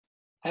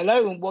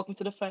Hello and welcome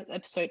to the first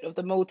episode of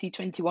the Multi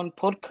 21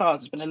 podcast.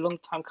 It's been a long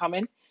time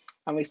coming.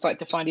 I'm excited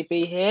to finally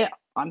be here.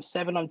 I'm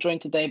Seven. I'm joined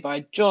today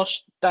by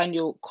Josh,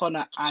 Daniel,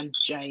 Connor, and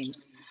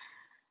James.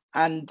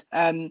 And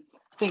I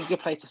think a good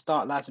place to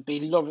start, lads, would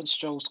be Lawrence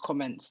Stroll's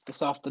comments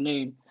this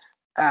afternoon.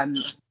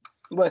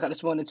 Woke up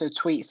this morning to a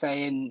tweet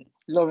saying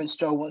Lawrence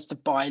Stroll wants to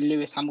buy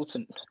Lewis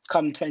Hamilton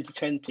come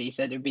 2020. He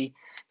said it'd be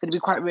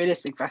quite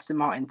realistic for Aston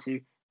Martin to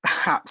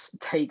perhaps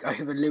take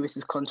over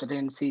Lewis's contract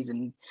in the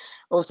season.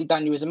 Obviously,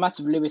 Daniel is a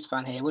massive Lewis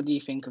fan here. What do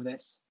you think of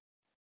this?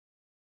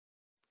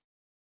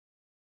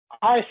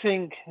 I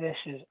think this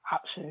is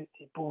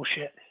absolutely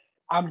bullshit.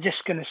 I'm just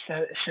going to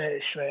say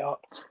it straight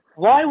up.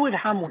 Why would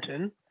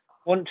Hamilton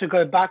want to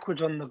go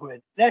backwards on the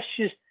grid? This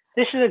is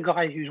a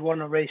guy who's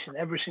won a race in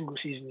every single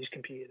season he's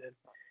competed in.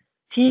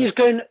 He's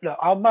going to, look,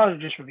 I'll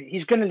just repeat,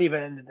 he's going to leave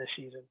at the end of the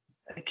season.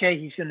 Okay,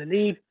 he's going to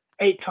leave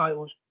 8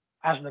 titles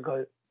as the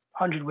GOAT.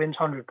 100 wins,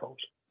 100 poles.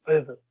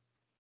 Over.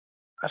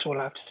 That's all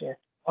I have to say.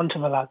 On to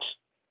the lads.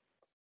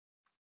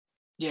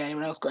 Yeah,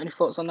 anyone else got any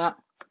thoughts on that?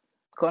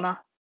 Connor?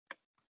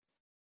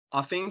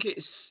 I think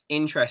it's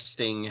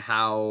interesting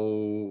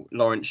how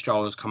Lawrence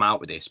Stroll has come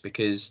out with this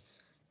because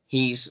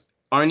he's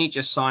only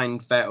just signed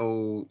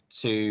Vettel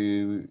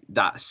to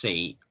that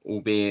seat,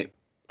 albeit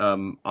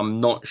I'm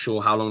not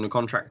sure how long the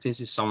contract is.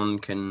 If someone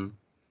can,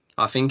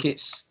 I think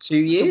it's 2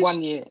 years. It's a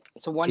 1 year.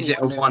 It's a 1 year. Is it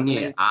a 1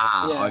 year?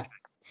 Yeah. Okay.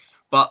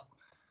 But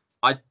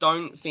I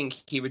don't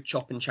think he would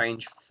chop and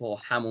change for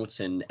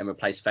Hamilton and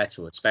replace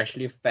Vettel,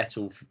 especially if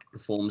Vettel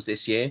performs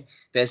this year.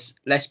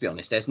 Let's be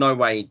honest, there's no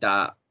way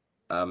that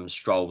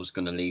Stroll's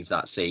going to leave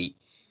that seat.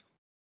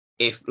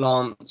 If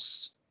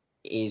Lance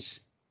is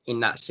in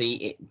that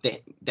seat,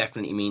 it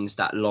definitely means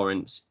that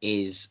Lawrence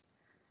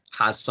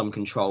has some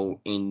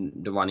control in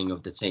the running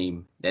of the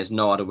team. There's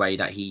no other way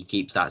that he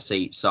keeps that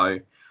seat. So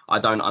I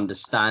don't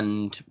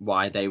understand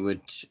why they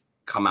would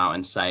come out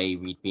and say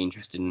we'd be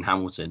interested in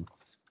Hamilton,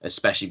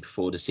 especially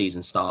before the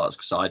season starts,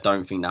 because I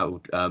don't think that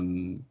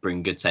would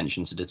bring good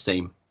tension to the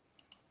team.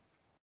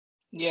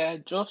 Yeah,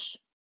 Josh?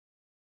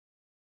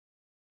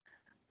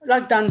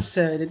 Like Dan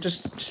said, it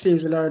just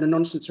seems a load of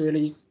nonsense,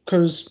 really,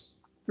 because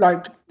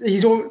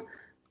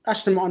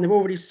Aston Martin, they've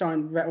already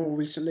signed Vettel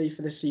recently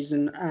for this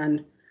season,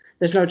 and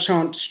there's no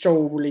chance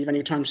Stroll will leave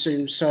anytime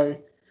soon. So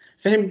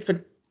for him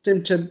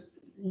to,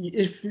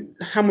 if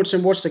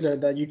Hamilton was to go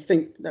there, you'd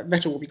think that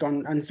Vettel will be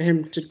gone, and for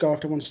him to go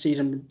after one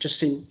season would just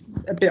seem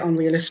a bit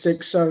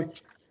unrealistic. So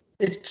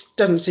it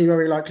doesn't seem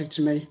very likely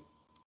to me.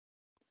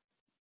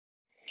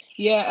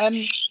 Yeah,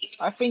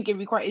 I think it'd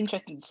be quite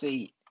interesting to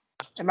see.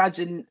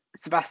 Imagine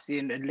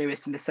Sebastian and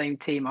Lewis in the same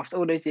team after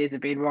all those years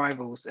of being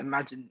rivals.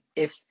 Imagine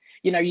if,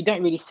 you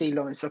don't really see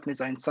Lawrence dropping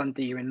his own son,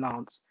 do you, in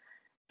Lance?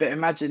 But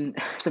imagine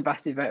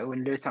Sebastian Vettel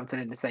and Lewis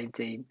Hamilton in the same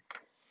team.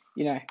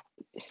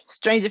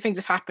 Stranger things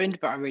have happened,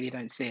 but I really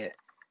don't see it.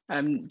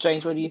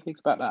 James, what do you think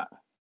about that?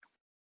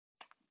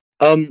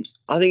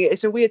 I think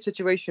it's a weird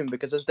situation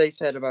because, as they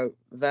said about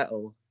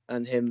Vettel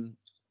and him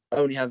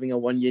only having a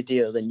 1 year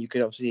deal, then you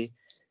could obviously,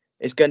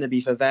 it's going to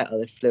be for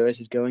Vettel if Lewis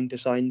is going to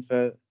sign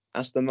for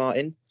Aston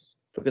Martin,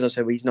 because I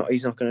said he's not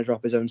going to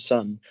drop his own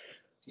son.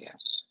 Yeah.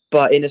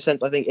 But in a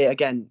sense, I think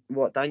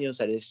what Daniel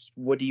said is,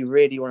 would he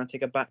really want to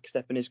take a back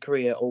step in his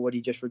career, or would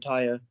he just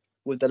retire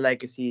with the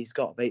legacy he's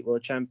got of 8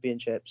 World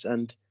Championships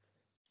and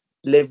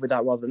live with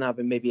that rather than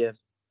having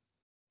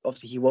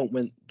obviously he won't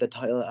win the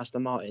title at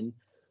Aston Martin.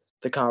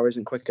 The car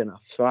isn't quick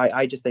enough. So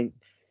I just think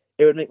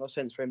it would make more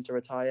sense for him to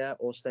retire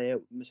or stay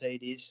at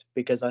Mercedes,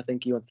 because I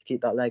think he wants to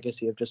keep that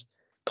legacy of just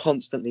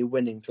constantly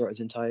winning throughout his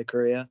entire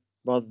career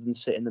rather than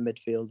sit in the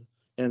midfield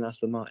in an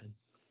Aston Martin.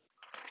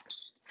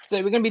 So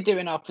we're going to be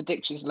doing our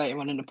predictions later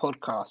on in the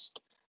podcast.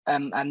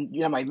 And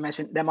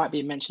there might be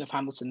a mention of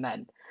Hamilton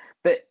then.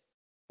 But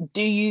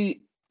do you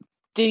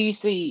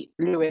see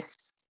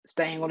Lewis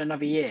staying on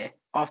another year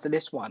after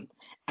this one?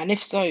 And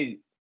if so,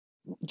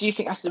 do you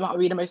think Aston Martin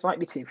will be the most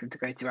likely team for him to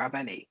go to out of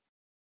any?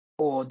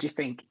 Or do you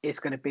think it's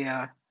going to be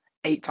a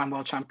 8-time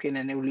world champion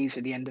and he'll lose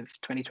at the end of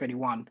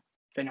 2021?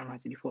 If anyone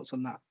has any thoughts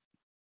on that.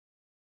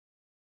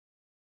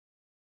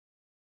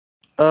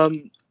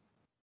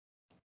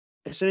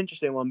 It's an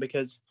interesting one,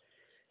 because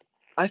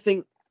I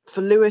think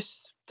for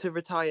Lewis to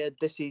retire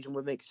this season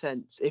would make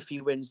sense if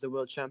he wins the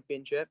World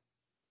Championship,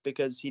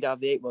 because he'd have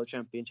the 8 World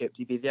Championships.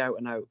 He'd be the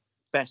out-and-out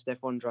best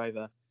F1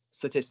 driver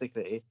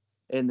statistically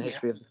in the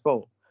history of the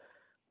sport.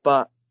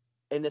 But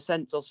in a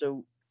sense,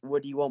 also,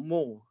 would he want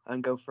more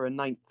and go for a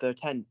 9th or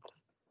 10th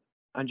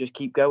and just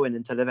keep going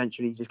until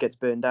eventually he just gets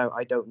burned out?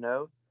 I don't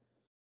know.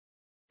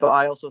 But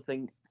I also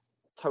think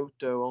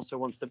Toto also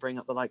wants to bring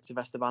up the likes of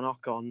Esteban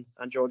Ocon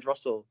and George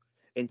Russell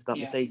into that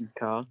Mercedes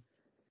car.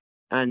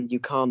 And you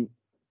can't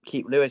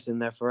keep Lewis in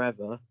there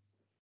forever.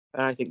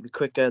 And I think the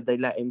quicker they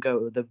let him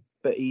go, the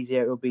bit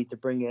easier it will be to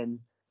bring in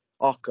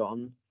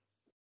Ocon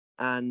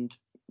and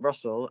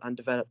Russell and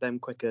develop them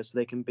quicker so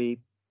they can be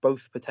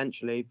both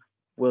potentially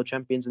world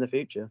champions in the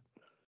future.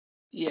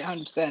 Yeah,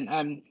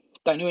 100%.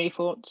 Don't know any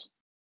thoughts?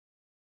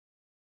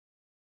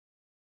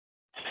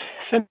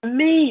 For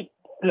me,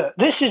 look,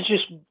 this has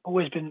just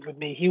always been with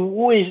me.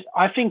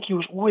 I think he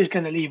was always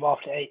going to leave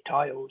after 8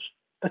 titles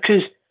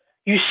because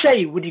you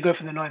say, would he go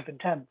for the 9th and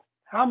 10th?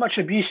 How much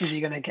abuse is he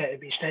going to get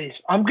if he stays?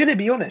 I'm going to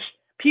be honest.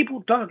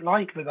 People don't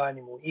like the guy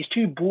anymore. He's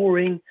too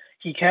boring.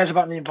 He cares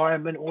about the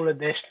environment, all of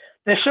this.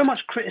 There's so much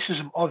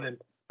criticism of him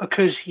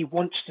because he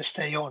wants to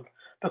stay on,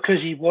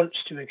 because he wants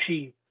to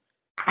achieve.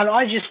 And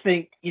I just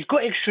think he's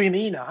got extreme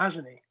E now,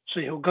 hasn't he? So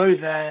he'll go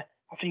there.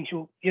 I think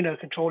he'll,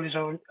 control his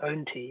own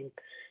team.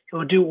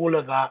 He'll do all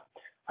of that.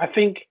 I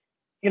think,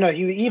 he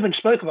even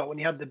spoke about when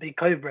he had the big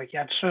COVID break. He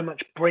had so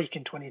much break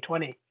in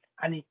 2020,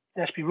 and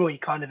let's be real, he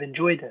kind of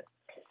enjoyed it.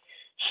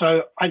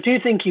 So I do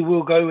think he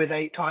will go with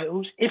 8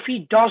 titles. If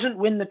he doesn't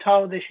win the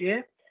title this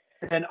year,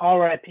 then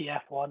RIP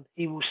F1,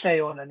 he will stay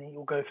on and he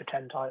will go for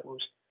 10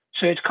 titles.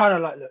 So it's kind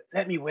of like, look,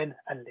 let me win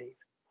and leave.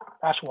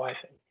 That's what I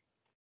think.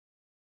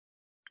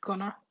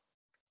 Connor?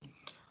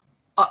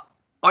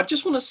 I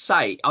just want to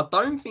say, I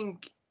don't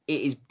think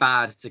it is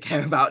bad to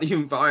care about the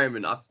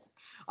environment.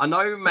 I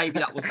know maybe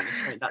that wasn't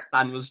the point that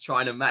Dan was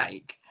trying to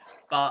make,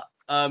 but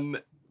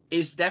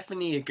it's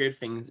definitely a good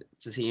thing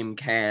to see him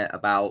care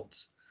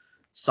about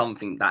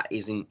something that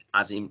is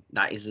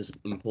as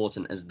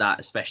important as that,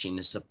 especially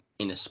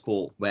in a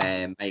sport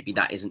where maybe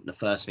that isn't the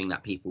first thing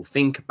that people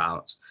think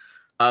about.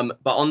 But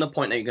on the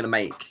point that you're going to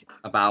make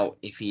about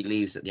if he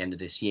leaves at the end of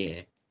this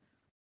year,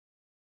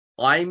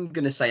 I'm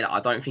going to say that I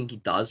don't think he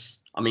does.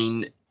 I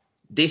mean,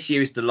 this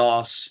year is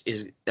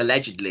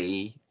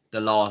allegedly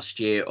the last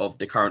year of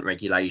the current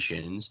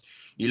regulations.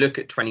 You look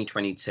at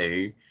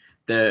 2022,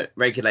 the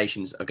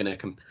regulations are going to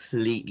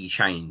completely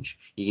change.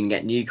 You can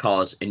get new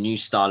cars, a new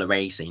style of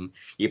racing.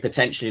 You're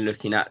potentially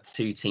looking at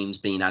 2 teams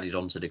being added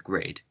onto the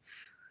grid.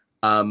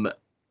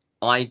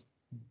 I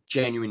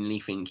genuinely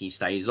think he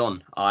stays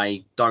on.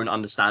 I don't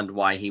understand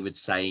why he would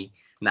say,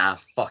 nah,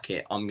 fuck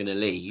it, I'm going to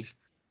leave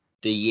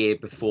the year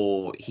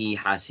before he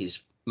has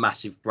his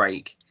massive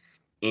break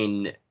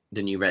in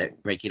the new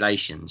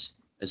regulations.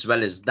 As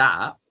well as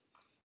that,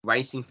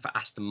 racing for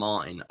Aston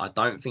Martin, I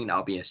don't think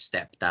that'll be a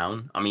step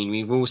down. I mean,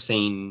 we've all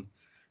seen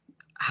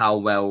how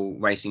well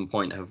Racing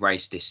Point have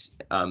raced this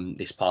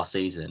past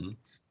season,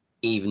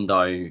 even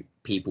though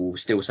people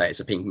still say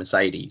it's a pink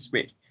Mercedes,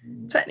 which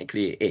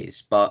technically it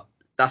is, but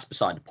that's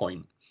beside the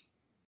point.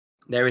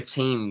 They're a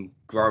team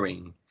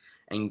growing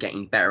and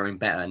getting better and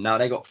better. Now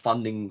they got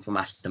funding from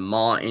Aston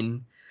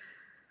Martin.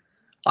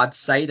 I'd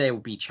say they will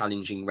be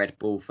challenging Red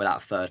Bull for that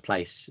 3rd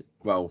place.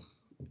 Well,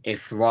 if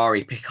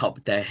Ferrari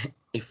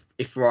if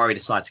Ferrari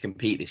decide to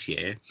compete this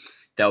year,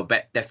 they'll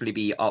definitely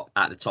be up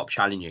at the top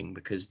challenging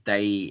because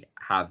they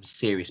have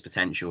serious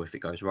potential if it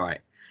goes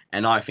right.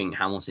 And I think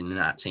Hamilton in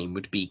that team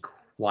would be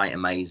quite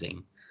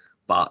amazing.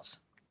 But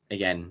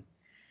again,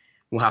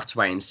 we'll have to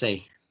wait and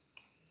see.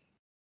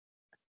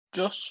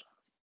 Josh?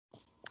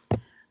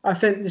 I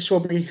think this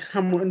will be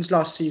Hamilton's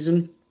last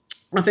season.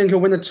 I think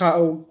he'll win the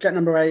title, get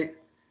number 8,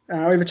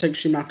 overtake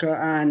Schumacher,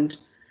 and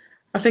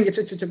I think it's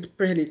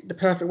really the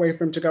perfect way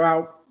for him to go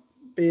out,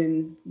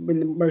 win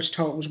the most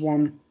titles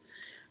won.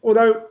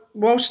 Although,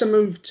 whilst the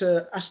move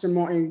to Aston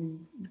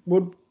Martin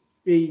would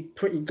be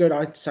pretty good,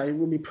 I'd say,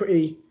 would be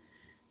pretty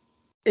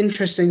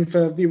interesting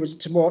for viewers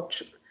to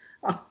watch,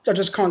 I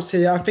just can't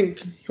see it. I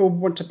think he'll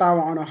want to bow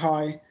out on a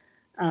high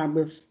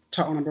with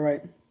title number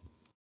 8.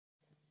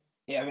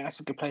 Yeah, I mean, that's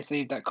a good place to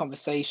leave that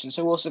conversation.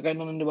 So also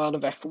going on in the world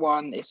of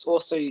F1, it's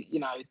also,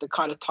 the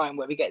kind of time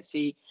where we get to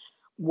see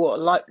what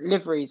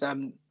liveries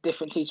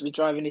different teams will be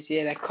driving this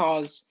year, their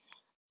cars.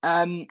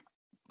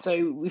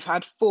 So we've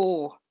had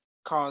 4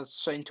 cars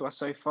shown to us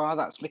so far.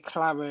 That's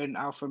McLaren,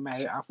 Alfa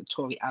Romeo,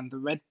 AlphaTauri, and the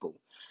Red Bull.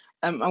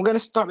 I'm going to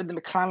start with the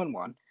McLaren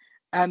one.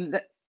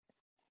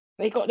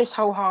 They got this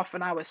whole half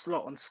an hour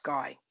slot on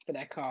Sky for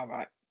their car,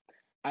 right?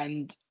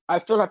 And I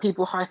feel like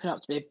people hyping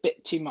up to be a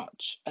bit too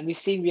much. And we've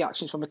seen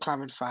reactions from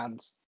McLaren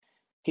fans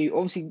who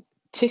obviously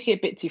took it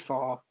a bit too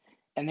far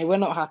and they were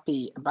not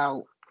happy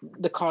about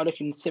the car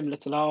looking similar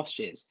to last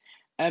year's.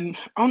 I'm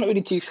not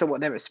really too sure what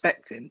they're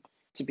expecting,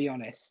 to be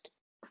honest.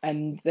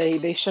 And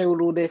they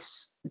showed all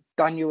this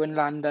Daniel and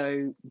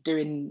Lando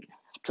doing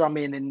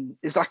drumming, and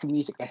it was like a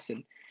music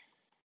lesson.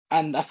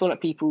 And I feel like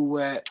people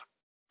were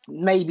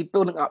maybe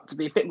building up to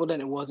be a bit more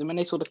than it was. And when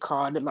they saw the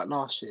car, it looked like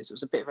last year's. It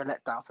was a bit of a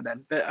letdown for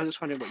them. But I'm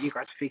just wondering what you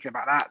guys are thinking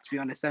about that, to be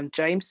honest.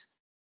 James?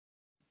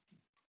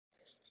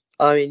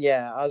 I mean,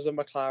 yeah, as a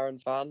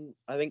McLaren fan,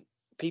 I think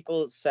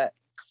people set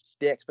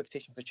the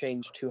expectation for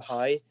change too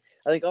high.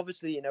 I think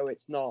obviously,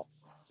 it's not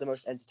the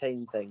most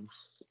entertaining thing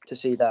to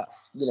see that,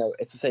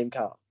 it's the same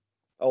car,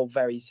 or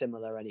very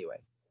similar anyway.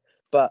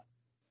 But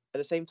at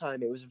the same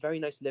time, it was a very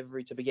nice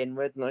livery to begin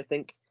with. And I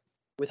think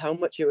with how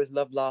much it was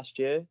loved last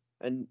year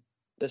and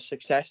the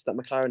success that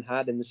McLaren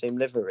had in the same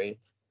livery,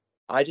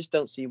 I just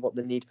don't see what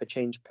the need for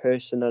change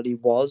personally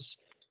was.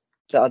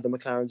 That other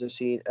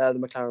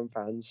McLaren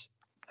fans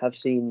have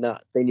seen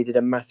that they needed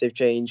a massive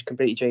change,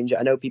 completely change it.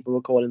 I know people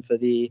were calling for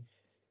the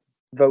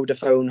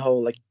Vodafone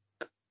whole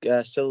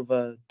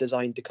silver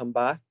design to come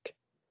back,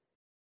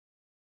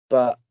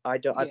 But I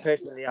don't. I Yeah.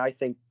 personally, I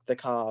think the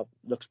car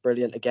looks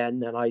brilliant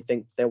again, and I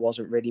think there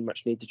wasn't really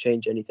much need to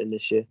change anything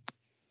this year.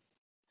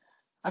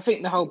 I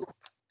think the whole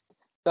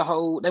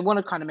they want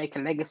to kind of make a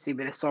legacy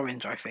with this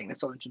orange. I think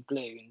this orange and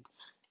blue,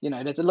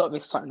 and there's a lot of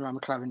excitement around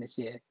McLaren this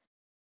year.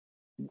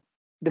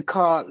 The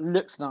car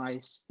looks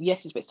nice.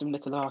 Yes, it's a bit similar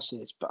to last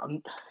year's, but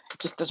it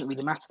just doesn't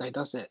really matter though,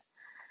 does it?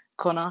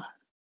 Connor?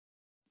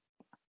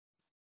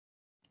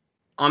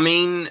 I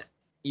mean,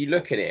 you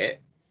look at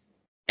it,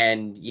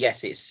 and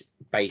yes, it's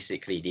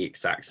basically the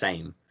exact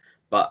same.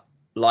 But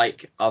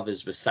like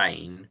others were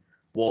saying,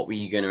 what were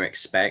you going to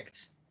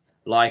expect?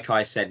 Like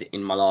I said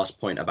in my last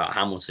point about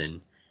Hamilton,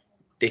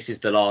 this is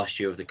the last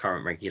year of the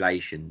current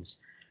regulations.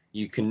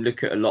 You can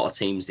look at a lot of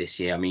teams this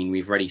year. I mean,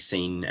 we've already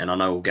seen, and I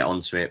know we'll get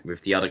onto it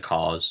with the other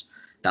cars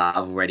that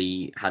have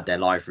already had their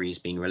liveries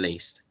being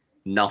released.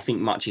 Nothing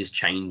much is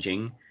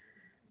changing.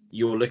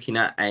 You're looking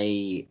at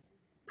a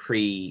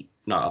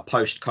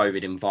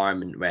post-COVID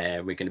environment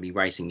where we're going to be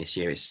racing this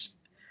year. It's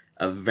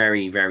a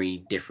very,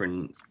 very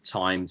different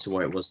time to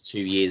what it was 2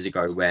 years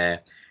ago,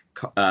 where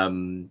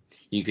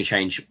you could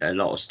change a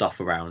lot of stuff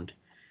around.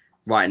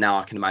 Right now,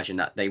 I can imagine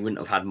that they wouldn't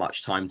have had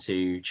much time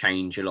to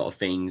change a lot of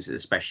things,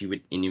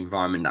 especially in the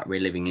environment that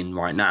we're living in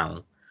right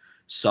now.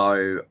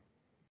 So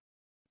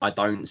I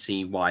don't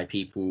see why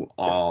people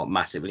are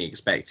massively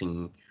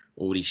expecting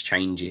all these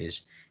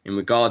changes. In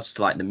regards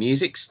to like the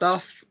music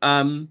stuff,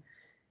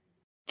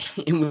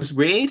 it was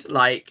weird.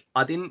 Like,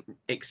 I didn't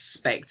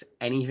expect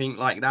anything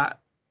like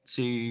that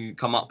to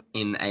come up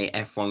in a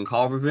F1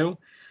 car reveal,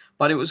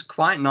 but it was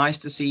quite nice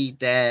to see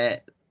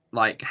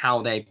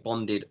how they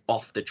bonded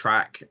off the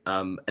track,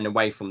 and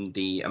away from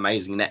the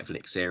amazing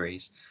Netflix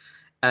series.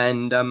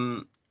 And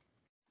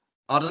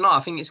I don't know. I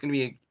think it's going to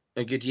be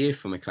a good year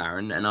for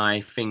McLaren, and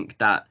I think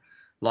that,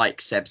 like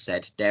Seb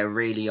said, they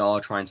really are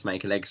trying to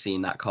make a legacy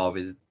in that car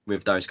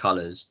with those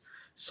colours.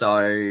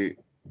 So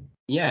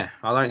yeah,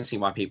 I don't see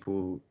why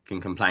people can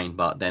complain.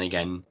 But then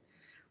again,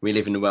 we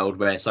live in a world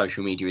where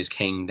social media is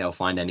king. They'll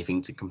find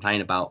anything to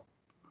complain about.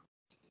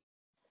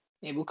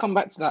 Yeah, we'll come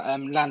back to that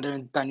Lando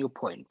and Daniel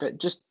point. But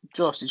just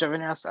Josh, did you have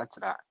anything else to add to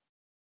that?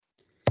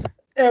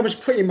 Yeah, it was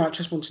pretty much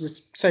just wanted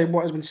to say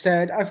what has been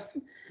said.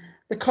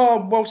 The car,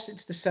 whilst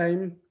it's the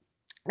same,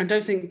 I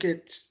don't think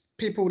it's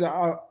people that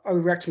are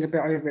overreacting a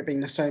bit over it being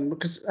the same,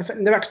 because I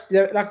think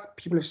like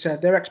people have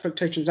said, their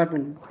expectations have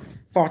been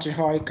far too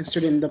high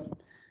considering the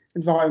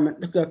environment,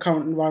 the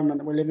current environment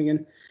that we're living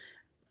in.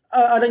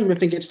 I don't even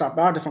think it's that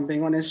bad, if I'm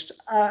being honest.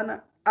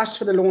 And as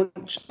for the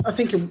launch, I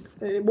think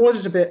it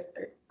was a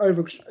bit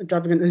over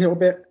extravagant a little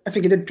bit. I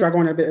think it did drag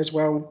on a bit as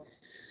well.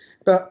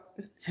 But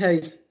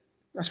hey,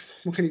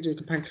 what can you do?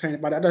 Complain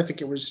about it. I don't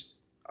think it was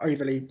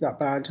overly that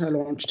bad a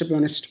launch, to be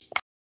honest.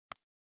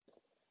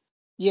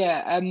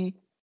 Yeah.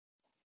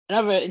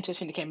 Another interesting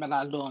thing that came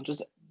about that launch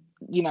was,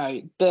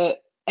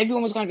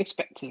 everyone was kind of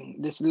expecting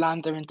this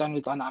Lando and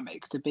Daniel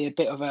dynamics to be a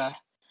bit of a,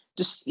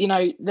 just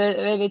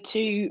they're the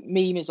two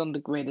memes on the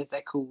grid, as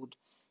they're called.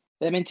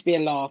 They're meant to be a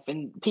laugh,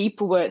 and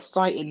people were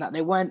citing that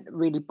they weren't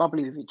really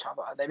bubbly with each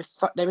other.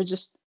 They were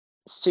just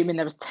assuming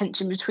there was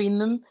tension between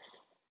them.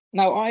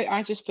 Now,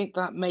 I just think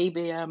that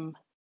maybe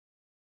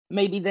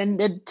then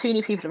they're two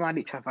new people around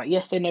each other.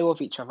 Yes, they know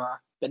of each other,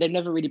 but they've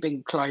never really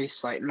been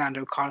close, like Lando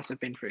and Carlos have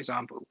been, for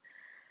example.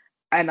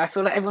 And I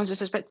feel like everyone's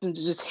just expecting them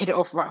to just hit it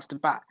off right off the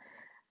bat.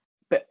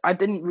 But I've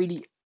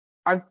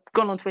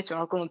gone on Twitter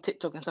and I've gone on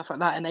TikTok and stuff like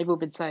that, and they've all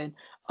been saying,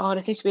 oh,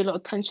 there seems to be a lot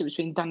of tension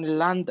between Daniel and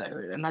Lando,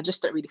 and I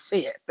just don't really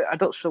see it. But I'm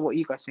not sure what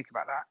you guys think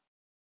about that.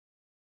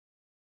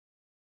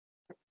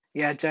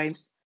 Yeah,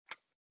 James?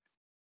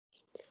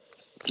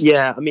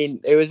 Yeah, I mean,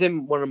 it was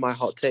in one of my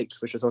hot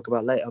takes, which I'll talk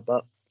about later,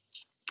 but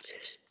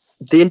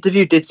the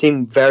interview did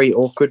seem very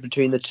awkward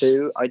between the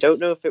two. I don't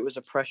know if it was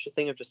a pressure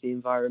thing of just the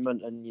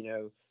environment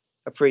and,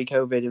 a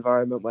pre-COVID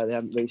environment where they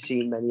haven't really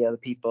seen many other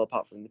people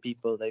apart from the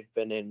people they've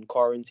been in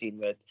quarantine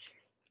with.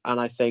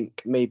 And I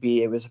think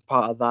maybe it was a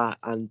part of that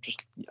and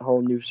just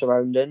whole new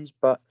surroundings.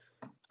 But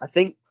I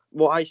think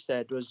what I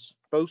said was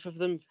both of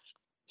them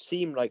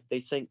seem like they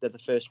think they're the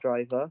first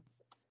driver.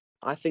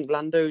 I think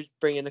Lando's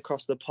bringing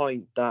across the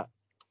point that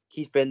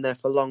he's been there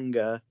for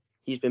longer.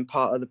 He's been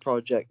part of the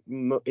project,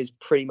 is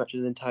pretty much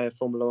his entire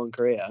Formula One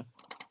career.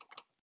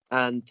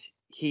 And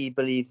he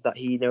believes that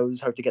he knows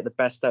how to get the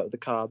best out of the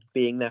car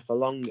being there for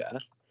longer.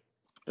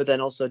 But then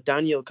also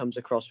Daniel comes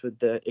across with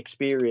the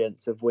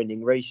experience of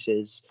winning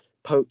races,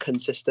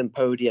 consistent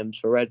podiums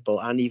for Red Bull,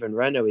 and even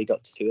Renault he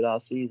got to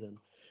last season.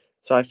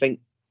 So I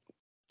think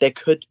there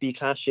could be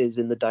clashes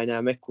in the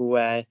dynamic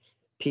where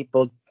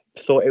people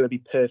thought it would be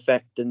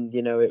perfect and,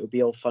 it would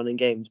be all fun and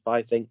games. But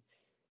I think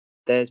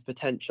there's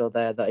potential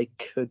there that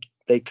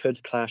they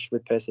could clash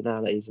with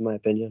personalities, in my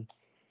opinion.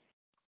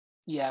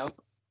 Yeah.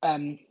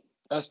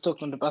 I was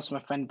talking on the bus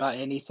with my friend about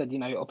it, and he said,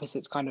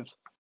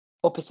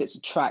 opposites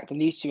attract,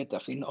 and these two are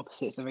definitely not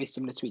opposites. They're very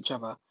similar to each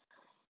other.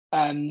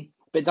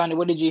 But Danny,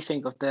 what did you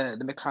think of the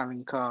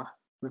McLaren car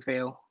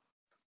reveal?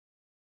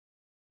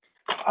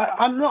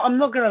 I'm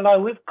not gonna lie,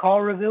 with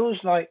car reveals,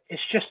 like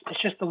it's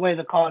just the way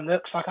the car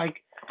looks.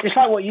 It's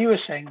like what you were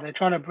saying. They're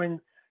trying to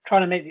bring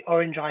trying to make the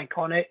orange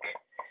iconic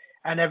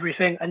and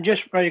everything. And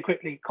just very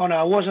quickly, Connor,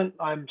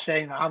 I'm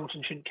saying that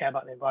Hamilton shouldn't care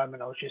about the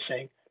environment. I was just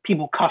saying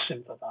people cuss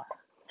him for that.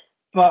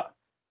 But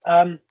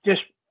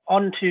just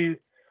onto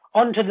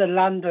the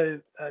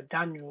Lando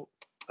Daniel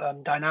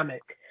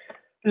dynamic.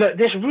 Look,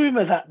 this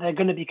rumor that they're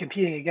going to be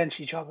competing against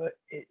each other,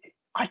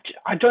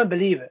 I don't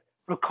believe it.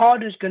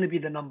 Ricciardo's going to be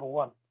the number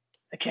one.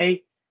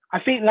 Okay, I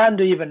think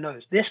Lando even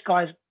knows this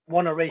guy's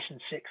won a race in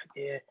 6th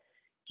year.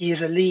 He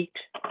is elite.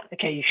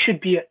 Okay, he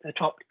should be at the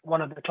top,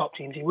 one of the top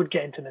teams. He would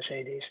get into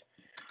Mercedes.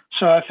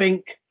 So I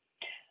think,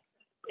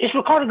 is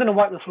Ricciardo going to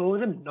wipe the floor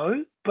with him?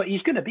 No, but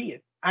he's going to beat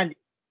him, and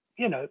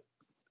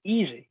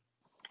easily.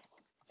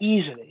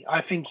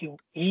 I think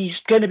he's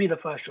going to be the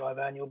first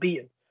driver, and you'll beat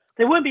him.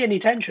 There won't be any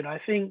tension. I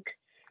think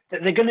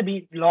that they're going to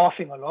be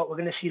laughing a lot. We're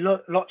going to see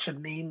lots of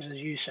memes, as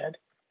you said.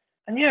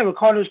 And yeah,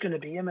 Ricciardo's going to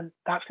beat him, and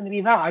that's going to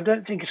be that. I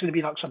don't think it's going to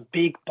be like some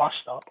big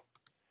bust up,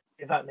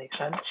 if that makes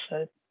sense.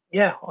 So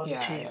yeah, on to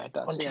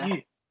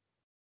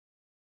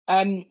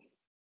you.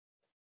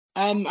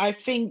 I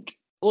think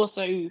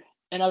also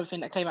another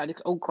thing that came out.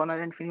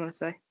 Connor, anything you want to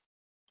say?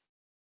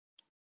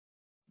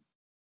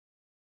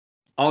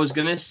 I was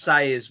gonna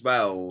say as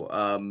well,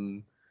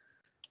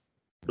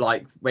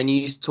 like when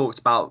you talked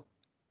about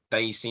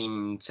they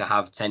seem to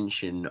have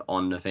tension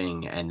on the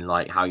thing, and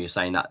like how you're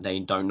saying that they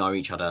don't know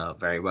each other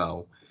very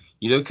well.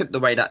 You look at the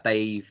way that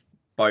they've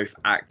both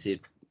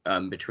acted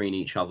between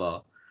each other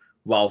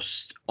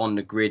whilst on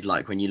the grid,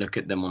 like when you look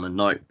at them on a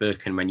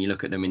notebook and when you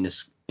look at them in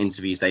the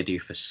interviews they do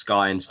for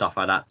Sky and stuff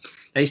like that.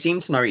 They seem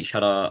to know each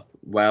other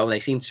well. They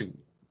seem to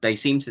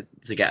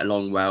get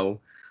along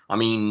well. I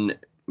mean,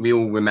 we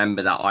all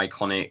remember that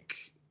iconic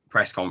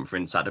press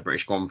conference at the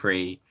British Grand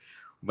Prix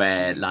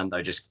where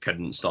Lando just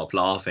couldn't stop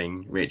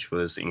laughing, which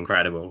was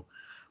incredible.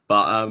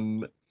 But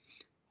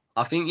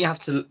I think you have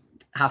to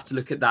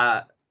look at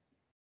that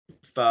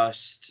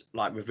first,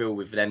 like, reveal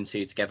with them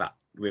two together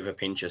with a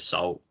pinch of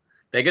salt.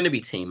 They're going to be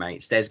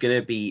teammates. There's going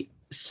to be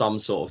some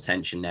sort of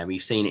tension there.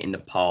 We've seen it in the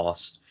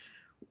past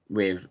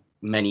with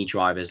many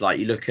drivers. Like,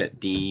 you look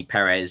at the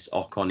Perez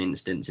Ocon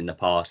instance in the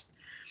past.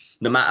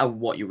 No matter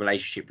what your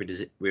relationship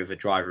with a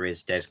driver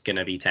is, there's going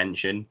to be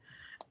tension.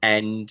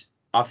 And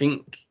I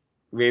think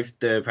with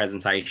the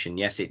presentation,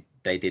 yes,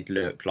 they did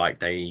look like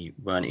they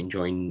weren't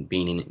enjoying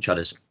being in each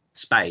other's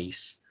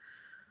space.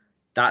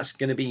 That's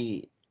going to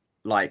be,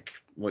 like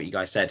what you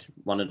guys said,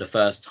 one of the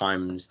first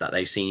times that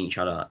they've seen each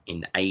other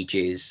in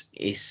ages.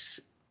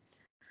 It's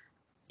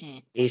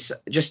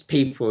just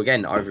people,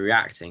 again,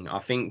 overreacting. I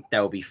think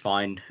they'll be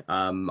fine.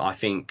 I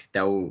think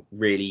they'll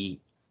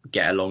really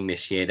get along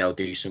this year. They'll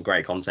do some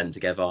great content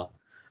together.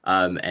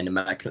 And the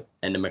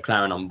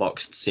McLaren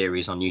Unboxed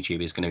series on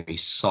YouTube is going to be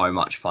so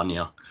much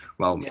funnier.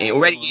 Well, yeah, it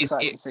already is.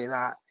 To see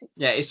that.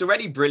 Yeah, it's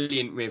already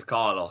brilliant with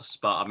Carlos,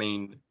 but I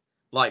mean,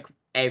 like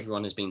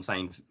everyone has been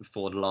saying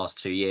for the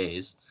last 2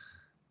 years,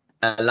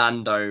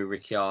 Lando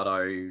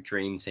Ricciardo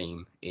dream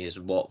team is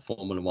what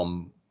Formula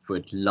One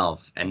would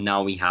love, and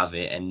now we have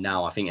it, and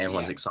now I think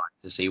everyone's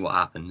excited to see what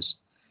happens.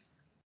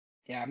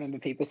 Yeah, I remember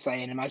people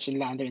saying, imagine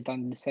Lando had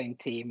done the same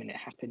team, and it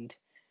happened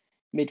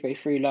midway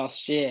through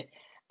last year.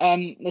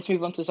 Let's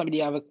move on to some of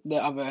the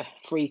other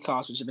 3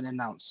 cars which have been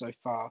announced so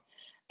far.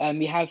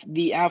 We have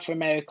the Alfa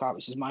Romeo car,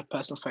 which is my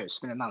personal favourite, has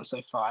been announced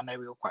so far. I know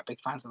we're all quite big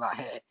fans of that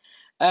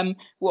here.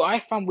 What I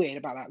found weird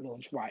about that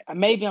launch, right, and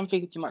maybe I'm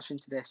thinking too much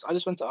into this, I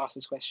just want to ask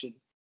this question.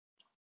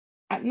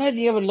 At none of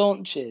the other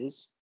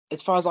launches,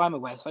 as far as I'm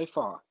aware so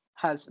far,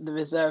 has the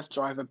reserve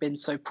driver been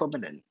so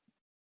prominent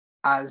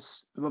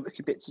as Robert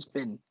Kubica's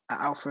been at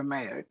Alfa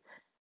Romeo.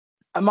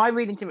 Am I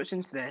reading too much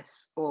into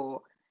this,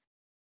 or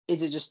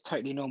is it just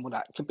totally normal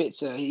that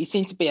Kubica, he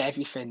seems to be at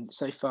everything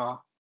so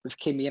far with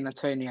Kimi and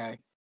Antonio?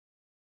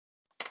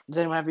 Does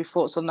anyone have any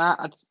thoughts on that?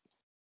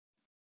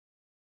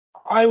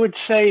 I would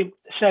say,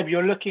 Seb,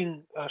 you're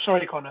looking.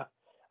 Sorry, Connor.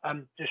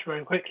 Just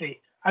very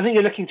quickly. I think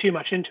you're looking too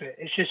much into it.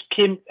 It's just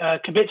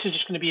Kubica's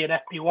just going to be an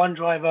FP1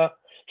 driver.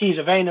 He's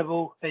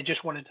available. They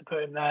just wanted to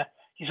put him there.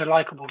 He's a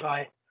likable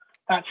guy.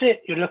 That's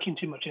it. You're looking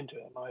too much into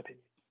it, in my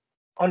opinion.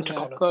 On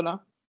to Connor.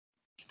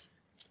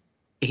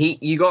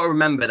 You got to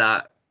remember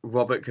that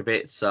Robert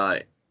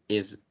Kubica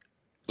is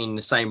in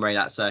the same way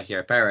that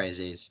Sergio Perez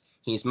is.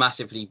 He's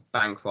massively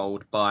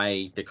bankrolled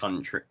by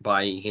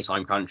his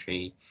home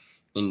country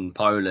in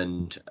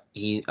Poland.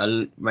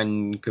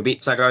 When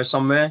Kubica goes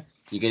somewhere,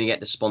 you're going to get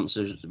the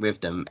sponsors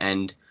with them.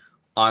 And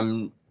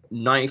I'm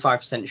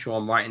 95% sure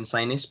I'm right in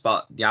saying this,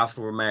 but the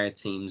Alfa Romeo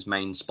team's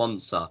main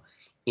sponsor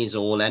is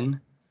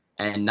Orlen,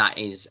 and that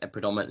is a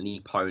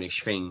predominantly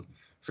Polish thing.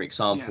 For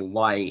example,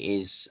 why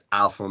is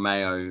Alfa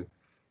Romeo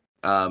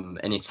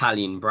an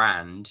Italian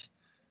brand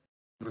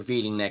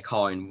revealing their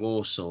car in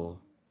Warsaw?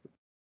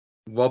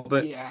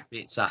 Robert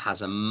Kubica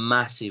has a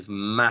massive,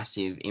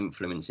 massive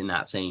influence in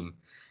that team,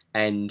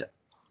 and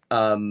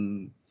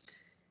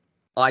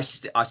I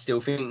still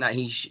think that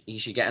he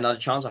should get another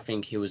chance. I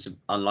think he was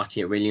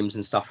unlucky at Williams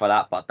and stuff like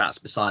that, but that's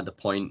beside the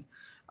point.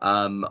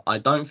 I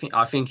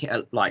think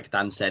like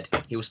Dan said,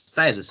 he will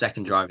stay as a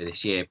second driver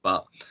this year,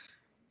 but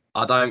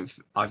I don't.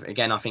 I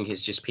think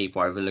it's just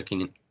people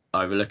overlooking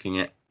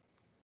it.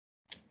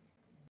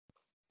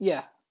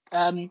 Yeah.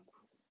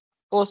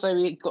 Also,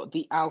 we got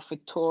the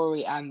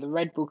AlphaTauri and the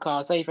Red Bull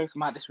cars. They've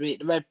come out this week.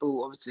 The Red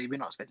Bull, obviously, we're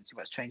not expecting too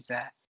much change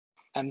there.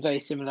 Very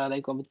similar.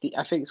 They've gone with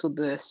I think it's called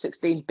the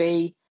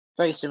 16B.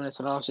 Very similar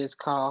to last year's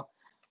car.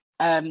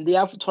 The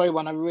AlphaTauri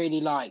one I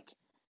really like.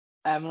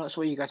 I'm not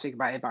sure what you guys think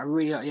about it, but I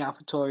really like the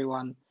AlphaTauri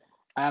one.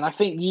 And I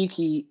think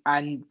Yuki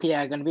and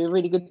Pierre are going to be a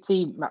really good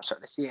team matchup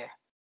this year.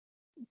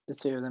 The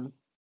two of them.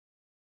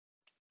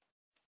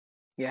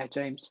 Yeah,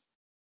 James.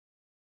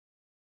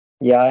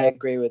 Yeah, I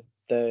agree with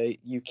the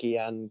Yuki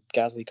and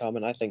Gasly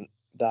comment. I think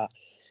that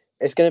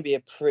it's going to be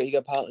a pretty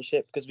good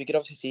partnership because we could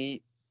obviously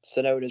see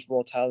Tsunoda's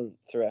raw talent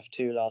through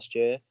F2 last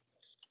year.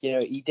 You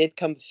know, he did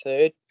come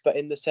third, but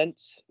in the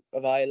sense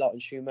of Ilott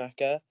and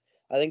Schumacher,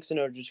 I think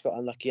Tsunoda just got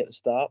unlucky at the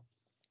start.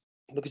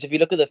 Because if you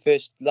look at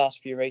the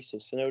last few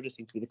races, Tsunoda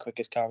seemed to be the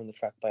quickest car on the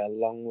track by a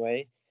long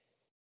way.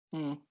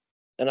 Hmm.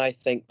 And I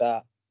think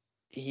that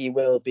he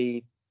will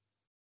be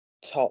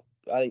top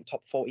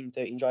 14,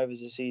 13 drivers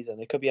this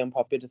season. It could be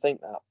unpopular to think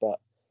that, but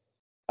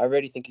I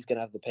really think he's going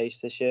to have the pace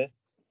this year.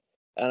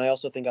 And I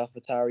also think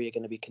AlphaTauri are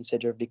going to be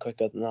considerably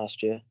quicker than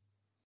last year.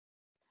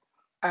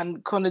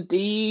 And Connor, do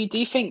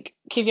you think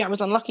Kvyat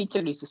was unlucky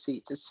to lose the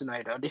seat to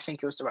Tsunoda, or do you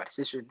think it was the right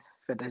decision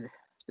for the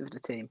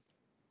team?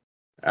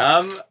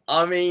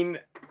 I mean,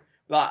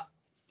 like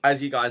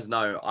as you guys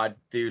know, I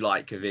do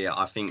like Kvyat.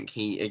 I think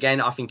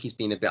he's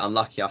been a bit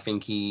unlucky. I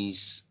think he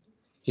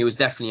was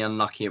definitely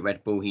unlucky at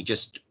Red Bull.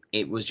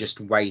 It was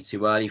just way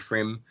too early for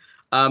him.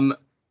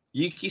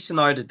 Yuki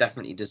Tsunoda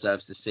definitely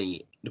deserves the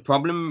seat. The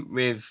problem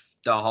with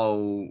the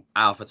whole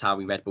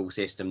AlphaTauri Red Bull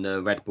system,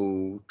 the Red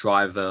Bull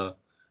driver,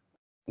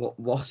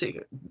 what's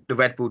it? The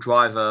Red Bull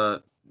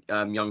driver,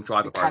 young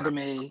driver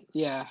Academy, program.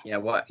 yeah,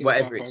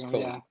 Whatever it's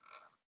program, called. yeah.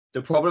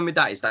 The problem with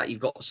that is that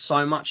you've got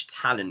so much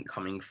talent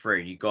coming through.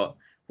 You got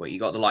the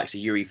likes of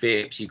Yuri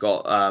Vips, you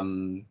got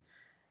Yevan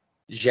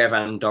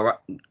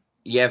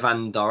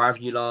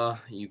Daravula,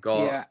 you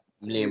got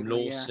Liam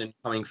Lawson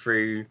coming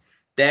through.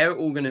 They're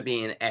all going to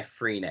be in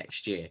F3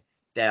 next year.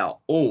 They are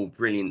all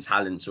brilliant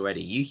talents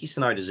already. Yuki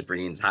Tsunoda's a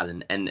brilliant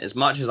talent, and as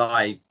much as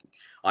I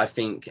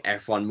think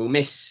F1 will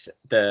miss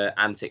the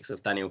antics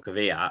of Daniel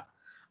Kvyat,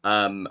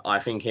 I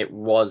think it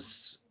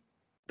was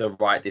the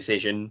right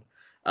decision.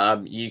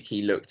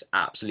 Yuki looked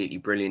absolutely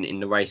brilliant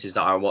in the races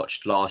that I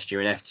watched last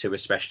year in F2,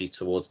 especially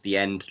towards the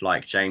end,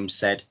 like James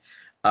said.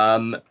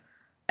 And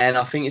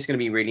I think it's going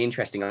to be really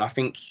interesting. And I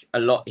think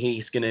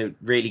he's going to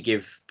really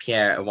give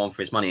Pierre a run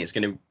for his money. It's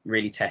going to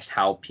really test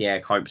how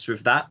Pierre copes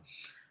with that.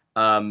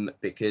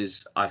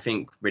 Because I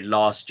think with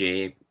last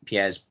year,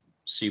 Pierre's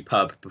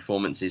superb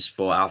performances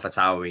for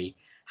AlphaTauri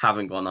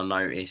haven't gone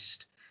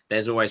unnoticed.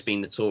 There's always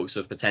been the talks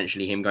of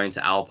potentially him going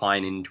to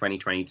Alpine in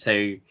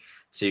 2022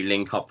 to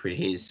link up with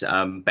his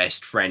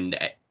best friend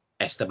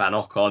Esteban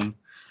Ocon,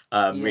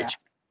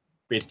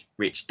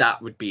 which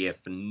that would be a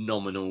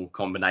phenomenal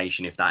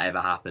combination if that ever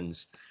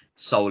happens,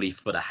 solely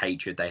for the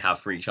hatred they have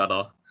for each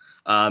other.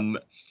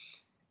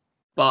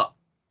 But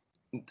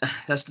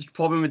that's the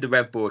problem with the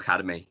Red Bull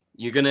Academy.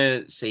 You're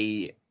gonna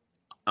see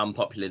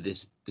unpopular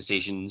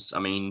decisions. I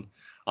mean,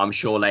 I'm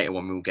sure later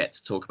when we'll get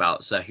to talk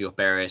about Sergio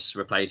Perez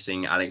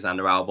replacing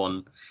Alexander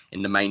Albon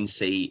in the main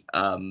seat.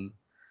 That's on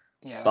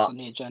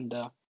the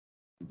agenda.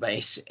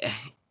 But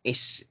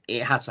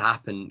it had to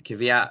happen.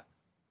 Kvyat,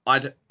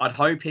 I'd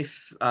hope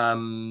if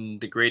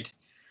the grid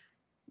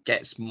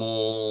gets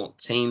more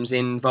teams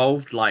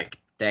involved, like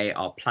they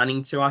are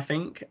planning to, I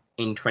think,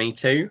 in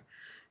 22,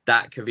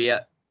 that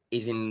Kvyat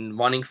is in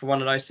running for one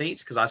of those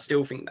seats, because I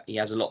still think that he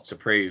has a lot to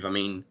prove. I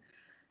mean,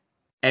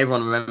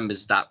 everyone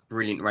remembers that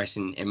brilliant race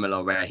in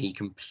Imola where he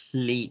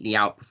completely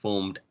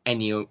outperformed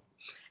any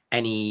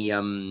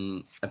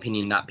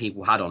opinion that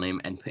people had on him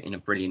and put in a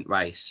brilliant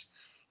race.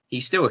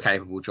 He's still a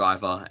capable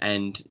driver,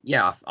 and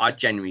yeah, I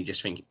genuinely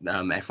just think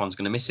F1's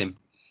going to miss him.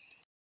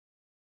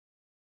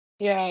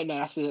 Yeah, no,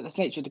 that's the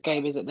nature of the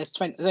game, is that there's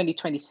only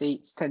 20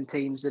 seats, 10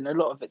 teams, and a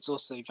lot of it's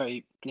also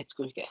very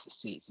political to get the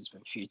seats. There's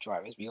been a few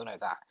drivers, we all know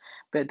that.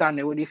 But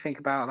Daniel, what do you think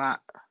about that?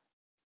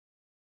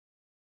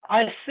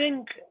 I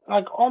think,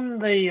 like on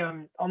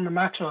the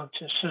matter of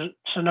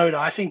Tsunoda,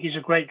 I think he's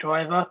a great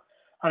driver,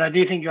 and I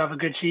do think you have a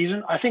good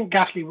season. I think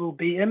Gasly will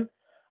beat him,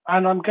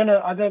 and I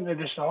don't know if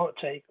this is a hot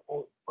take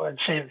or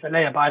save it for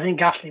later, but I think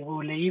Gasly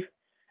will leave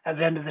at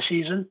the end of the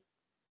season.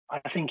 I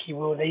think he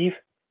will leave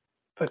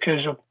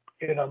because of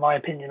my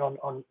opinion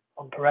on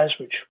Perez,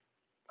 which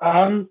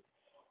him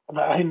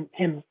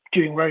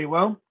doing very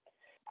well,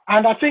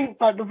 and I think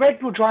like the Red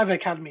Bull Driver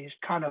Academy has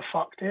kind of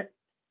fucked it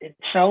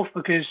itself,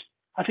 because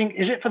I think,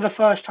 is it for the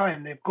first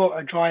time they've got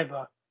a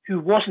driver who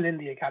wasn't in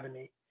the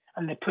academy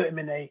and they put him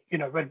in a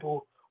Red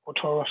Bull or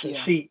Toro Rosso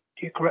seat?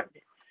 Do you correct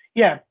me?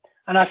 Yeah,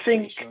 and I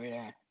think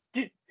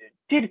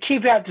did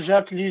Kvyat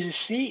deserve to lose his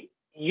seat?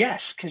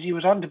 Yes, because he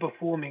was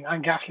underperforming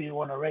and Gasly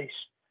won a race,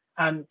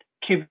 and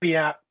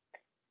Kvyat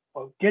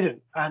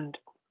didn't, and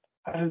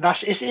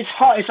that's it's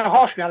hard. It's a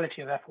harsh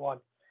reality of F1,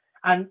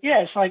 and yeah,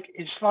 it's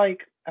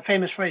like a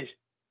famous phrase: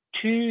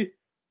 two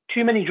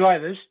too many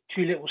drivers,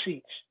 too little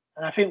seats.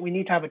 And I think we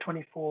need to have a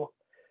 24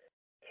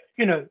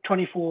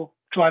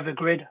 driver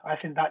grid. I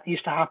think that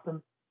needs to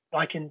happen,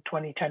 like in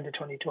 2010 to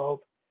 2012.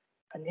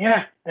 And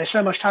yeah, there's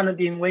so much talent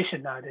being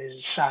wasted nowadays.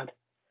 It's sad.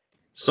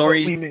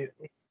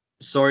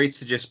 Sorry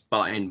to just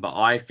butt in, but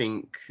I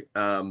think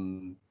I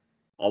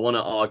want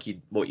to argue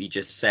what you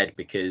just said,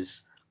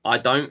 because I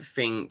don't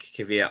think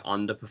Kvyat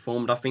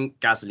underperformed. I think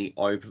Gasly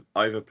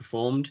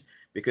overperformed,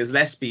 because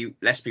let's be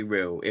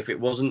real. If it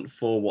wasn't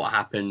for what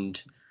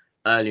happened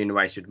early in the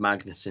race with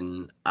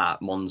Magnussen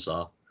at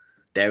Monza,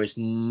 there is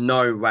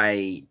no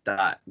way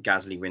that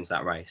Gasly wins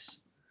that race.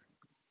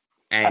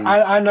 And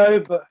I know,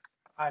 but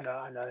I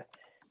know.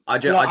 I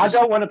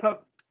don't want to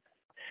put.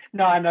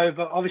 No, I know,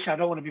 but obviously I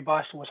don't want to be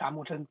biased towards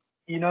Hamilton.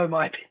 You know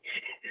my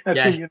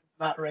opinion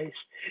on that race.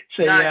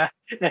 So yeah,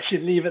 let's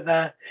just leave it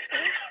there.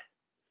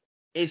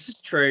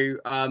 It's true,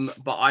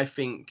 but I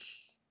think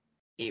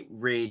it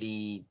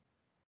really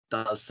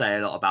does say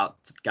a lot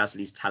about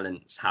Gasly's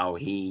talents, how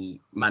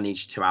he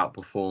managed to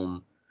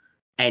outperform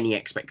any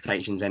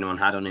expectations anyone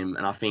had on him,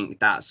 and I think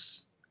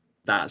that's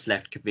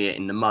left Kvyat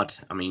in the mud.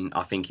 I mean,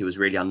 I think he was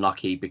really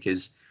unlucky,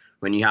 because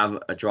when you have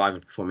a driver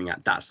performing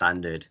at that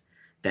standard,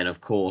 then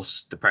of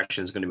course the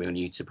pressure is going to be on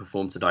you to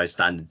perform to those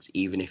standards,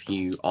 even if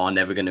you are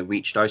never going to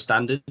reach those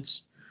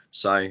standards.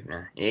 So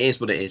yeah, it is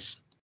what it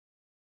is.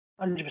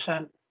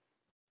 100%.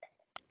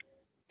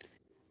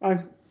 I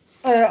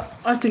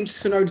think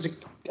Tsunoda's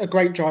a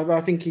great driver.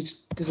 I think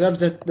he's deserves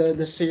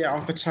the seat at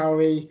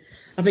AlphaTauri.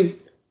 I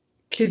think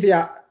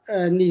Kvyat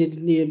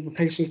needed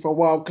replacing for a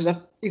while, because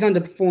he's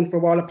underperformed for a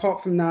while.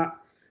 Apart from that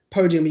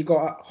podium he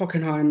got at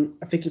Hockenheim,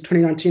 I think in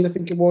 2019, I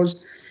think it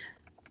was,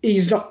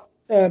 he's not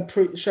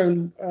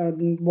shown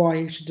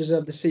why he should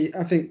deserve the seat.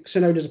 I think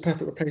Tsunoda's a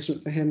perfect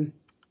replacement for him,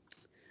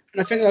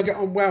 and I think they'll get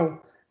on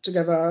well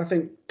together. I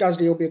think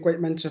Gasly will be a great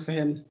mentor for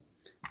him,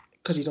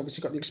 because he's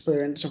obviously got the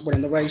experience of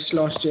winning the race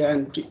last year,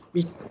 and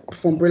he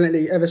performed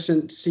brilliantly ever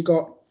since he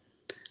got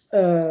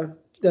the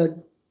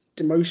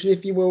demotion,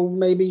 if you will,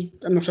 maybe.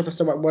 I'm not sure if that's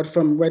the right word,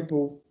 from Red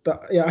Bull.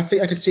 But yeah, I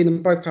think I could see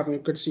them both having a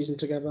good season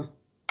together.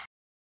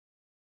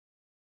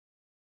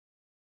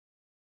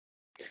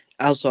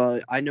 Also,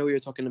 I know you were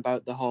talking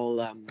about the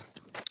whole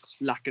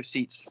lack of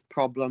seats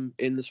problem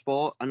in the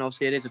sport, and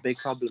obviously it is a big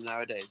problem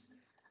nowadays.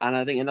 And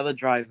I think another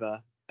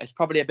driver, it's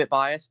probably a bit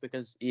biased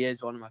because he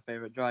is one of my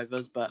favourite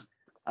drivers, but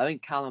I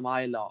think Callum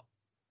Ilott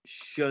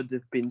should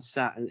be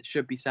sat in an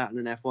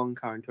F1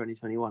 car in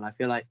 2021. I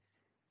feel like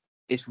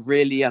it's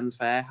really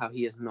unfair how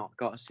he has not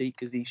got a seat,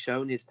 because he's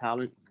shown his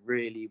talent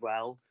really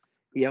well.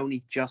 He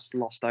only just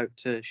lost out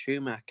to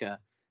Schumacher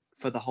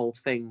for the whole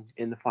thing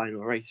in the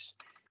final race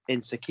in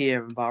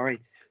Sakir and Bahrain.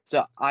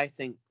 So I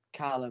think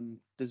Callum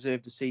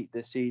deserved a seat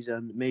this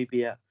season,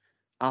 maybe at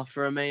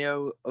Alfa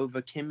Romeo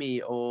over Kimi,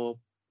 but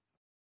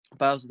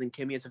I also think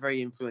Kimi has a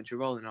very influential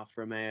role in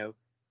Alfa Romeo,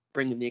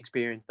 bringing the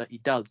experience that he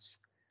does.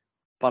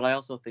 But I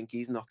also think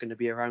he's not going to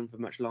be around for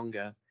much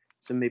longer,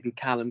 so maybe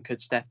Callum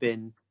could step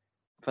in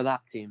for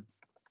that team.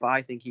 But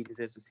I think he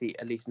deserves a seat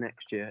at least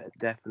next year,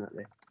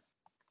 definitely.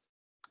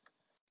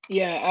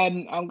 Yeah,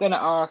 I'm going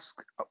to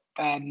ask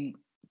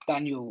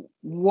Daniel,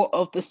 what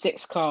of the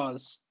 6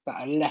 cars that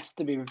are left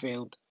to be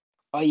revealed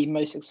are you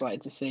most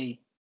excited to see?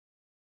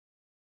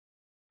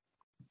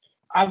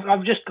 I've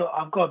got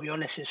to be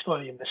honest, it's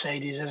probably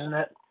Mercedes, isn't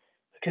it?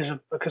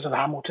 Because of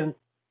Hamilton.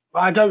 But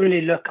I'm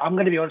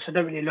going to be honest, I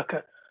don't really look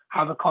at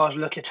how the cars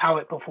look, it's how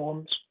it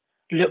performs.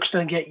 Looks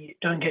don't get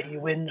you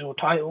wins or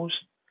titles.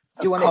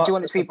 Do you want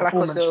it to be black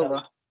or silver?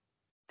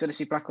 Do you want it to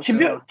be black or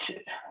silver?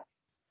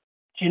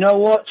 Do you know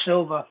what?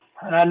 Silver.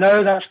 And I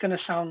know that's going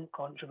to sound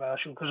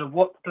controversial because of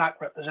what black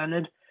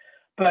represented,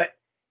 but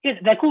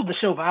they're called the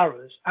silver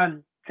arrows,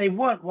 and they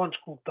weren't once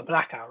called the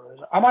black arrows.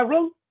 Am I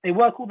wrong? They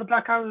were called the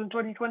black arrows in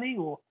 2020,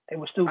 or they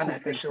were still called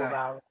the silver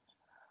arrows?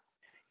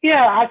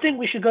 Yeah, I think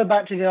we should go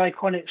back to the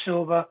iconic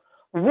silver.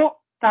 What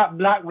that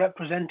black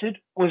represented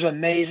was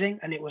amazing,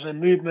 and it was a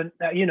movement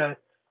that,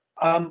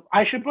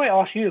 I should probably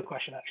ask you a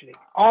question, actually.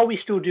 Are we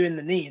still doing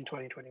the knee in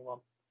 2021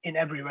 in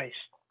every race?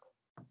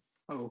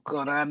 Oh,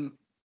 God.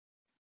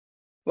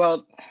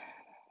 Well,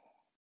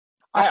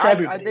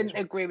 I didn't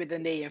agree with the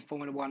knee in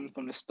Formula 1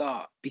 from the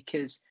start,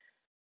 because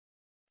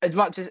as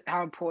much as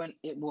how important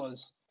it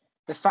was,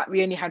 the fact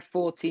we only had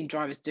 14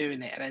 drivers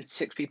doing it and then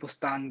 6 people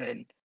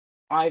standing,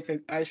 I've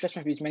expressed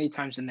my views many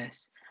times in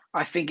this.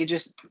 I think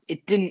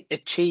it didn't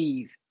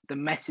achieve the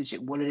message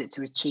it wanted it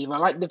to achieve. I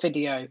like the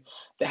video,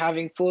 but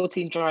having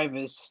 14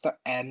 drivers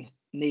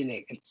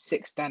kneeling and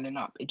 6 standing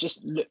up, it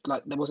just looked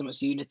like there wasn't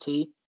much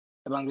unity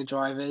among the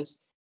drivers.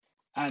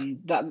 And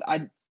that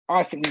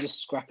I think we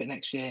just scrap it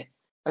next year.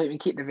 I think we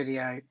keep the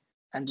video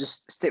and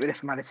just stick with the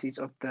formalities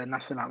of the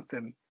national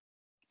anthem.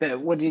 But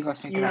what do you guys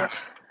think of that?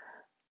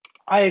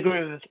 I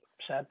agree with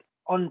Seb.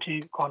 On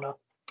to Connor.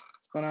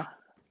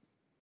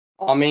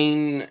 I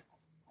mean,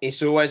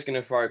 it's always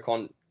going to throw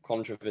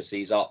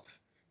controversies up,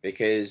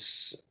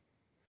 because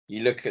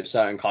you look at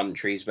certain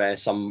countries where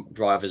some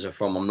drivers are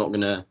from. I'm not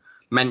going to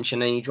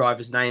mention any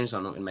drivers' names.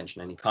 I'm not going to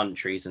mention any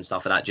countries and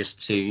stuff like that,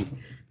 just to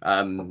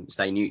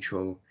stay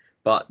neutral.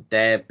 but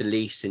their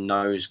beliefs in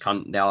those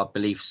there are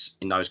beliefs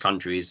in those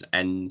countries,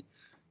 and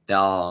there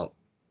are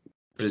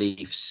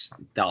beliefs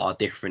that are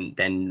different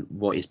than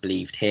what is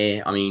believed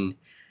here. I mean,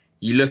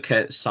 you look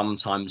at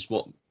sometimes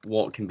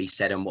what can be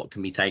said and what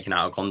can be taken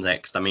out of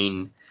context. I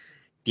mean,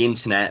 the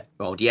internet,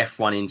 well, the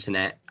F1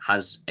 internet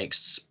has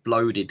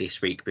exploded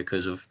this week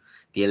because of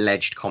the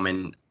alleged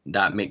comment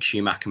that Mick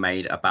Schumacher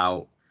made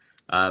about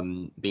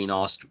being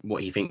asked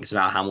what he thinks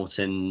about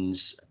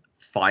Hamilton's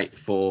fight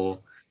for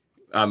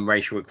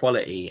racial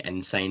equality,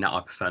 and saying that I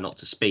prefer not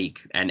to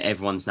speak. And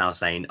everyone's now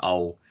saying,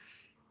 oh,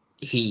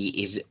 he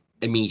is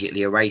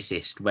immediately a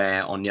racist,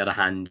 where on the other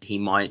hand, he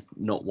might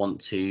not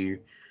want to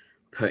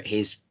put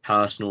his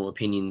personal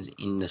opinions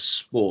in the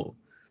sport,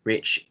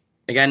 which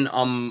again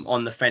I'm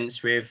on the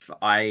fence with.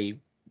 I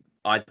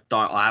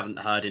haven't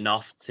heard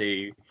enough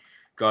to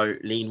go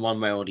lean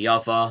one way or the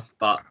other,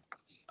 but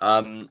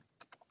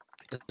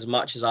as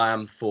much as I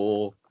am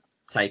for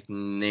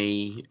taking the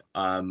knee,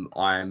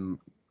 I'm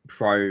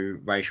pro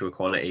racial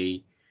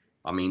equality.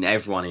 I mean,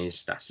 everyone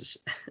is. That's just,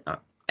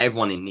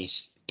 everyone in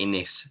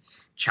this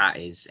chat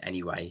is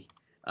anyway.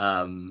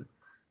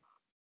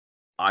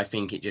 I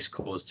think it just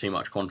caused too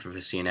much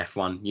controversy in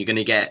F1. You're going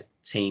to get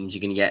teams,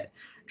 you're going to get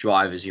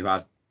drivers who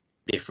have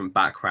different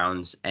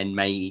backgrounds and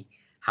may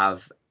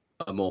have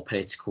a more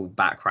political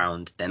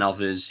background than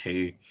others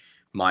who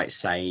might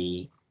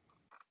say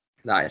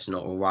that it's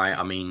not all right.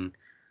 I mean,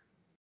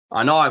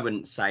 I know I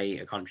wouldn't say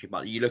a country,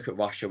 but you look at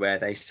Russia where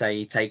they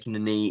say taking the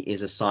knee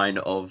is a sign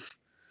of,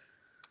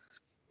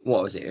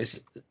 what was it?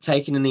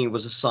 Taking a knee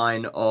was a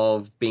sign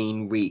of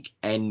being weak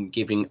and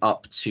giving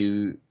up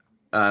to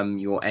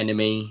your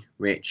enemy,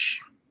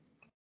 which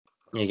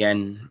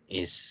again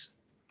is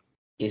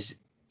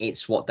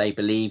it's what they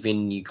believe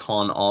in. You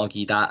can't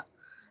argue that,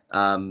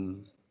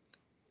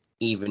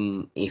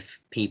 even if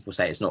people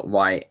say it's not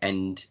right,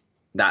 and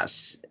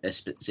that's a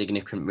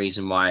significant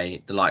reason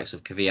why the likes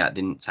of Kvyat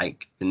didn't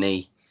take the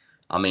knee.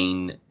 I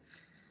mean,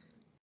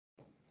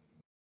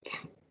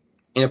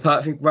 in a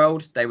perfect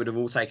world, they would have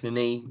all taken a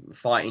knee,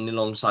 fighting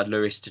alongside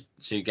Lewis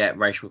to get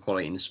racial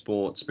equality in the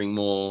sport, to bring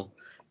more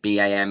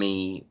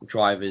BAME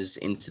drivers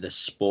into the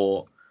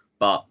sport.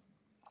 But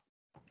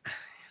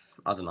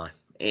I don't know.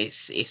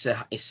 It's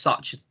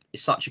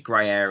such a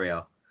grey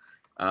area,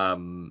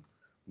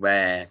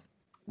 where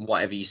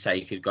whatever you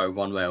say could go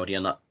one way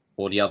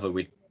or the other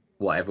with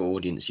whatever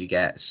audience you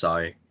get.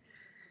 So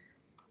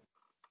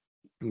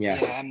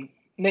yeah.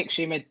 Mick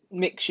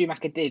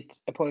Schumacher did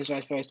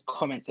apologise for his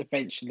comments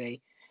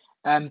eventually.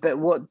 But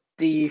what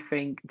do you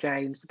think,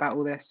 James, about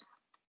all this?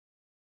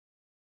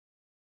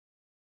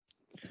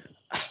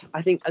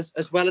 I think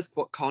as well as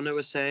what Connor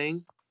was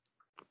saying,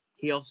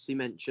 he obviously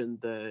mentioned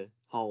the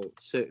whole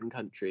certain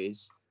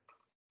countries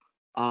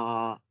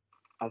are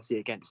obviously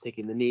against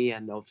taking the knee,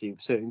 and obviously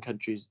certain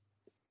countries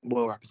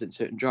will represent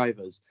certain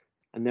drivers.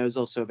 And there was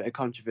also a bit of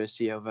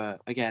controversy over,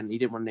 again, he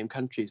didn't want to name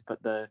countries,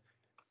 but the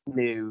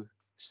new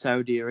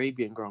Saudi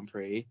Arabian Grand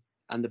Prix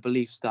and the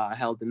beliefs that are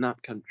held in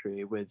that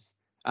country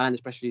and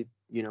especially,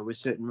 with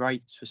certain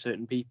rights for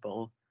certain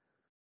people.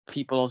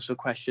 People also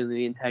question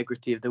the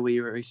integrity of the We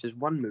Races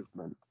One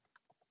movement.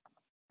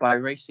 By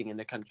racing in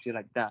a country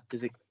like that,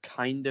 does it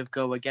kind of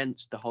go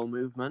against the whole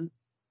movement?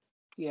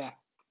 Yeah,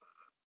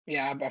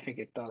 I think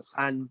it does.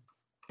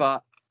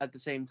 But at the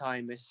same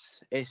time,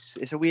 it's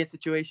a weird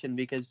situation,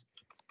 because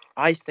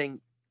I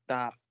think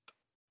that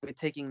with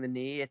taking the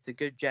knee, it's a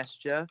good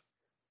gesture,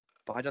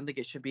 but I don't think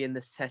it should be a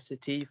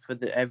necessity for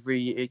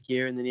every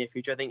year in the near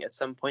future. I think at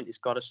some point it's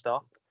got to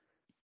stop.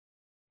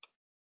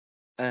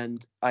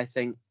 And I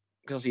think,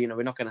 because we're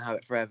not going to have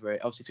it forever.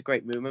 Obviously, it's a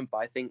great movement, but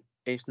I think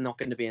it's not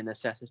going to be a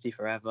necessity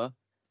forever.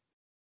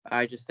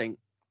 I just think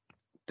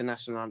the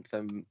national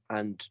anthem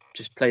and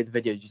just play the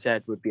videos you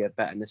said would be a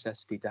better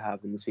necessity to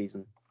have in the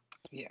season.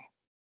 Yeah.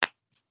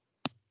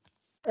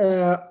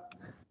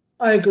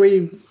 I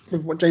agree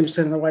with what James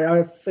said in a way.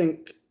 I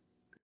think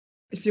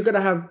if you're going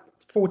to have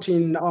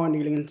 14 arm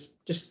kneeling and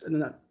just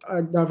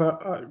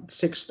another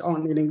 6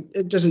 arm kneeling,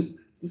 it doesn't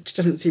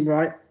seem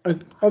right.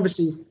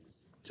 Obviously,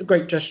 it's a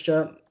great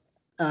gesture,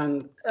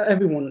 and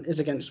everyone is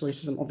against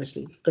racism.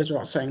 Obviously, goes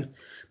without saying.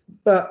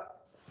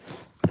 But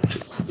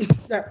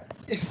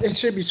if it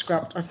should be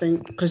scrapped, I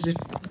think, because if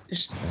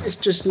it's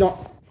just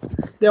not.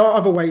 There are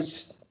other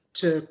ways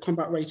to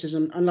combat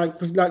racism, and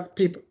like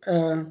people,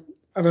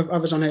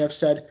 others on here have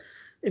said,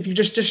 if you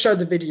just show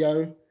the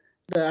video,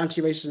 the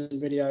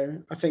anti-racism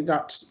video, I think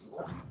that's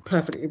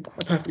perfectly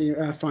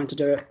fine to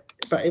do it.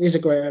 But it is a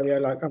grey area,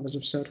 like others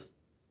have said.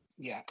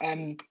 Yeah,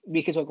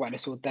 we could talk about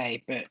this all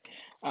day, but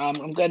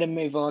I'm going to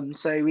move on.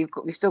 So we've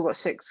still got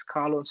 6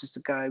 car launches to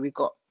go. We've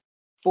got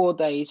 4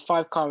 days,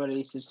 5 car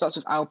releases. Starts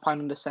with Alpine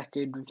on the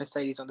 2nd, with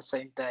Mercedes on the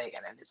same day,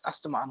 and then it's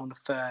Aston Martin on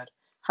the 3rd,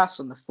 Haas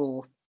on the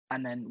 4th,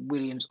 and then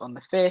Williams on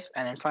the 5th,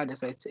 and then 5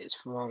 days later it's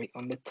Ferrari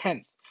on the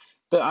 10th.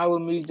 But I will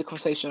move the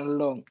conversation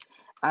along,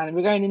 and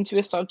we're going into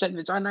a subject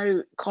which I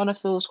know Connor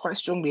feels quite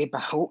strongly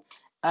about,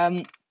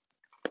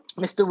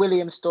 Mr.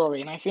 Williams'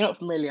 story. Now, if you're not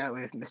familiar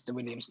with Mr.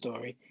 Williams'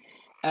 story,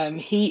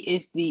 He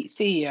is the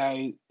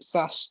CEO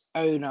 /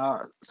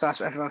 owner /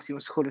 whatever else he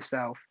wants to call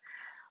himself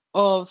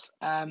of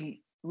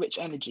Rich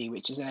Energy,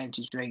 which is an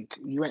energy drink.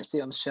 You won't see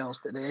it on the shelves,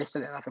 but they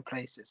sell it in other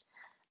places.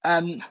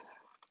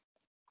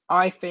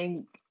 I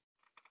think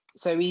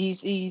so.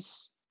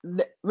 He's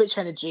Rich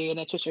Energy in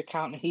their Twitter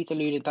account, and he's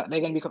alluded that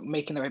they're going to be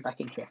making their way back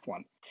into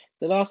F1.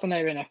 The last time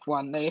they were in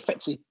F1, they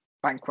effectively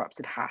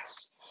bankrupted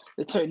Haas.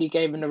 They totally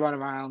gave him the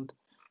runaround.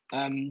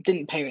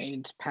 Didn't pay what they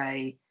needed to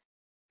pay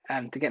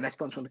to get their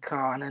sponsor on the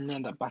car, and then they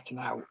ended up backing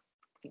out.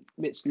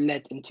 It's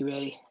led into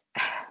a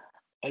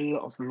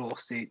lot of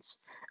lawsuits,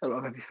 a lot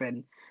of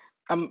everything.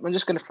 I'm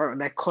just going to throw it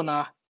there.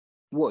 Connor,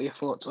 what are your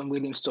thoughts on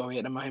William's story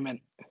at the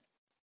moment?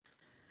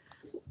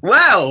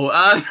 Well,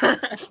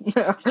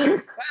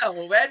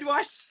 well, where do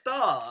I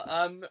start?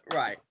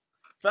 Right.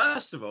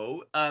 First of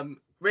all,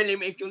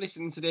 William, if you're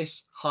listening to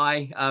this,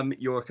 hi,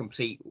 you're a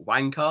complete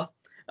wanker.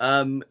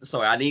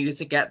 Sorry, I needed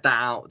to get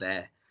that out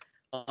there.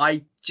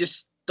 I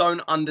just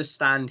don't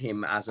understand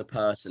him as a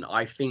person.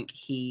 I think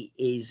he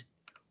is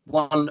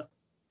one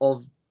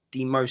of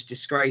the most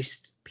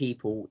disgraced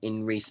people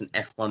in recent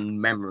F1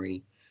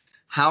 memory.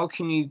 How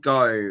can you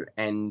go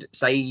and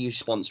say you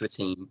sponsor a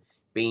team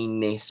being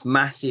this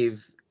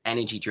massive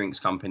energy drinks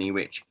company,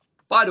 which,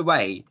 by the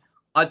way,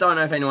 I don't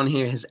know if anyone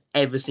here has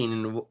ever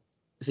seen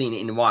it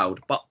in the wild,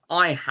 but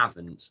I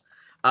haven't.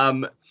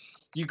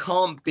 You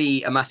can't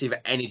be a massive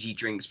energy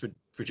drinks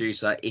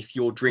producer if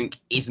your drink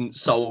isn't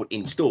sold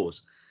in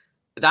stores.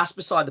 That's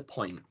beside the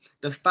point.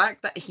 The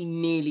fact that he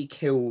nearly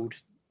killed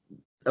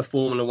a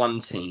Formula One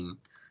team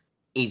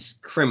is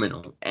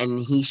criminal, and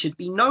he should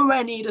be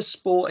nowhere near the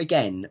sport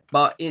again.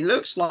 But it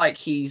looks like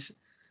he's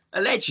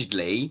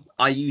allegedly,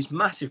 I use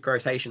massive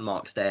quotation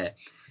marks there,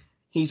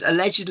 he's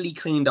allegedly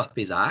cleaned up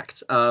his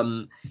act.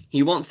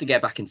 He wants to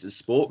get back into the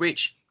sport,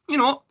 which, you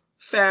know what,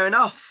 fair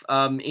enough.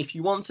 If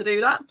you want to do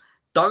that,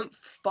 don't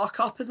fuck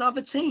up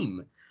another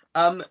team.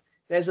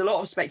 There's a lot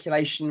of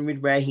speculation with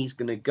where he's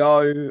going to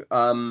go.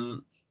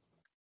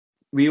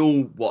 We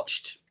all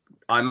watched,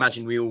 I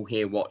imagine we all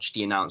here watched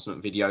the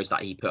announcement videos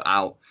that he put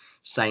out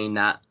saying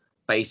that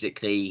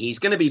basically he's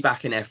going to be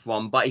back in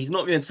F1, but he's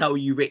not going to tell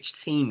you which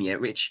team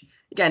yet, which,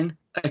 again,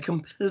 a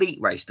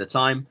complete waste of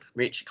time,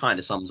 which kind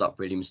of sums up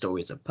William's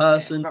story as a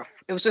person. Yeah,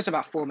 it was just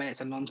about 4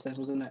 minutes of nonsense,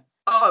 wasn't it?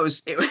 Oh,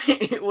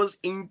 it was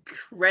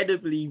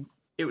incredibly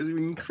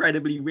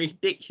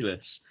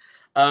ridiculous.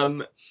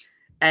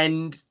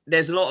 And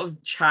there's a lot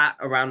of chat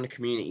around the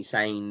community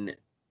saying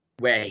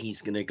where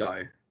he's going to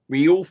go.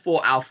 We all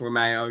thought Alfa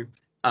Romeo.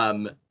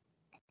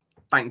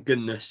 Thank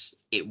goodness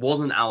it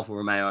wasn't Alfa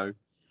Romeo,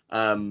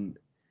 and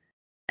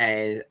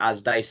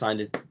as they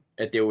signed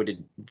a deal with a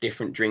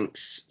different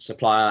drinks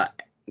supplier,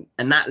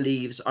 and that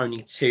leaves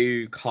only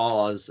two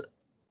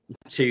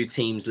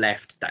teams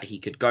left that he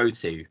could go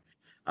to.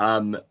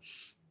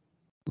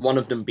 One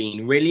of them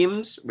being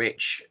Williams,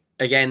 which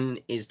again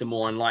is the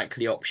more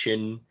unlikely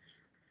option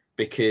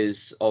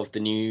because of the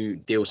new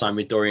deal signed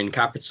with Dorian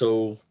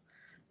Capital.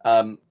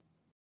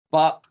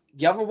 But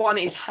the other one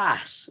is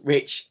Haas,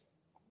 which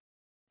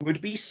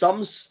would be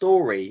some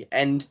story.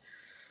 And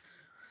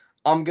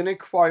I'm going to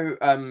quote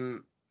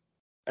an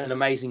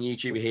amazing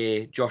YouTuber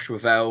here, Josh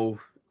Ravel,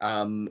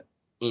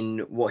 in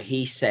what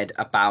he said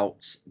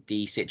about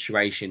the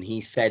situation.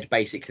 He said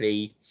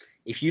basically,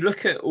 if you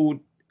look at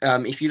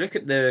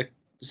the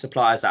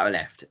suppliers that are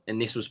left,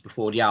 and this was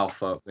before the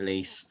Alpha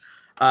release,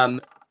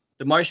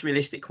 the most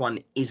realistic one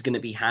is going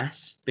to be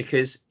Haas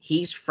because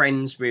he's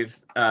friends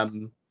with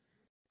Mr.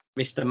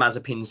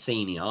 Mazepin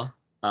Senior,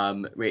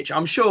 which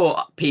I'm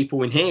sure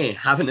people in here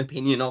have an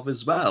opinion of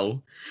as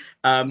well.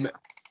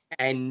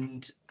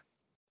 And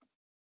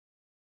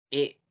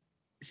it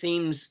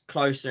seems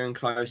closer and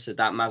closer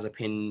that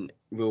Mazepin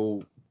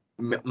will,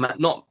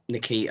 not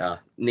Nikita,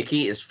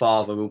 Nikita's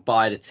father will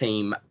buy the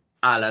team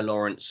a la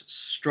Lawrence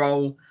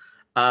Stroll.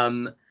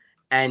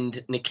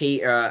 And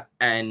Nikita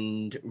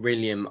and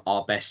William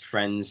are best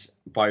friends,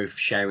 both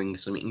sharing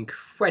some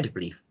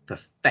incredibly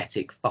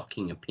pathetic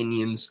fucking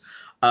opinions.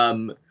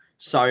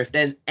 So if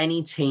there's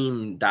any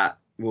team that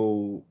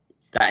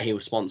he'll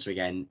sponsor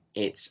again,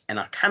 and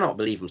I cannot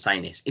believe I'm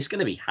saying this, it's going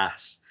to be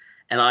Haas.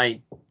 And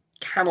I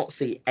cannot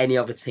see any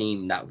other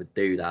team that would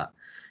do that.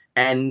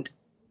 And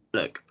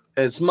look,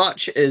 as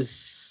much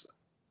as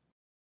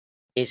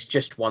it's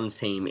just one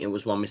team, it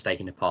was one mistake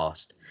in the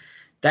past,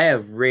 they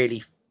have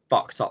really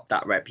fucked up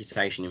that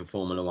reputation in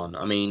Formula One.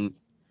 I mean,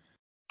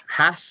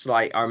 Haas,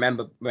 I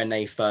remember when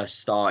they first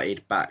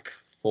started back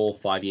 4 or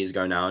 5 years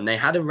ago now, and they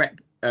had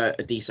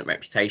a decent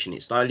reputation.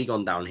 It's slowly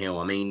gone downhill.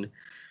 I mean,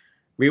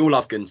 we all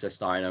love Gunther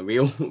Steiner.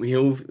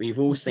 We've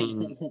all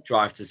seen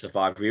Drive to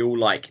Survive. We all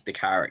like the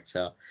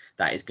character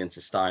that is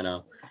Gunther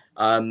Steiner.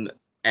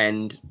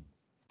 And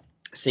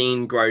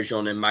seeing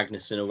Grosjean and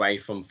Magnussen away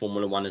from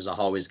Formula One as a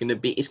whole it's going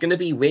to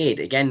be weird.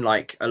 Again,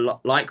 like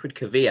with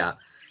Kvyat,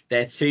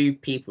 they're two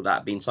people that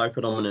have been so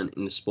predominant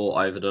in the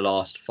sport over the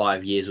last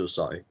 5 years or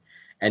so,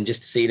 and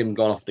just to see them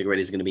gone off the grid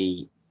is going to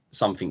be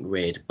something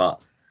weird. But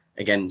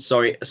again,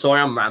 sorry,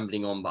 I'm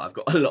rambling on, but I've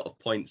got a lot of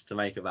points to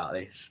make about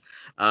this.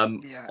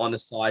 Yeah. On a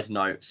side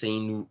note,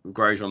 seeing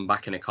Grosjean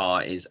back in a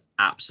car is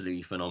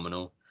absolutely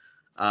phenomenal.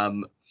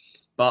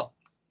 But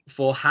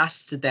for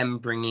Haas to then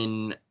bring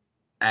in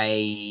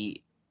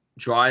a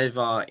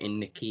driver in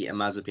Nikita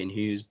Mazepin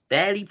who's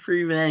barely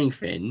proven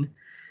anything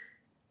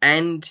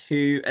and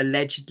who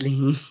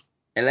allegedly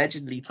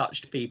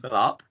touched people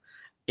up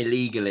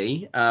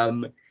illegally,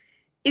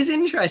 is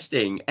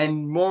interesting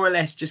and more or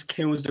less just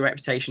kills the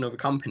reputation of a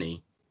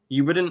company.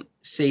 You wouldn't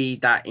see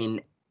that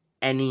in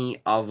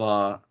any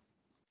other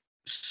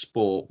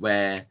sport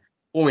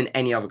or in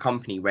any other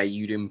company where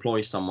you'd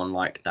employ someone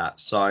like that.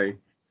 So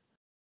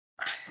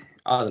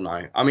I don't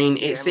know. I mean,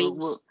 Yeah,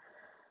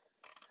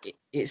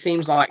 it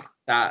seems like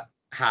that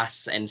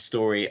Haas and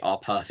Story are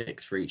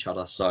perfect for each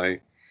other. So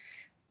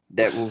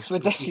that we'll we'll see.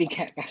 definitely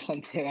get back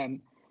onto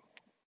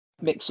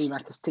Mick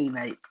Schumacher's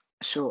teammate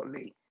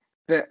shortly.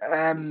 But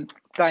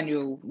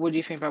Daniel, what do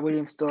you think about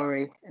Williams'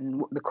 story and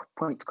what the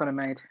points kind of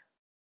made?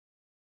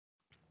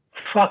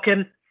 Fuck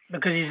him,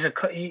 because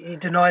he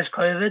denies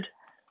COVID.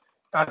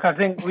 Like, I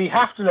think we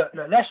have to look.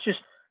 Let's just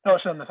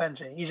not sit on the fence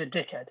here. He's a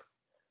dickhead.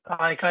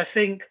 Like, I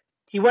think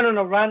he went on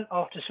a rant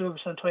after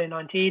Silverstone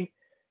 2019,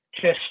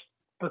 just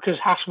because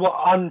Haas were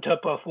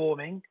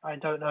underperforming. I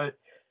don't know,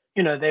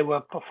 they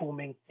were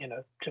performing,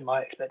 to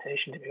my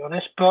expectation, to be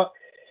honest. But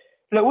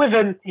look, with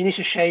him, he needs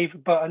to shave,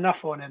 but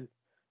enough on him.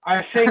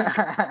 I think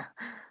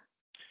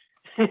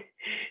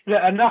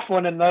enough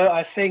on him though.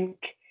 I think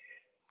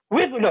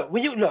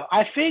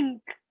I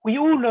think we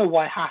all know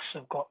why Haas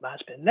have got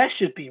Mazepin. Let's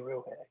just be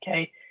real here,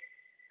 okay?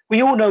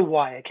 We all know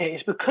why, okay?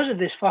 It's because of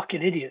this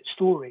fucking idiot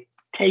Story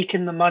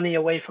taking the money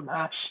away from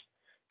Haas.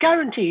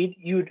 Guaranteed,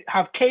 you'd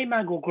have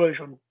K-Mag or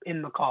Grosjean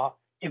in the car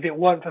if it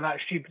weren't for that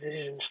stupid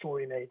decision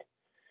Story made.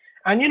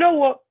 And you know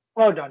what?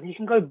 Well done. You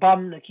can go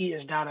bum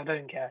Nikita's dad. I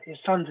don't care. His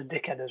son's a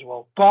dickhead as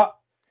well. But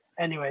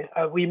anyway,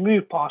 we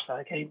move past that,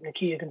 okay?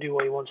 Nikita can do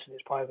what he wants in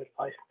his private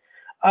life.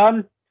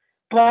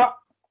 But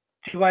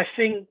do I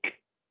think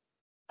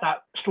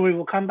that Story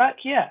will come back?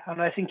 Yeah,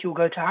 and I think he'll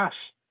go to Haas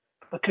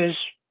because,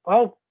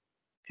 well,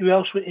 who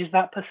else is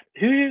that?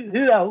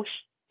 Who else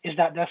is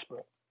that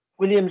desperate?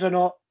 Williams are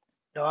not.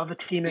 No other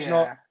team is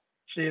not.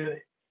 So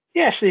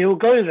yeah, so he'll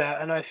go there,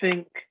 and I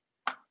think,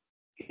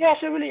 yeah.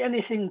 So really,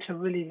 anything to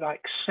really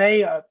like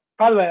say?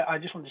 By the way, I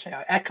just want to say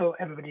I echo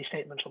everybody's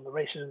statements on the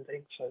racism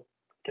thing, so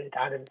don't need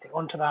to add anything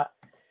onto that.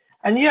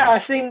 And yeah,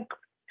 I think,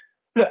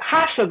 look,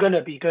 Haas are going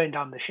to be going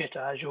down the shitter,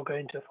 as you're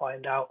going to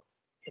find out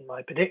in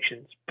my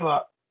predictions.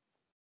 But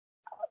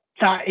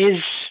that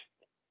is,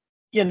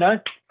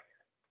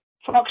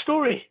 fuck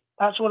Story.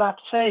 That's all I have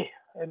to say.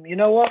 You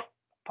know what?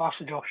 Pass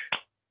to Josh.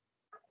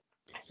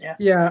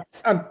 Yeah,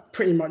 I'm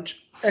pretty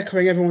much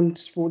echoing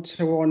everyone's thoughts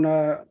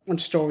on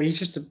Story. He's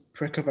just a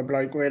prick of a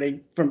bloke,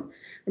 really, from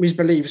his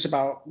beliefs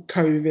about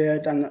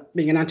COVID and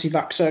being an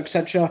anti-vaxxer,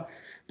 etc.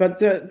 But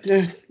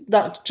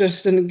that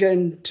just didn't get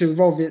into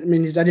involve it. I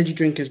mean, his energy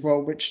drink as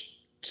well, which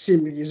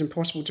seemingly is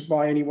impossible to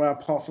buy anywhere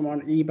apart from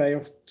on eBay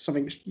or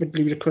something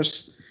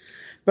ludicrous.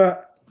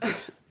 But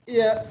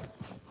yeah,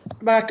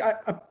 back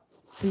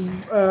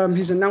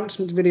his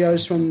announcement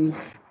videos from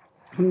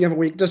the other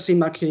week does seem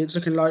like it's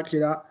looking likely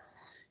that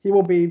he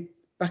will be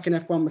back in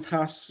F1 with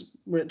Haas,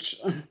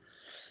 which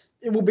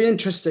it will be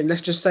interesting.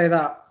 Let's just say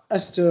that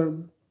as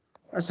to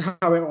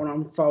how it all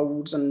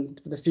unfolds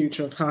and the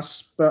future of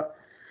Haas. But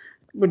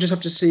we'll just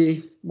have to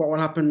see what will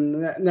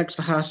happen next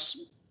for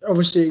Haas.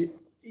 Obviously,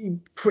 he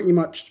pretty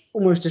much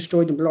almost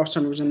destroyed him the last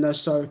time he was in there,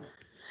 so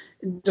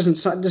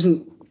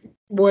it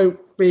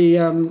won't be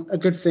a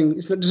good thing.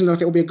 It doesn't look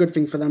like it will be a good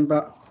thing for them,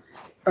 but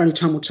only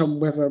time will tell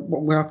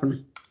what will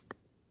happen.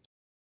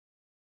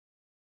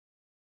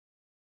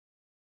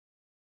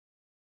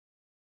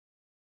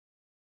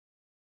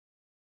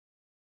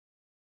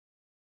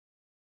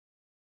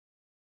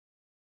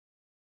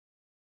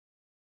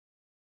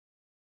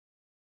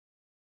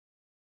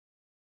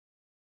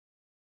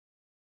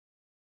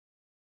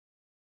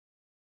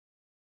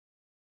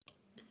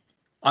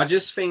 I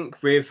just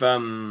think with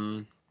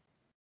the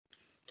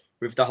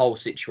whole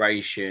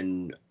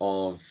situation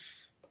of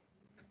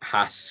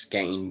Haas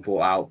getting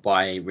bought out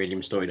by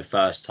Williams Story the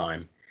first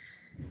time,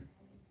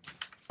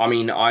 I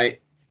mean, I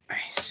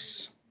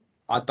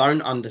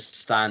don't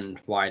understand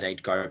why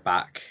they'd go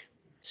back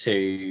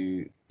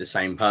to the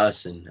same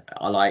person.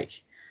 I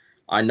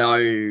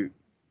know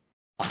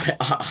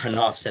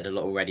I've said a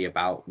lot already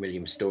about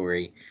Williams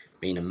Story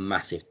being a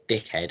massive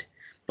dickhead,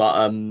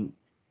 but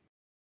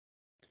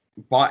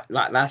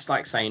like that's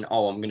like saying,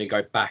 oh, I'm gonna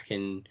go back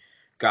and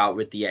go out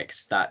with the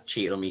ex that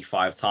cheated on me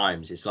 5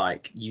 times. It's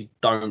like you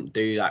don't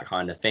do that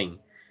kind of thing.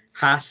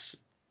 Haas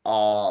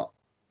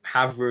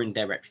have ruined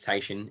their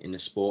reputation in the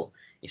sport.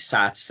 It's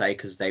sad to say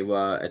because they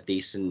were a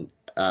decent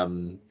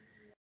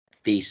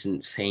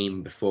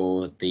team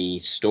before the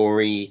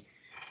Story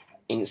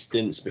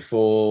instance,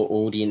 before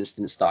all the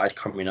incidents started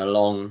coming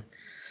along,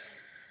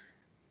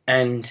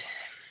 and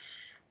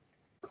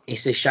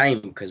it's a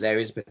shame because there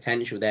is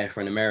potential there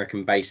for an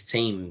American-based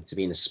team to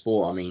be in the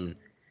sport. I mean,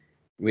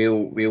 we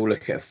all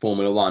look at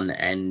Formula One,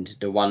 and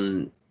the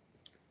one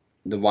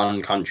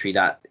country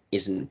that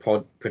isn't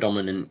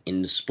predominant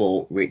in the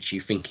sport, which you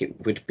think it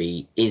would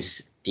be,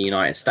 is the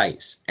United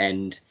States.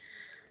 And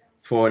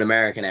for an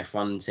American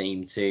F1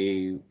 team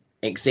to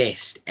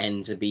exist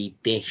and to be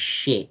this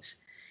shit,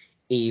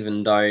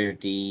 even though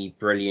the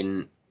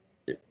brilliant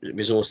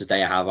resources they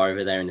have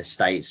over there in the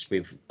States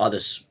with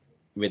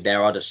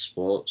their other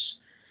sports,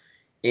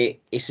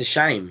 it's a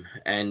shame.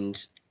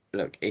 And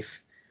look,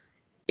 if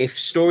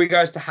story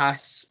goes to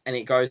Haas and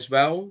it goes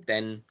well,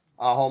 then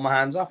I'll hold my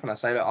hands up and I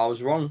say that I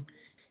was wrong.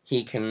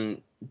 He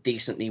can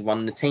decently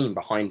run the team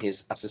behind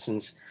his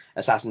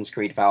Assassin's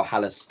Creed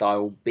Valhalla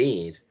style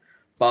beard.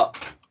 But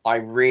I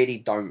really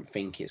don't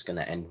think it's going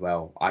to end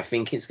well. I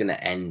think it's going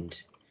to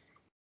end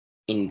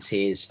in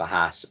tears for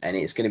Haas, and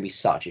it's going to be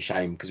such a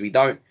shame because we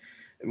don't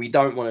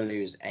want to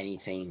lose any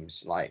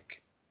teams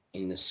like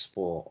in the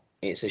sport.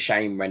 It's a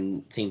shame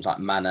when teams like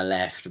Manor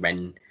left,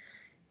 when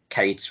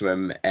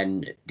Caterham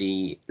and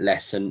the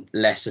lesser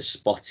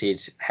spotted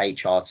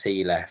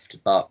HRT left,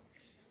 but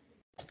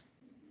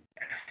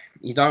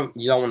you don't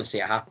want to see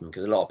it happen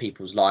because a lot of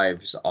people's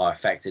lives are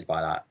affected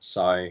by that.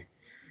 So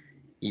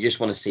you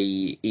just want to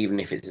see, even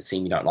if it's a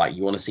team you don't like,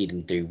 you want to see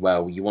them do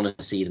well. You want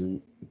to see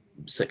them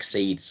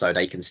succeed so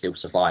they can still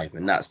survive,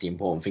 and that's the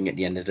important thing at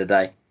the end of the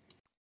day.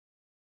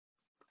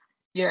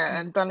 Yeah,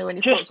 and Daniel,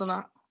 any thoughts on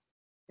that?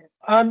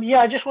 Yeah,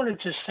 I just wanted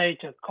to say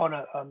to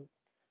Connor,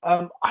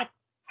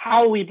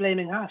 how are we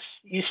blaming Haas?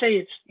 You say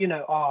it's,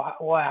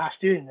 why Haas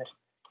doing this?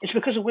 It's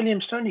because of William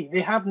Stoney.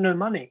 They have no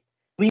money.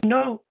 We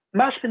know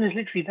Mazepin is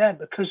literally there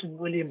because of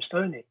William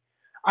Stoney.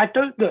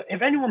 Look,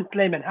 if anyone's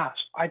blaming Haas,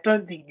 I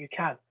don't think you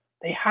can.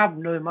 They have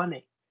no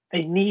money.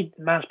 They need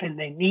Mazepin.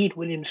 They need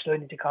William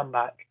Stoney to come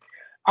back.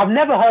 I've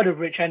never heard of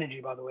Rich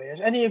Energy, by the way. Has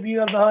any of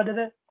you ever heard of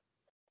it?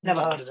 Never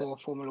heard of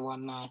it. Formula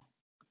One, no.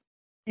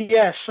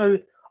 Yeah, so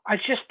I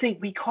just think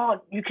we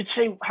can't. You could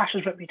say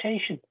Haas's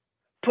reputation,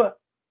 but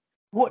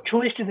what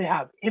choice do they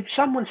have? If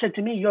someone said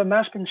to me, "Your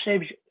Mazepin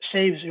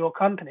saves your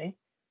company,"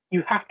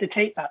 you have to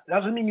take that. That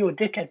doesn't mean you're a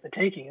dickhead for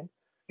taking him.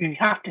 You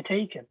have to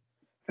take him.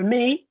 For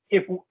me,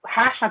 if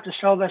Haas had to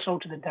sell their soul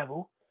to the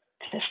devil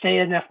to stay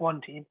in an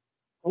F1 team,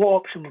 what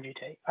option would you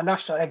take? And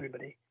that's to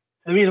everybody.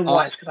 The reason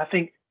why is because I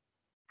think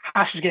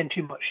Haas is getting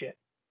too much shit,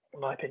 in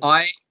my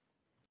opinion.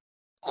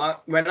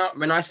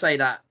 When I say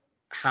that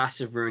Haas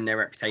have ruined their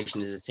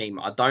reputation as a team,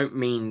 I don't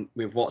mean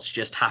with what's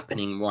just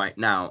happening right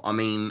now. I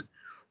mean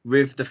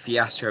with the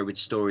fiasco with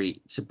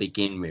Story to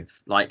begin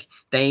with. Like,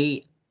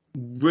 they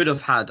would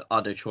have had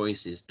other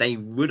choices. They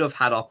would have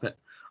had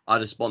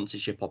other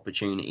sponsorship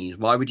opportunities.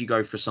 Why would you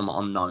go for some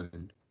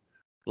unknown?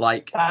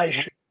 Like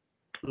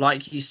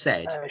you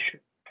said,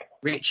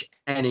 Rich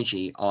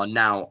Energy are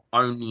now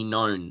only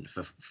known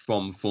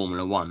from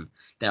Formula One.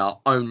 They are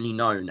only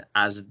known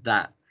as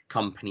that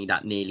company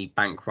that nearly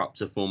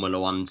bankrupted a Formula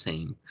One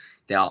team.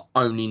 They are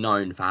only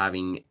known for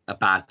having a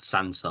bad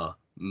Santa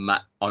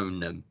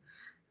own them.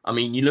 I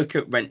mean, you look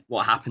at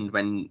what happened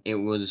when it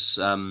was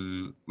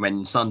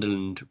when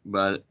Sunderland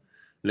were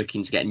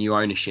looking to get new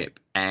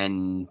ownership,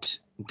 and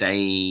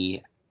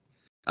they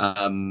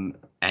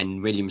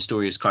and William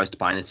Story was close to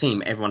buying a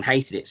team. Everyone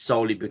hated it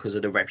solely because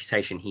of the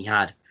reputation he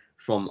had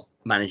from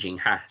managing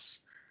Haas.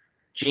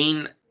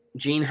 Gene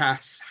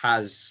Haas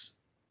has,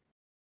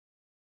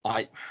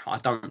 I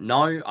don't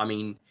know. I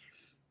mean,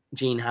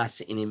 Gene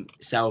Haas in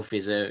himself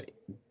is a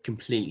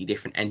completely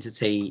different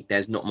entity.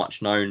 There's not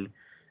much known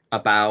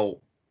about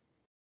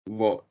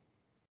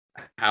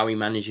how he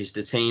manages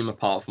the team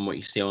apart from what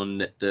you see on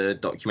the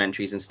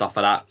documentaries and stuff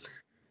like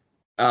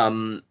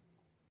that.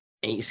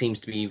 He seems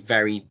to be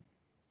very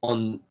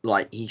on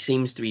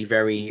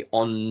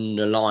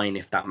the line,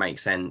 if that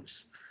makes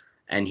sense,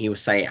 and he will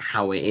say it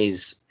how it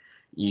is.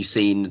 You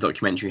see in the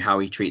documentary how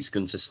he treats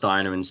Gunther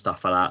Steiner and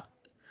stuff like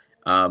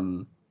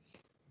that.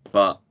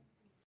 But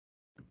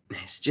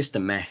it's just a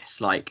mess.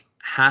 Like,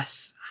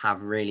 Haas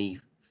have really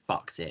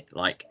fucked it.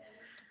 Like,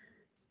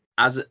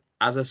 as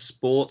a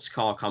sports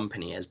car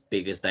company as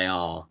big as they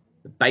are,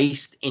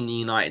 based in the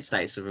United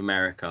States of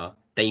America,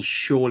 they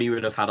surely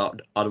would have had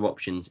other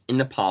options in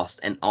the past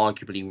and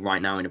arguably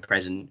right now in the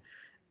present,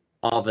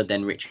 other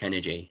than Rich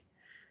Energy.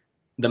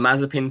 The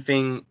Mazepin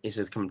thing is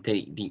a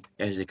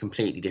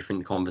completely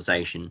different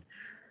conversation.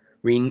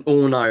 We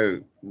all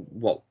know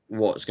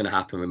what's going to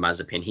happen with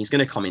Mazepin. He's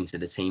going to come into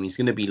the team. He's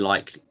going to be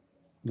like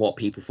what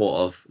people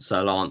thought of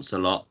Sir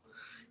Lancelot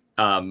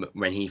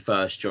when he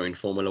first joined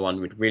Formula One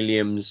with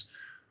Williams.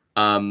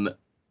 And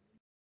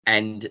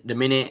the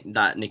minute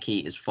that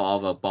Nikita's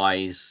father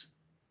buys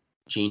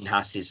Gene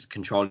Haas's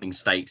controlling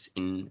stakes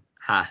in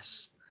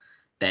Haas,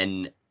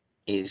 then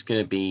it's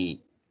going to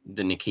be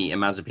the Nikita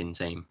Mazepin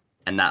team,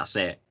 and that's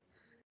it.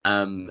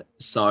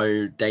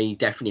 So they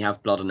definitely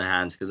have blood on their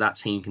hands because that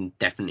team can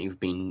definitely have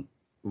been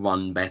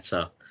run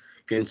better.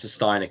 Gunther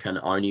Steiner can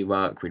only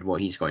work with what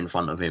he's got in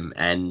front of him,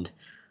 and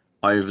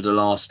over the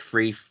last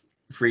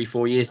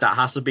 4 years that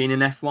Haas have been in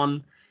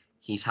F1,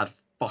 he's had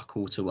fuck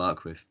all to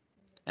work with,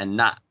 and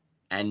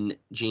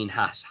Gene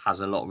Haas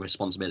has a lot of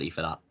responsibility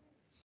for that.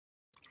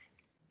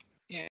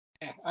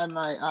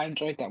 I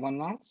enjoyed that one,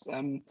 lads.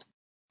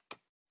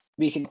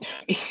 We can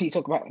easily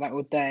talk about that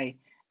all day.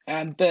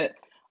 But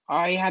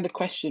I had a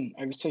question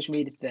over social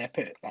media today. I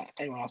put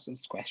anyone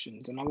else's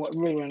questions, and I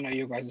really want to know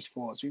your guys'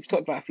 thoughts. We've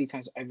talked about it a few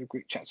times over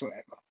group chats or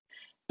whatever,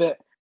 but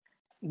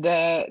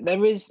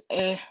there's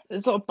a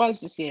lot of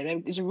buzz this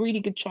year. There's a really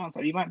good chance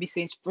that we might be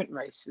seeing sprint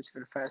races for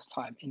the first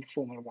time in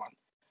Formula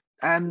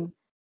One.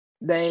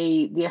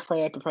 The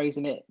FIA are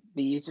proposing it.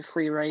 The use of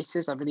 3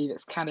 races. I believe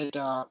it's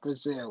Canada,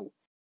 Brazil,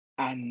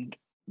 and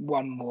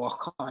one more. I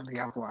can't remember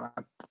the other one.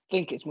 I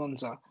think it's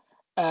Monza.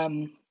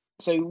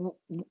 So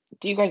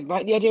do you guys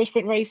like the idea of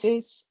sprint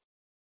races?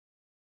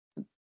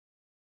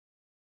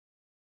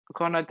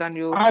 Connor,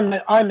 Daniel? I'm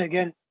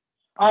against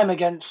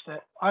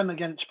it. I'm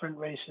against sprint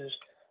races.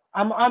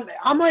 Am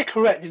I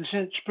correct in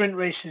saying sprint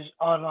races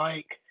are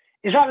like,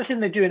 is that the thing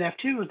they do in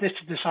F2, or is this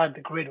to decide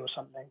the grid or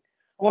something?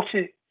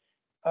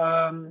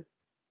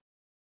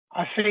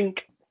 I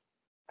think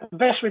the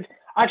best way,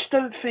 I just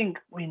don't think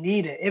we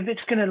need it. If it's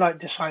gonna like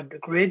decide the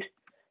grid,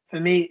 for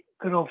me,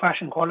 good old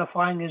fashioned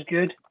qualifying is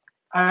good.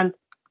 And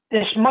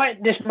this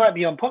might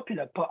be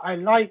unpopular, but I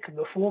like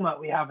the format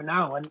we have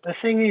now. And the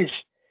thing is,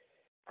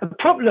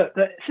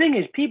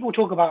 people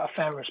talk about a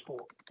fairer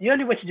sport. The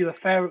only way to do a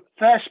fair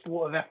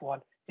sport of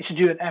F1 is to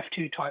do an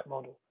F2 type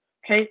model.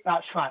 Okay,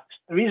 that's facts.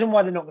 The reason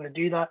why they're not going to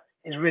do that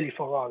is really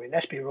Ferrari.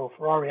 Let's be real.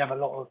 Ferrari have a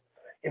lot of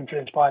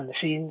influence behind the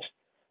scenes.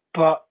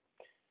 But,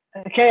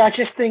 okay, I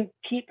just think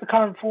keep the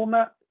current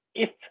format.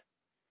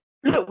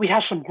 Look, we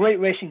had some great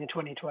racing in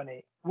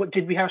 2020. What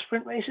did we have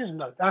sprint races?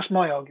 No, that's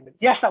my argument.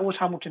 Yes, that was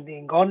Hamilton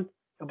being gone.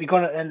 He'll be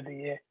gone at the end of the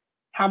year.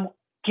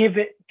 Give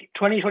it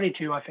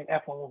 2022. I think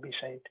F1 will be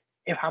saved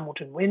if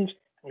Hamilton wins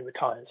and he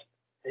retires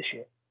this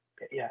year.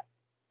 But yeah,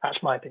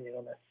 that's my opinion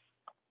on it.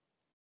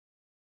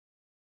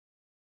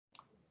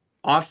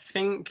 I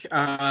think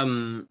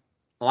I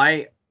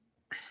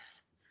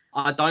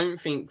don't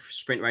think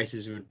sprint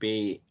races would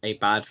be a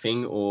bad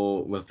thing,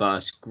 or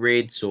reverse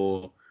grids,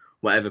 or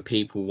whatever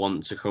people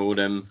want to call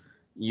them.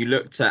 You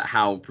looked at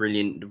how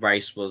brilliant the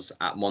race was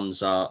at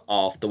Monza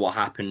after what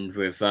happened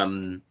with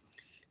Kevin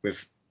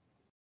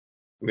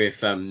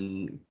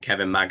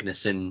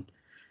Magnussen,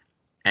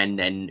 and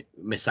then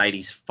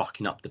Mercedes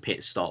fucking up the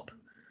pit stop.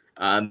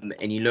 And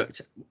you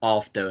looked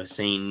after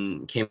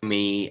seeing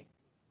Kimi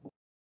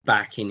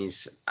back in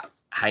his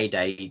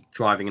heyday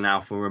driving an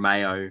Alfa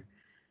Romeo,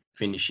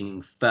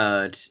 finishing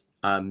third.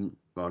 Well,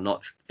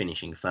 not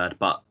finishing third,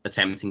 but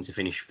attempting to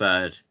finish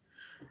third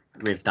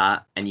with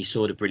that. And you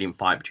saw the brilliant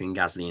fight between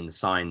Gasly and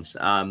Sainz.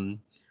 I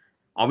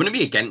wouldn't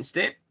be against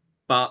it,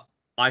 but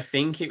I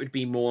think it would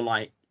be more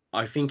like,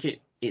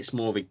 it's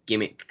more of a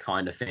gimmick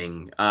kind of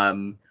thing. I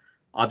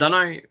don't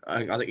know.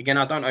 Again,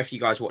 I don't know if you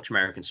guys watch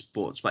American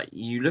sports, but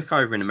you look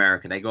over in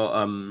America, they got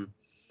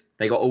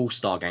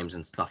all-star games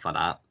and stuff like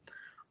that.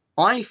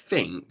 I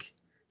think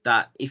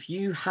that if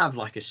you have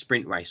like a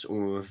sprint race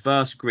or a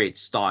reverse grid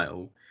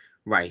style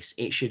race,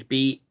 it should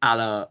be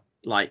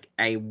like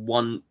a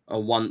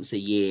once a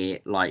year,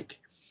 like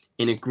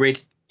in a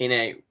grid, in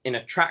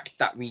a track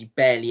that we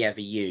barely ever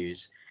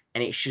use,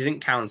 and it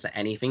shouldn't count at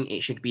anything.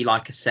 It should be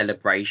like a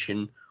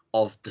celebration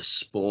of the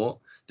sport,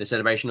 the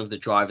celebration of the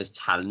drivers'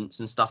 talents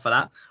and stuff like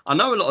that. I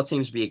know a lot of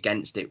teams be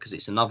against it because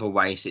it's another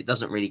race. It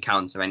doesn't really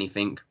count to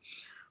anything.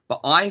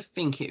 But I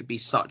think it would be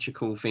such a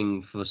cool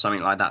thing for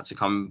something like that to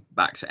come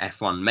back to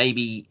F1.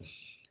 Maybe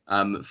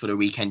for the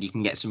weekend you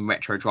can get some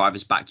retro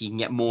drivers back. You can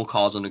get more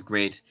cars on the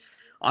grid.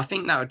 I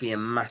think that would be a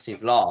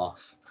massive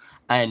laugh.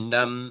 And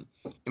in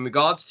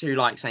regards to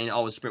like saying,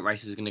 oh, the sprint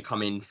races are going to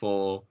come in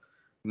for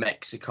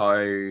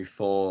Mexico,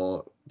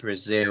 for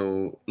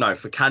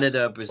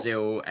Canada,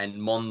 Brazil,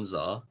 and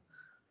Monza.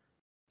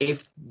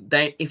 If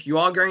you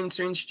are going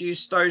to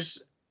introduce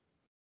those,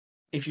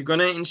 if you're going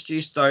to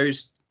introduce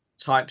those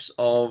types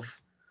of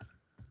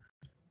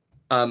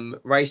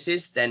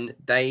races, then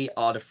they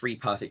are the 3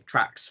 perfect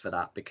tracks for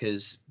that,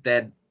 because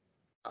Canada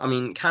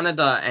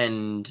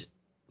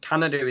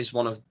is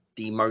one of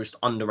the most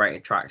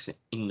underrated tracks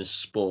in the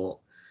sport.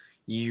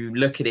 You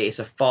look at it, it's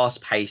a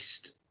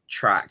fast-paced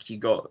track. You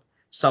got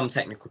some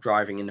technical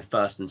driving in the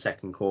first and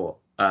second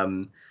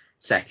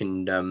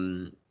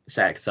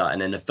sector,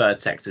 and then the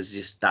third sector is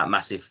just that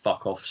massive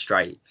fuck off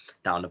straight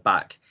down the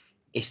back.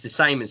 It's the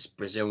same as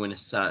Brazil in a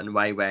certain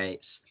way, where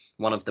it's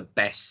one of the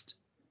best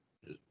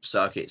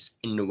circuits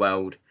in the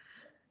world.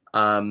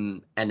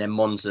 And then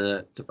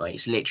Monza,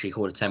 it's literally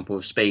called a temple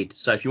of speed.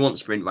 So if you want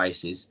sprint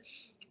races,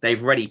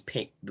 they've already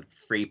picked the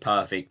 3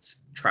 perfect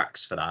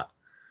tracks for that.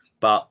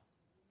 But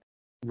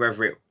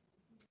whether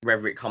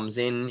it comes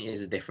in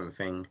is a different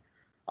thing.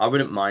 I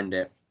wouldn't mind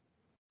it.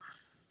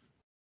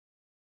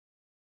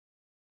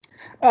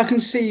 I can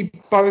see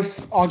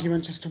both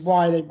arguments as to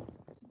why they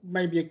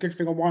may be a good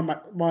thing or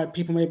why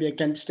people may be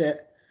against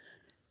it.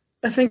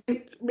 I think,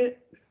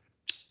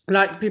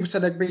 like people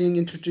said, they're being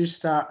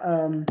introduced at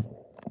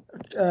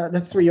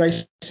the 3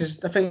 races.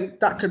 I think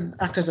that could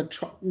act as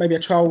maybe a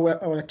trial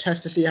or a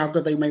test to see how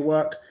good they may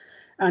work.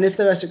 And if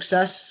they're a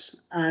success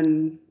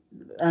and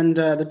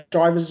the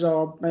drivers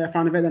are a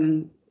fan of it,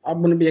 then I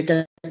wouldn't be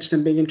against against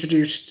them being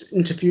introduced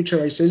into future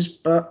races,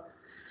 but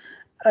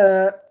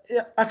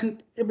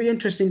it'll be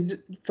interesting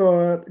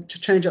to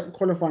change up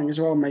qualifying as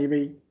well,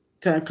 maybe,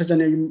 because I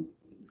know you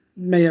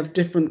may have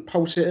different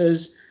pole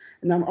sitters,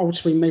 and that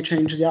ultimately may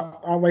change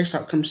our race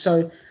outcome.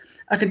 So,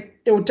 it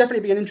will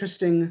definitely be an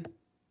interesting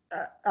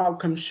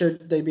outcome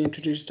should they be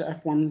introduced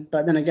to F1.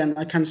 But then again,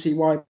 I can see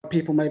why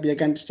people may be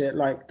against it,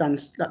 like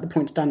the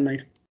points Dan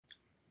made.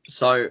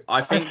 So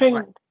I think.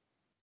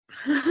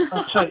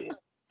 Sorry,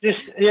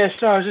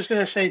 so I was just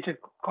going to say to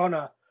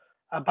Connor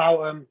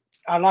about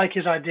I like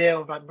his idea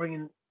of like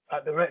bringing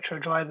like the retro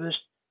drivers.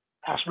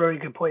 That's a very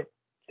good point.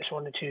 Just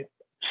wanted to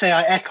say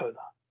I echo that.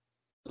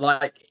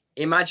 Like,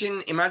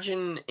 imagine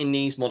in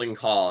these modern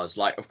cars,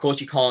 like, of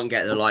course you can't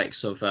get the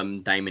likes of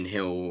Damon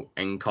Hill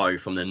and co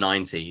from the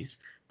 90s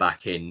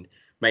back in.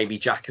 Maybe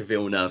Jack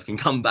Villeneuve can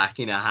come back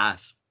in a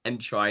Haas and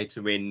try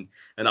to win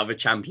another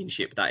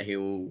championship that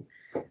he'll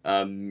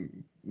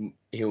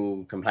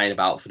complain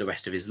about for the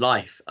rest of his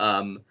life.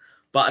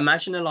 But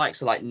imagine the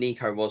likes of like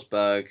Nico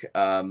Rosberg,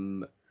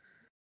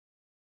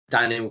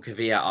 Daniel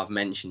Kvyat I've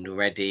mentioned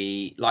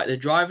already, like the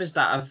drivers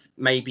that have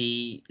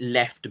maybe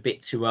left a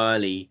bit too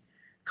early,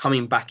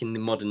 coming back in the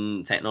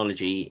modern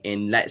technology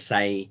in, let's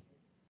say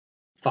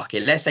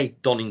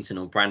Donington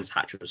or Brands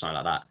Hatch or something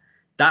like that.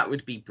 That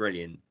would be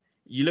brilliant.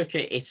 You look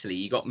at Italy,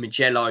 you got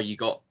Mugello, you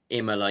got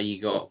Imola,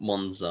 you got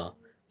Monza.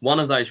 One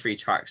of those three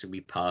tracks would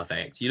be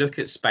perfect. You look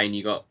at Spain,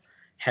 you got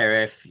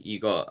Jerez, you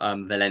got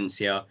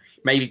Valencia.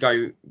 Maybe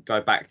go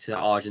back to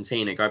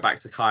Argentina, go back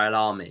to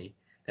Kyalami.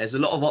 There's a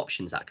lot of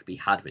options that could be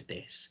had with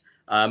this.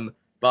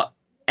 But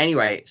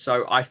anyway,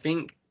 so I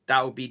think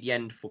that will be the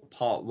end for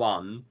part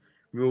 1.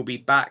 We will be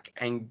back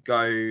and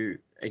go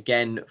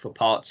again for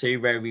part 2,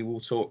 where we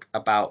will talk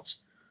about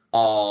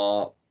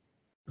our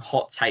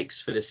hot takes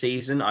for the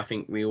season. I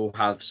think we all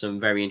have some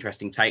very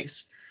interesting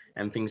takes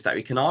and things that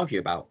we can argue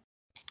about.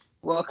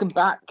 Welcome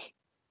back.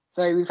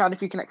 So we've had a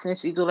few connection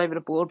issues all over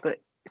the board, but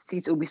it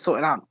seems it will be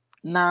sorted out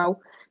now.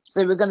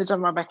 So we're going to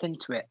jump right back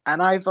into it.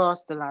 And I've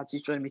asked the lads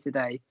who's joined me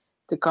today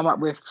to come up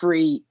with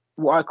 3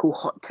 what I call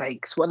hot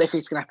takes, what they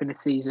think is going to happen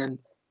this season,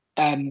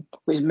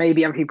 which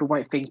maybe other people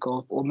won't think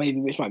of, or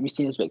maybe which might be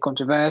seen as a bit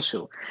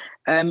controversial.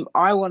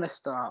 I want to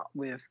start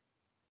with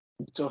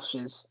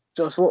Josh's.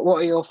 Josh, what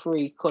are your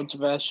 3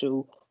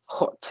 controversial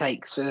hot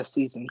takes for the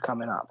season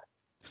coming up?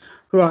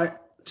 Right.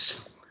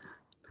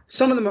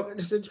 Some of them are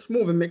it's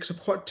more of a mix of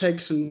hot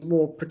takes and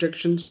more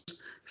predictions.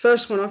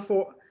 First one, I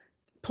thought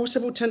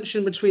possible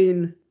tension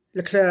between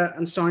Leclerc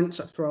and Sainz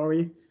at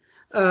Ferrari.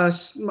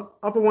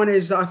 Other one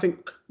is that I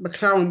think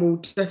McLaren will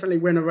definitely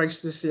win a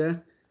race this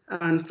year.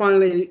 And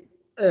finally,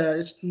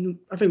 I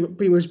think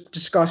we was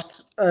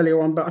discussed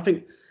earlier on, but I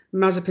think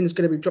Mazepin is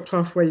going to be dropped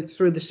halfway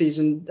through the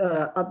season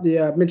at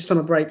the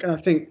midsummer break, and I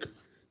think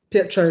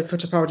Pietro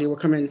Fittipaldi will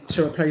come in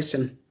to replace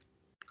him.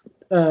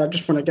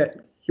 Just want to get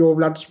your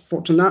lads'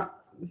 thoughts on that.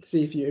 Let's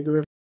see if you agree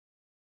with.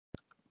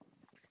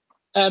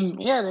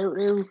 Yeah,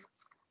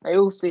 they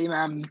all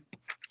seem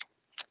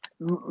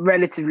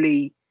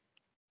relatively,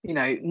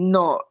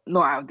 not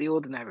out of the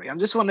ordinary. I'm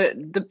just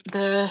wondering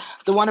the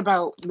one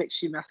about Mick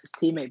Schumacher's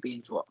teammate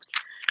being dropped.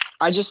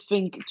 I just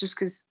think just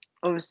because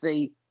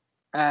obviously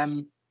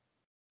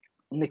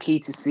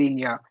Nikita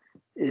Senior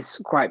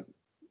is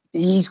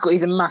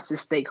he's a massive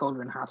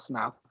stakeholder in Haas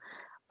now.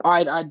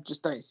 I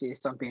just don't see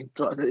his son being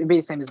dropped. It'd be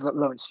the same as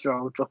Lawrence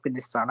Stroll dropping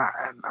his son at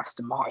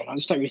Aston Martin. I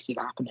just don't really see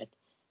that happening.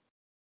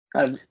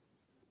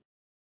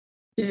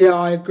 Yeah,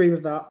 I agree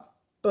with that.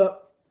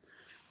 But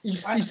you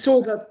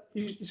saw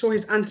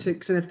his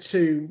antics in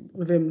F2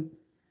 with him.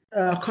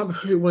 I can't remember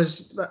who it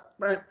was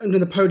under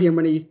the podium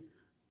when he.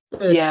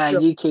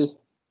 Yuki.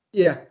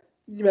 Yeah,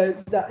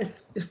 that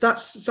if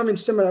that's something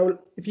similar,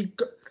 if you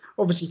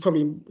obviously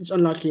probably it's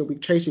unlikely he'll be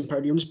chasing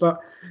podiums, but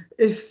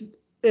if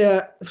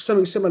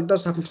something similar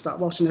does happen to that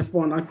whilst in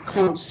F1, I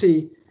can't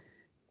see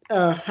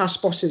Haas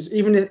bosses.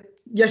 Even if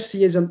yes,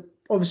 he is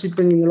obviously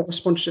bringing a lot of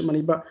sponsorship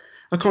money, but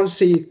I can't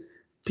see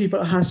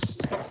people at Haas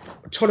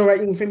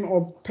tolerating with him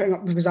or putting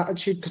up with his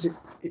attitude because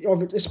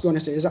let's be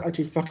honest, his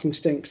attitude fucking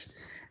stinks.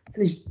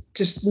 And he's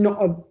just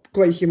not a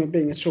great human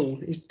being at all.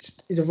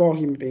 He's a vile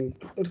human being.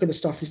 Look at the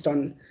stuff he's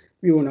done.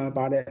 We all know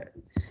about it.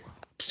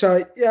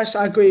 So yes,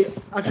 I agree.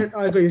 I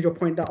agree with your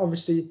point that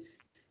obviously he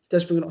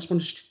does bring a lot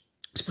of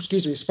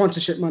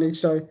sponsorship money.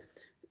 So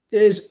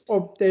there is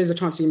a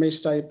chance he may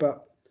stay,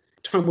 but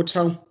time will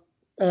tell.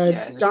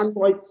 Dan,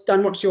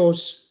 what's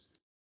yours?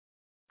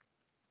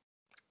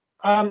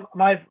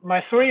 My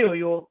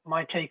 3 or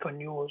my take on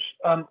yours,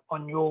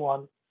 on your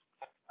one.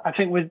 I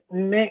think with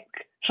Mick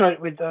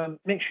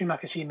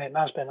Schumacher's teammate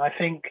Mazepin,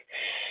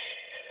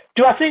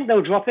 do I think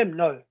they'll drop him?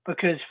 No,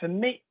 because for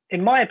me,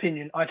 in my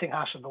opinion, I think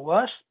Haas are the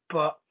worst,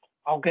 but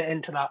I'll get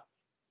into that.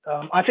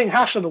 I think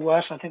Haas are the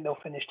worst. I think they'll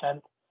finish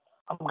 10th.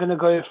 I'm going to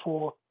go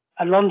for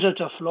Alonso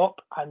to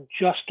flop and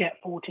just get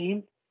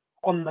 14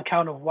 on the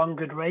count of one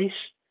good race.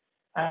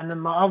 And then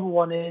my other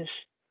one is,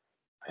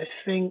 I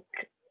think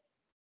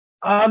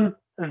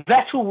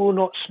Vettel will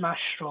not smash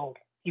Stroll.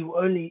 He will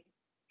only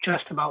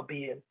just about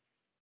beat him.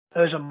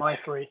 Those are my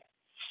 3.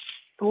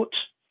 Thoughts?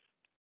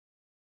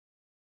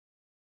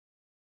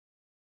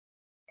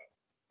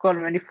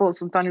 Connor, any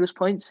thoughts on Daniel's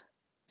points?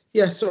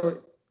 Yeah, sorry.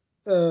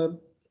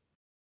 Like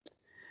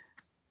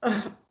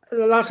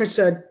I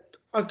said,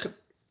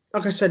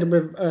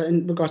 with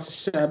in regards to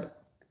Seb,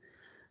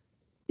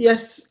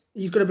 yes,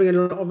 he's going to bring in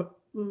a lot of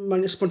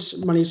money, sponsor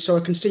money, so I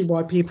can see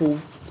why people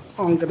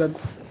aren't going to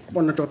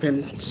want to drop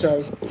him.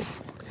 So,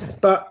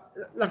 but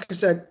like I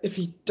said, if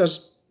he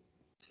does,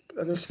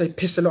 let's say,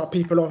 piss a lot of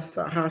people off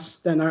at Haas,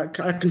 then I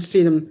can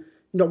see them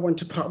not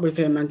wanting to part with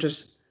him and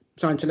just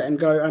trying to let him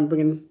go and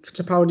bring in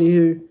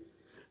Fittipaldi,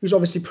 who's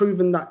obviously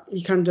proven that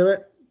he can do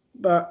it,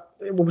 but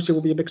it obviously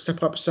will be a big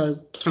step up. So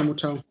time will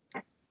tell.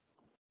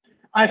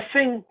 I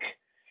think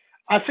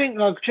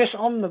like just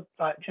on the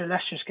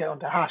let's just get on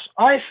to Haas.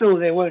 I feel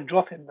they won't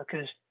drop him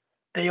because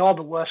they are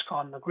the worst car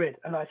on the grid.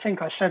 And I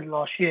think I said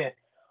last year,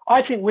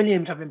 I think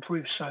Williams have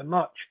improved so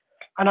much.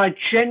 And I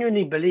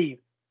genuinely believe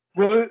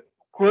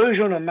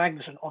Grosjean and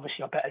Magnussen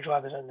obviously are better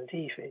drivers than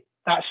Latifi.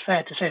 That's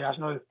fair to say. That's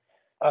no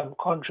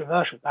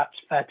controversial. That's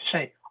fair to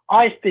say.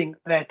 I think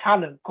their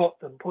talent got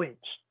them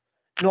points,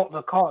 not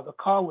the car. The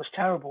car was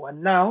terrible.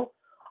 And now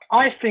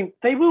I think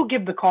they will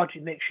give the car to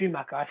Mick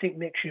Schumacher. I think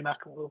Mick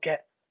Schumacher will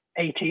get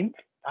 18th.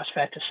 That's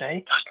fair to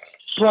say.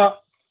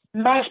 But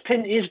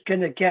Mazepin is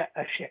going to get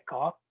a shit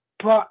car.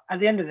 But at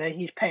the end of the day,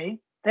 he's paying.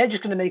 They're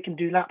just going to make him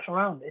do laps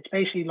around. It's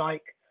basically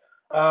like,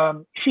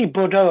 see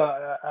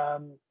Bordeaux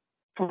at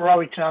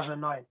Ferrari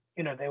 2009.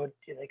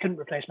 They couldn't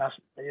replace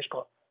Mazepin. They just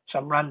got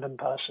some random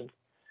person.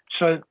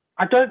 So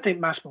I don't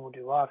think Mazepin will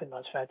do well. I think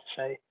that's fair to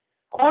say.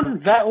 On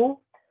Vettel,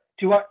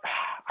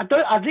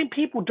 I think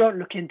people don't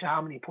look into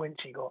how many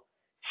points he got.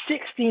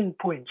 16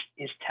 points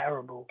is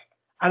terrible.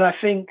 And I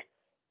think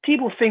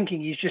people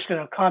thinking he's just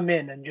going to come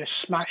in and just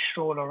smash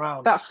Stroll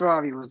around. That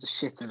Ferrari was a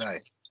shitter, though.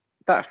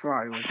 That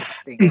Ferrari was a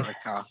stinker of a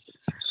car.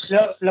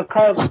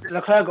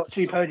 Leclerc got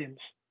 2 podiums.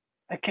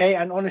 Okay,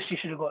 and honestly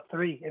should have got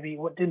 3 if he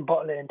didn't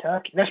bottle it in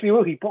Turkey. Let's be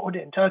real, he bottled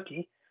it in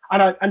Turkey.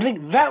 And I think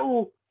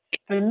Vettel,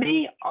 for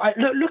me,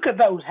 look at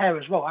Vettel's hair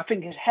as well. I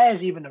think his hair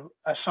is even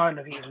a sign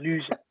of he's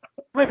losing.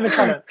 I'm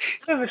not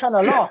even trying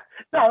to laugh.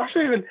 No,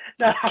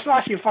 that's not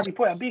actually a funny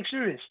point. I'm being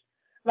serious.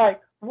 Like,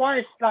 why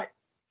is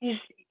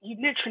he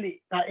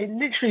literally it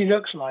literally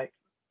looks like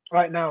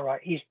right now,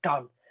 right? He's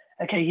done.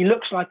 Okay, he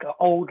looks like an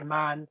old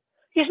man.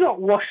 He's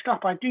not washed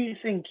up. I do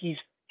think he's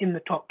in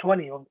the top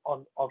 20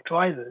 of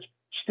drivers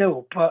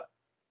still, but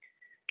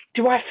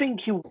do I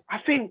think I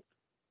think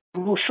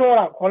we'll sure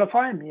out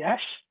qualify him? Yes.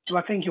 Do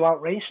I think he'll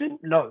outrace him?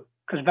 No,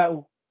 because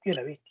Vettel,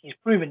 he's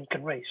proven he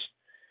can race.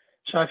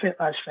 So I think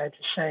that's fair to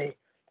say.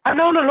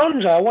 And on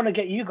Alonso, I want to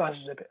get your guys'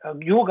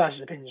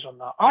 opinions on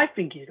that. I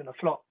think he's going to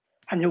flop,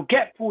 and he'll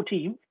get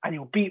 14th, and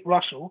he'll beat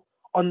Russell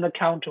on the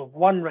count of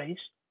one race,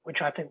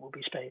 which I think will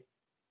be Spain.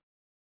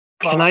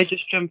 Can I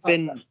just jump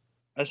in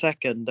a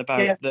second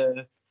about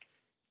the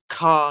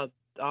car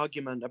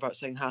argument about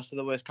saying Haas are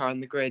the worst car on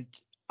the grid?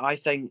 I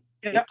think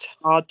it's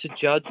hard to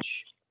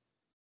judge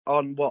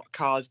on what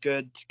car's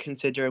good,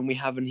 considering we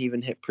haven't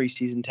even hit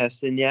pre-season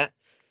testing yet.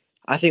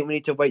 I think we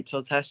need to wait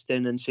till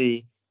testing and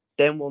see.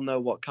 Then we'll know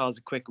what cars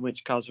are quick and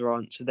which cars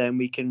aren't. So then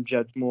we can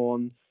judge more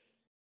on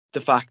the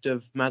fact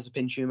of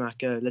Mazepin,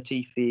 Schumacher,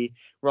 Latifi,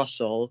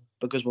 Russell,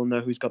 because we'll know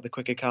who's got the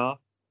quicker car.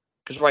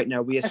 Because right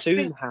now we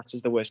assume Haas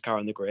is the worst car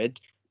on the grid,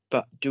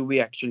 but do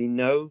we actually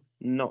know?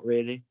 Not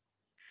really.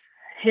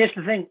 Here's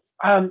the thing.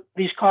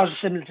 These cars are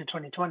similar to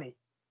 2020.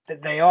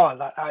 That they are.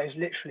 That is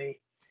literally...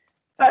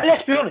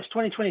 let's be honest,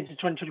 2020 to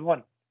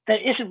 2021,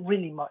 there isn't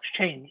really much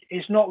change.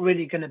 It's not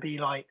really going to be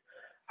like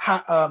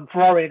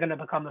Ferrari are going to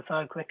become the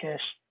third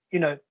quickest,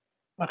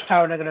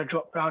 McLaren are going to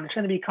drop down. It's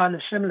going to be kind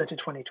of similar to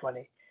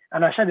 2020.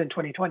 And I said in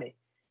 2020,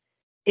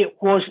 it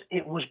was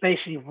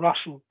basically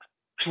Russell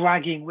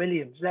dragging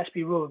Williams. Let's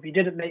be real. If he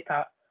didn't make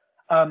that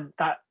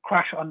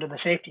crash under the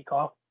safety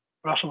car,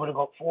 Russell would have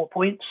got 4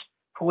 points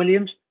for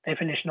Williams. They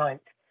finished 9th.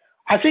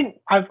 I think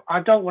I'm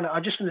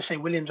just going to say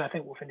Williams, I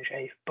think will finish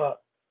 8th,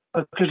 but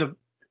because of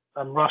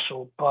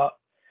Russell. But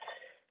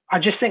I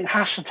just think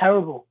Haas are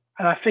terrible.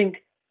 And I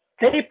think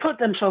they put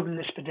themselves in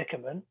this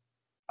predicament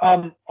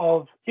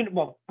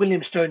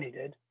Williams Stoney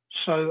did.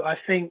 So I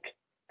think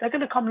they're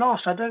going to come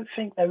last. I don't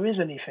think there is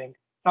anything.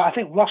 But I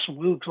think Russell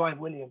will drive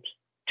Williams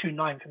to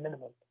 9th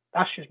minimum.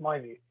 That's just my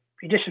view.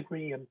 If you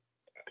disagree,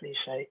 please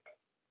say.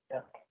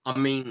 Yeah. I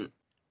mean,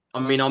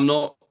 I'm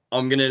not.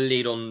 I'm going to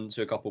lead on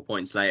to a couple of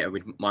points later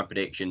with my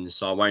predictions,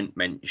 so I won't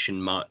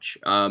mention much.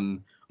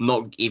 I'm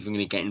not even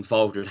going to get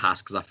involved with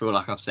Haas because I feel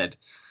like I've said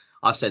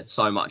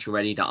so much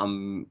already that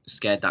I'm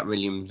scared that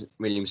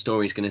William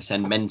Story is going to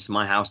send men to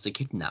my house to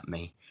kidnap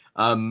me.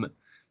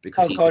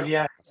 Because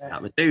that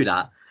would do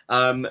that.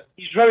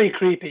 He's very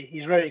creepy.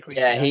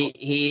 Yeah,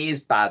 he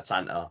is bad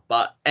Santa.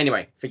 But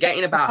anyway,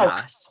 forgetting about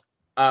Haas,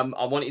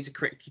 I wanted to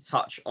quickly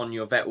touch on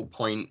your Vettel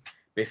point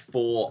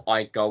before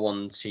I go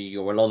on to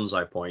your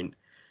Alonso point.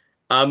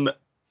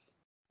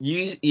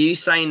 You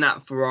saying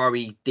that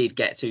Ferrari did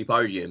get 2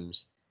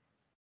 podiums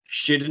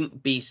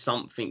shouldn't be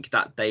something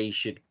that they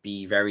should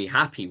be very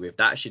happy with.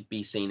 That should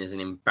be seen as an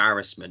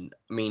embarrassment.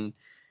 I mean,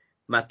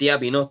 Mattia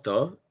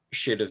Binotto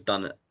should have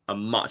done a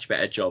much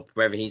better job.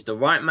 Whether he's the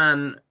right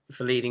man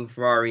for leading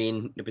Ferrari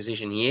in the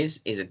position he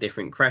is a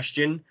different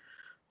question.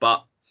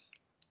 But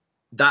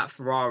that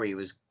Ferrari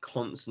was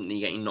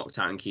constantly getting knocked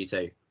out in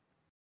Q2.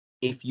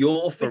 If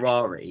you're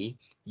Ferrari,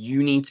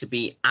 you need to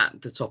be at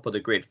the top of the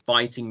grid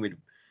fighting with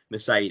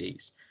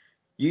Mercedes.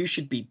 You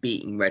should be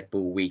beating Red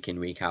Bull week in,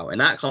 week out.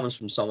 And that comes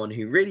from someone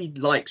who really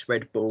likes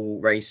Red Bull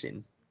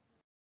racing.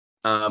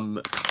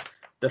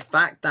 The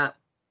fact that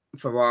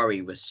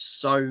Ferrari was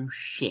so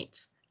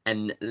shit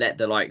and let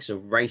the likes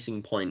of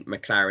Racing Point,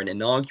 McLaren,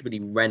 and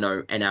arguably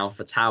Renault and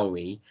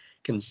AlphaTauri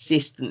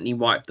consistently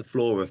wipe the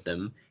floor of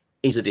them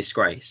is a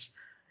disgrace.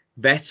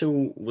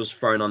 Vettel was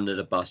thrown under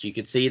the bus. You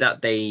could see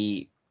that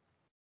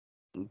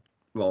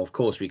well, of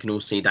course, we can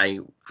all see they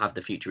have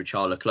the future of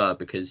Charles Leclerc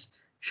because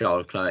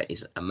Charles Leclerc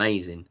is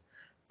amazing.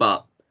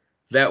 But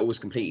Vettel was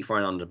completely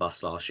thrown under the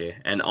bus last year.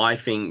 And I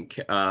think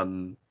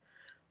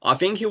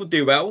he'll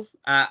do well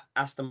at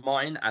Aston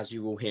Martin, as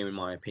you will hear in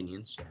my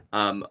opinions.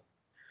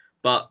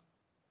 But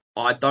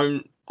I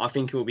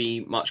think it will be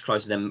much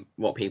closer than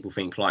what people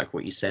think, like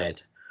what you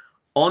said.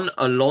 On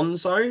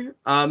Alonso,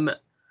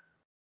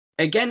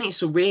 again,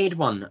 it's a weird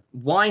one.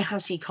 Why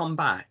has he come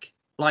back?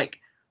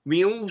 Like,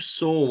 we all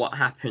saw what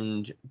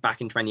happened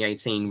back in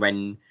 2018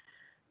 when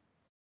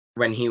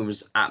he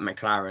was at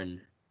McLaren.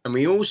 And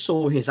we all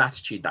saw his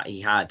attitude that he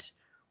had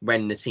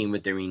when the team were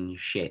doing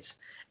shit.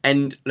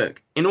 And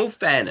look, in all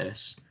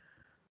fairness,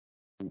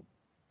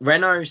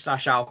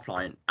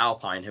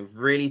 Renault/Alpine have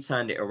really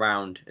turned it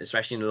around,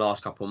 especially in the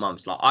last couple of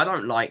months. Like, I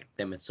don't like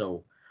them at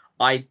all.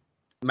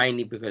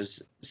 Mainly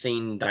because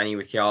seeing Danny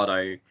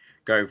Ricciardo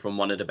go from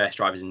one of the best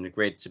drivers in the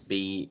grid to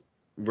be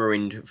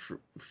ruined,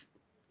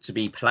 to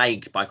be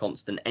plagued by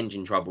constant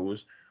engine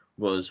troubles,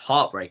 was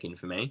heartbreaking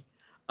for me.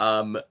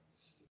 But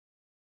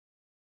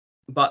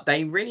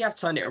they really have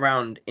turned it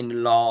around in the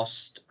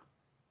last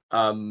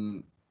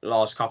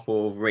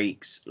couple of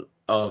weeks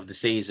of the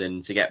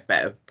season to get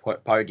better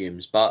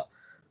podiums. But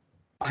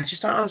I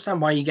just don't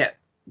understand why you get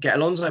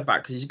Alonso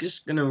back, because he's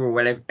just going to rule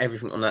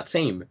everything on that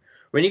team.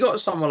 When you got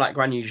someone like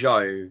Guan Yu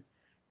Zhou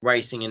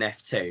racing in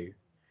F2,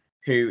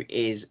 who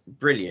is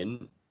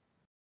brilliant,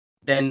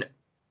 then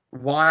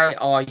why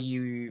are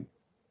you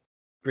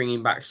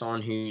bringing back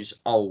someone who's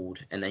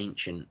old and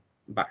ancient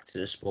back to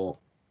the sport?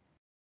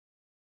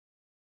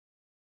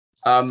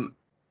 I'm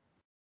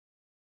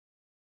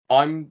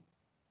going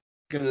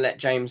to let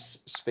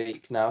James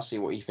speak now, see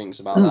what he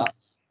thinks about that.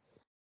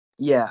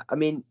 Yeah, I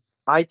mean,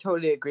 I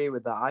totally agree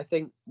with that. I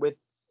think with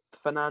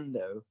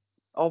Fernando,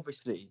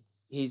 obviously,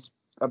 he's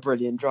a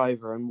brilliant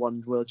driver and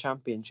won world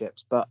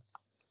championships, but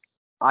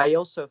I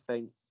also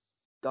think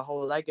the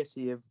whole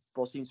legacy of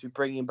what seems to be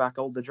bringing back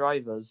older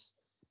drivers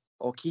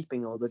or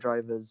keeping older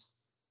drivers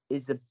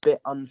is a bit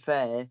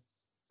unfair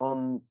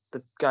on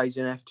the guys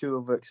in F2 who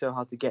have worked so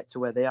hard to get to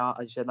where they are.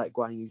 As you said, like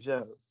Guan Yu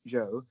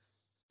Zhou,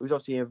 who's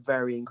obviously a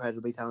very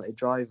incredibly talented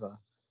driver,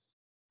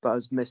 but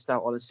has missed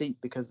out on a seat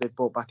because they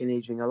brought back an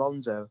aging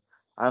Alonso.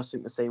 I also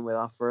think the same with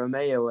Alfa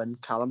Romeo,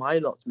 and Callum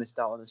Hillott's missed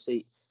out on a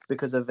seat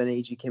because of an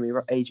aging Kimi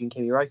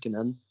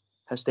Räikkönen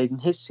has stayed in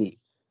his seat.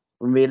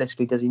 And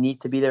realistically, does he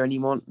need to be there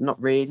anymore?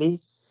 Not really.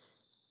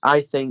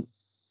 I think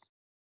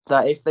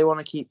that if they want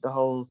to keep the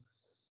whole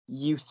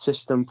youth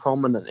system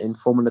prominent in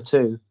Formula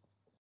 2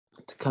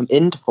 to come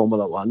into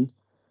Formula 1,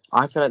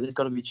 I feel like there's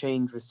got to be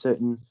change with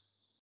certain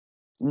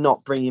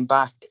not bringing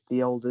back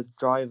the older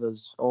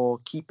drivers or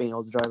keeping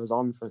older drivers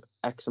on for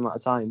X amount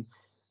of time.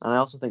 And I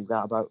also think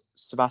that about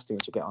Sebastian,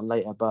 which we'll get on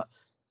later. But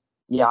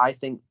yeah, I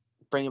think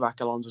bringing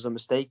back Alonso was a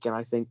mistake. And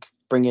I think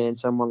bringing in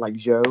someone like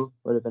Zhou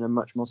would have been a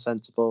much more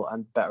sensible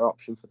and better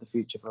option for the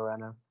future for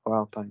Renault or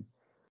Alpine.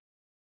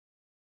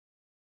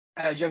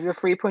 Do you have your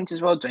 3 points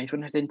as well, James? You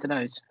want to head into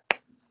those?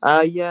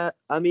 Yeah,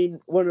 I mean,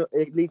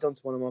 it leads on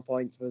to one of my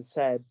points with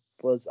Seb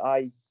was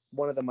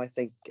one of them, I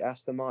think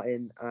Aston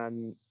Martin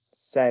and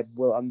Seb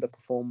will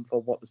underperform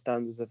for what the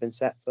standards have been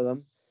set for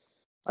them.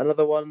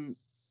 Another one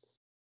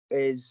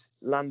is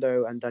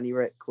Lando and Danny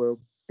Rick will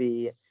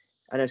be,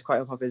 I know it's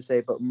quite unpopular to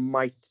say, but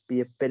might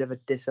be a bit of a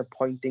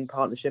disappointing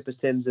partnership in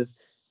terms of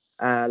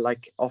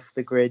like off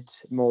the grid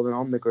more than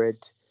on the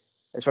grid,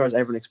 as far as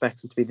everyone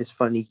expects them to be this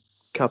funny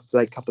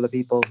couple of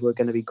people who are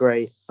going to be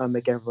great and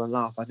make everyone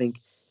laugh. I think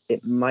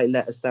it might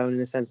let us down in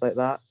a sense like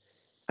that.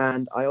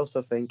 And I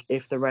also think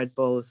if the Red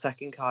Bull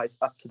second car is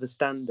up to the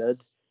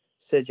standard,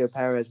 Sergio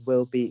Perez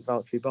will beat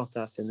Valtteri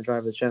Bottas in the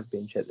Drivers'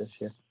 Championship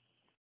this year.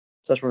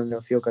 So I just want to know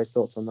if your guys'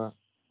 thoughts on that.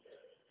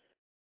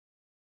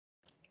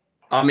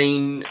 I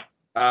mean,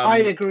 I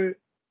agree.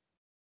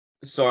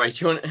 Sorry,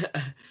 do you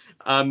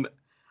want?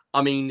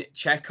 I mean,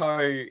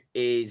 Checo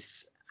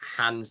is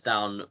hands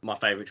down my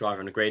favourite driver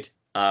on the grid.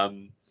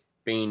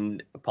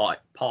 Being part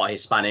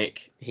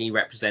Hispanic, he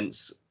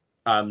represents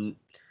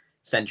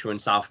Central and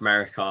South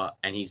America,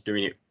 and he's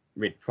doing it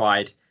with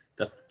pride.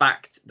 The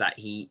fact that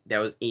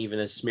there was even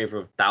a smither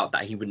of doubt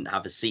that he wouldn't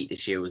have a seat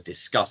this year was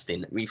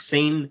disgusting. We've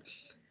seen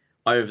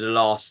over the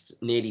last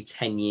nearly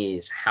 10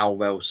 years how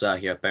well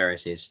Sergio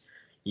Perez is.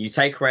 You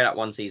take away that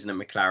one season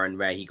at McLaren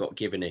where he got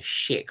given a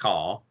shit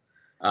car,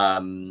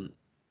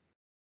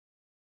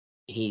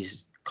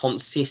 he's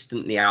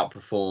consistently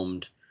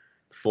outperformed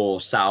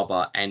for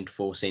Sauber and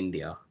Force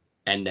India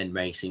and then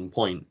Racing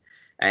Point,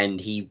 and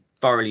he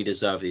thoroughly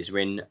deserved this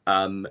win.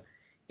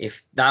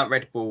 If that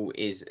Red Bull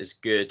is as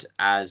good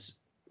as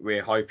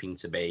we're hoping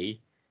to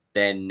be,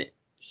 then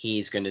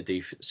he's going to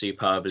do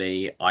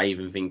superbly. I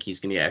even think he's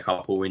going to get a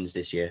couple wins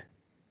this year.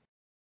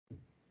 Do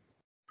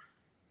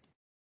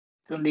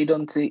you want to lead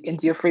on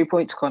into your 3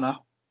 points, Connor?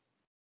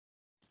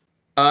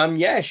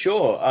 Yeah,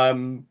 sure.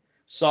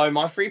 So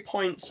my 3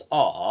 points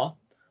are,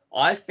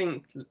 I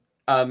think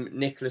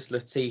Nicholas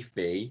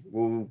Latifi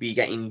will be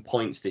getting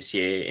points this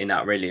year in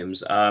that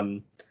Williams.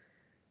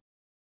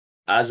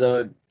 As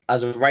a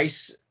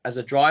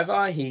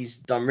driver, he's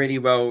done really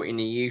well in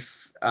the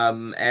youth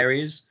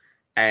areas,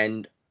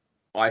 and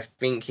I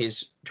think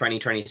his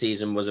 2020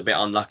 season was a bit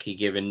unlucky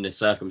given the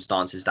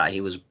circumstances that he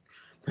was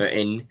put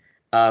in.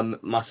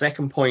 My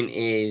second point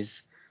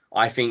is,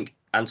 I think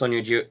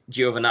Antonio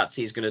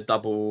Giovinazzi is going to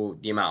double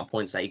the amount of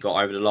points that he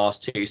got over the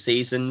last 2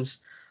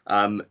 seasons.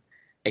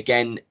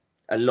 Again,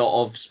 a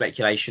lot of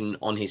speculation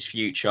on his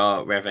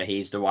future, whether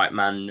he's the right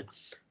man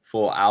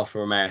for Alfa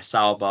Romeo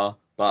Sauber,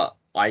 but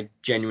I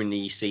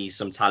genuinely see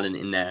some talent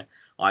in there.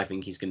 I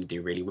think he's going to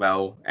do really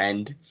well.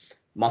 And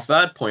my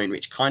third point,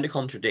 which kind of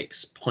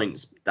contradicts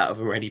points that have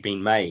already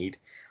been made,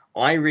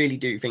 I really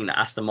do think that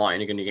Aston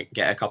Martin are going to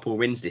get a couple of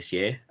wins this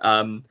year.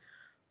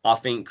 I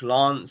think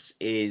Lance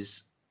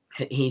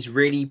he's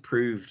really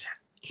proved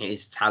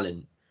his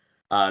talent.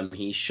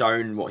 He's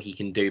shown what he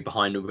can do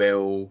behind the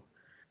wheel.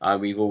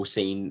 We've all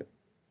seen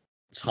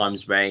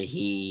times where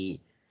he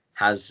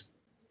has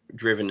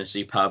driven a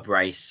superb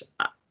race,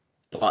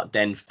 but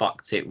then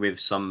fucked it with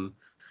some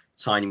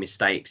tiny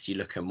mistakes. You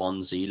look at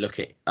Monza, you look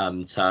at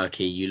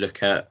Turkey, you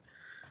look at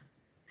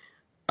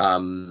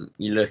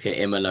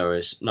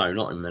Imola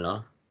not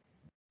Imola.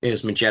 It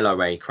was Mugello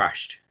where he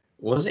crashed.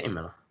 Was it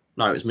Imola?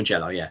 No, it was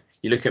Mugello, yeah.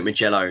 You look at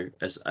Mugello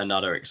as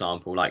another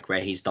example, like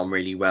where he's done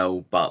really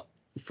well, but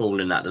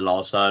fallen at the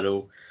last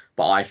hurdle.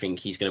 But I think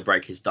he's going to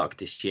break his duck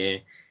this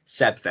year.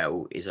 Seb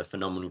Vettel is a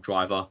phenomenal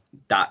driver.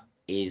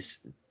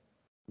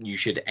 You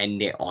should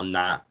end it on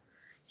that.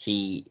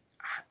 He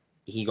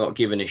got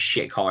given a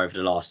shit car over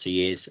the last 2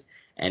 years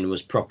and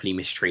was properly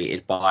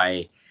mistreated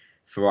by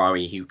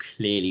Ferrari, who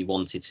clearly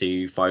wanted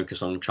to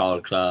focus on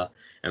Charles Leclerc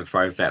and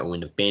throw Vettel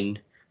in the bin.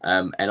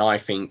 And I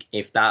think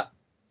if that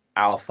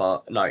if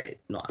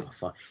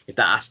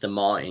that Aston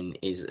Martin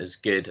is as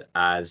good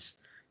as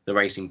the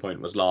Racing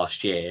Point was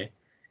last year,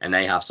 and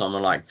they have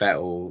someone like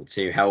Vettel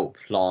to help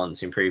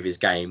Lance improve his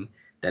game,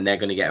 then they're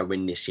going to get a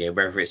win this year,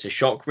 whether it's a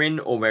shock win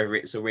or whether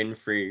it's a win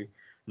through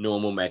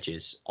normal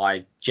measures.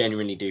 I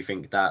genuinely do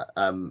think that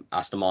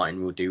Aston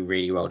Martin will do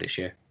really well this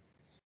year.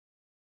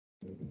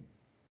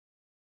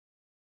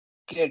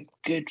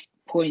 Good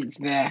points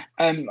there.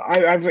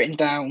 I've written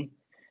down.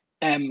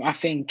 I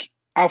think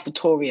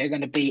AlphaTauri are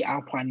going to beat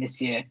Alpine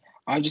this year.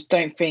 I just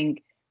don't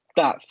think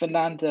that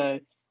Fernando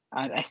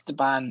and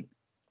Esteban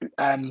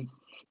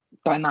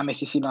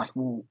dynamic, if you like,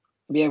 will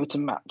be able to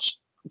match.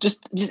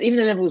 Just even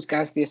the levels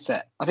Gasly has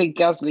set. I think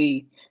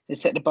Gasly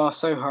has set the bar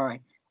so high.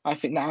 I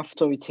think the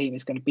AlphaTauri team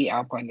is going to beat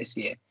Alpine this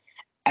year,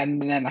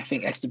 and then I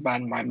think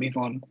Esteban might move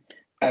on.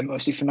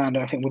 Obviously,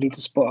 Fernando, I think, will need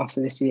to spot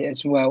after this year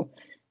as well.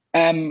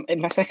 In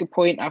my second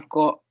point, I've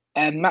got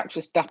Max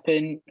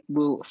Verstappen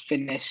will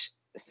finish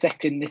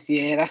second this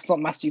year. That's not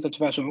massively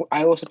controversial.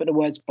 I also put the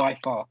words by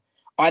far.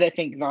 I don't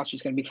think last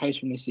year's going to be close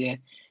from this year.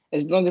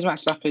 As long as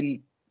Max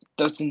Verstappen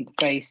doesn't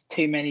face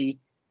too many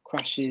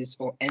crashes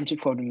or engine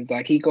problems,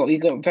 like he got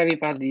very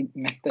badly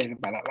messed over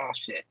by that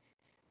last year.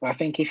 But I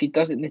think if he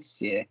does it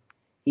this year,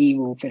 he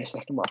will finish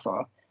second by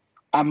far.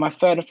 And my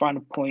third and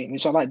final point,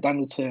 which I'd like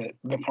Daniel to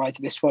reply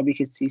to this one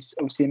because he's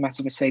obviously a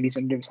massive Mercedes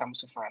and Lewis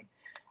Hamilton fan.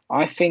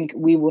 I think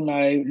we will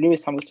know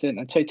Lewis Hamilton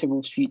and Toto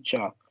Wolff's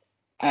future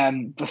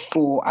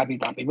before Abu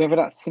Dhabi, whether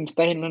that's him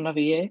staying another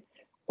year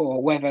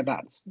or whether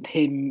that's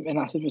him and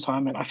that's his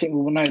retirement. I think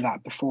we will know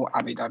that before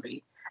Abu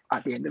Dhabi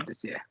at the end of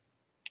this year.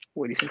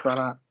 What do you think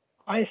about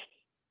that?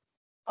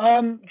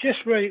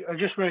 Just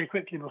very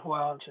quickly before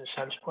I answer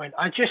Seb's point,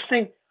 I just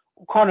think,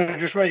 Connor,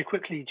 just very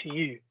quickly to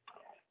you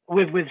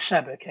with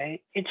Seb,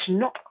 okay, it's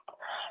not,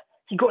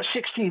 he got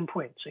 16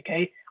 points,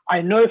 okay.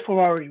 I know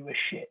Ferrari was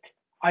shit.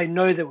 I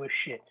know they were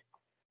shit.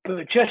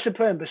 But just to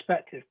put in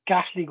perspective,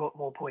 Gasly got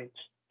more points.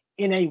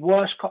 In a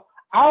worse car,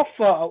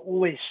 Alpha are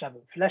always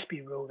 7th. Let's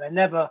be real. They're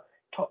never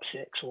top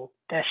 6 or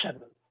they're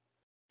 7th.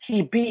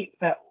 He beat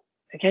Vettel.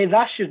 Okay,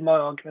 that's just my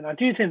argument. I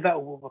do think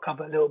Vettel will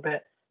recover a little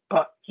bit,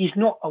 but he's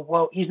not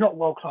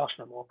world class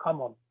no more.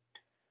 Come on.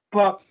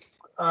 But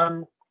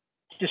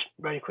just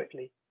very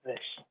quickly, this.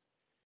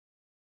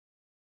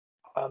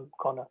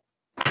 Connor.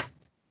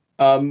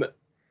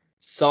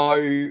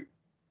 So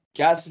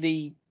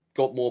Gasly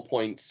got more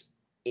points.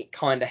 It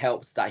kind of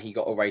helps that he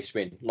got a race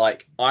win.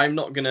 Like, I'm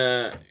not going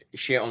to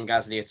shit on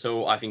Gasly at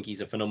all. I think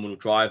he's a phenomenal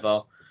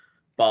driver.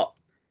 But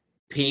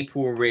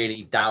people were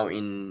really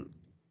doubting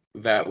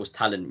Vettel's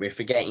talent. We're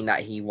forgetting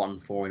that he won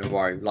 4 in a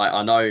row. Like,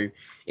 I know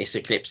it's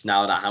eclipsed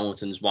now that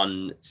Hamilton's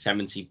won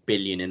 70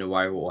 billion in a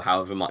row, or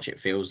however much it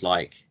feels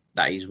like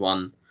that he's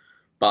won.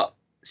 But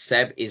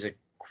Seb is a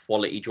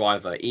quality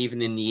driver.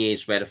 Even in the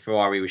years where the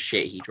Ferrari was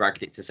shit, he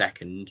dragged it to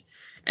second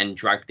and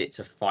dragged it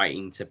to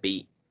fighting to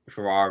beat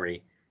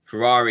Ferrari.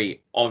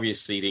 Ferrari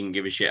obviously didn't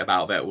give a shit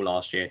about Vettel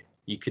last year.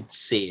 You could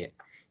see it.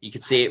 You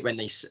could see it when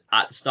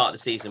at the start of the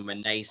season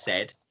when they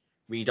said,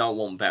 "We don't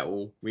want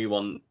Vettel. We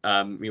want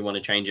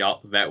to change it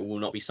up. Vettel will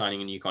not be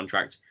signing a new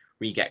contract.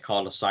 We get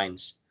Carlos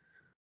Sainz."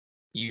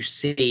 You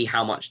see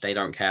how much they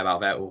don't care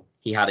about Vettel.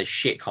 He had a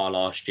shit car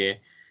last year,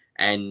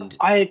 and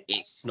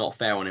it's not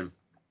fair on him.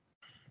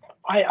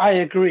 I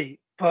agree,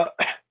 but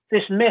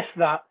this myth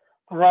that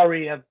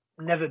Ferrari have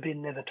never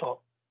been near the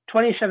top.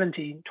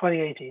 2017,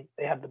 2018,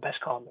 they had the best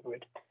car on the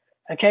grid.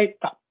 Okay,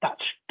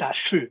 that's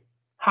true.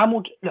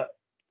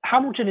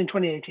 Hamilton in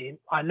 2018.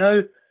 I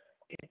know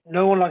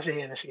no one likes to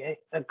hear this.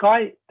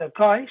 Okay, the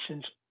guy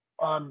since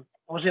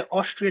was it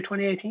Austria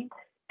 2018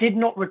 did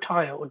not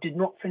retire or did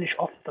not finish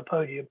off the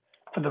podium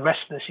for the rest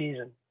of the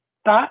season.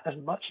 That, as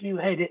much as you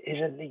hate it, is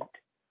elite.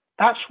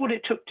 That's what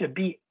it took to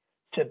beat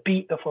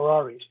the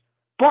Ferraris.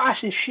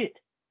 Bottas is shit.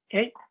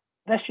 Okay,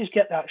 let's just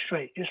get that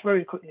straight. Just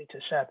very quickly to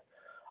Seb.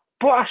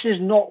 Bottas is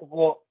not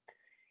what.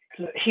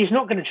 He's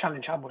not going to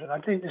challenge Hamilton. I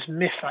think this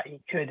myth that he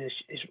could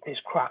is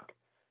crap.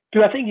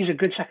 Do I think he's a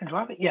good second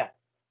driver? Yeah.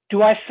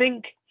 Do I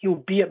think he'll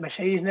be at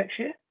Mercedes next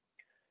year?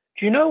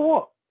 Do you know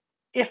what?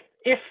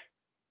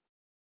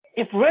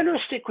 If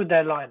Renault stick with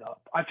their lineup,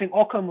 I think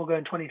Ocon will go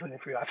in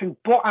 2023. I think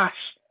Bottas.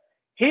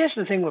 Here's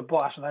the thing with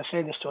Bottas, and I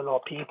say this to a lot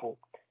of people,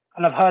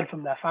 and I've heard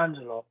from their fans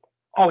a lot.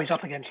 Oh, he's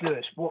up against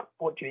Lewis. What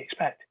do you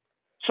expect?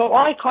 So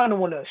I kind of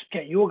want to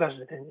get your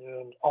guys'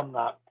 opinion on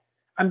that,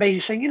 and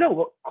basically saying, you know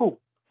what, cool.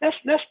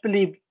 Let's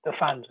believe the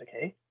fans,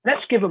 okay?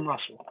 Let's give him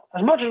Russell.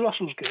 As much as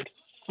Russell's good,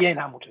 he ain't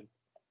Hamilton.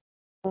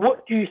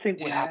 What do you think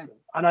would happen?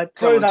 And I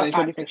throw that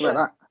back to Seb.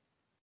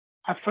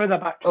 I throw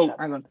that back to Seb.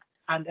 Hang on.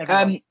 And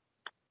everyone.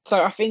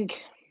 So I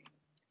think,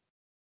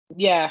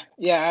 yeah,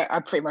 I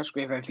pretty much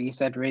agree with everything you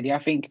said, really. I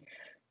think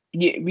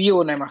we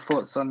all know my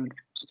thoughts on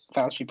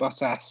Valtteri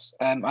Bottas.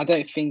 I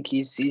don't think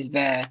he's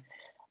there.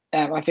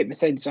 I think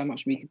Mercedes are a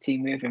much weaker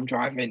team with him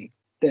driving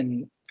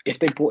than if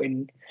they brought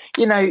in.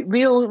 You know,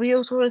 we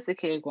all saw the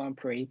Kia Grand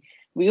Prix.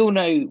 We all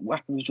know what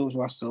happened with George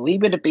Russell. He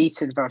would have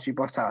beaten Valtteri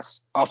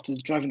Bottas after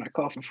driving that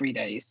car for 3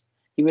 days.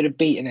 He would have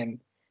beaten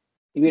him.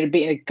 He would have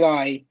beaten a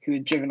guy who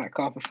had driven that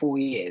car for 4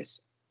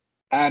 years.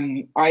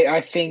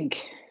 I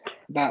think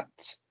that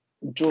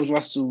George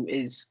Russell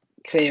is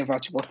clear of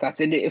Valtteri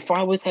Bottas. And if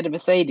I was head of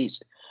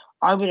Mercedes,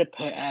 I would have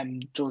put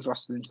George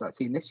Russell into that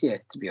team this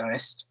year, to be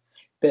honest.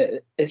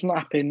 But it's not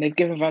happened. They've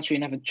given Valtteri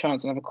another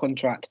chance, another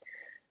contract.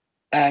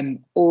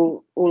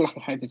 All I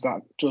can hope is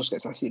that George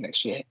gets that seat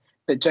next year.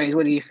 But James,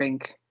 what do you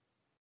think?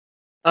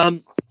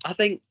 I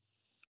think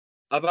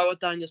about what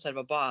Daniel said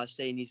about Bottas,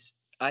 saying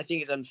I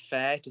think it's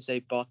unfair to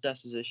say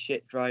Bottas is a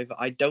shit driver.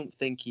 I don't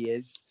think he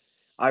is.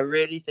 I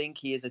really think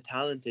he is a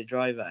talented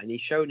driver, and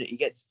he's shown it. He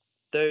gets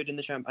third in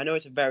the champ. I know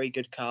it's a very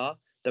good car,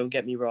 don't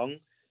get me wrong,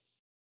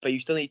 but you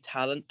still need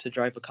talent to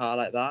drive a car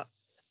like that,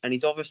 and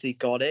he's obviously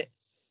got it.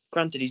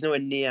 Granted, he's nowhere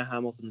near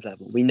Hamilton's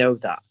level. We know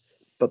that.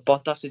 But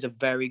Bottas is a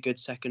very good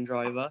second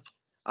driver.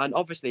 And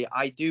obviously,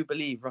 I do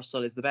believe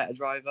Russell is the better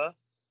driver.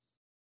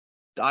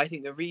 I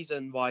think the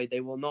reason why they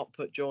will not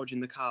put George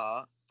in the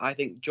car, I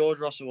think George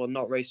Russell will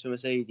not race for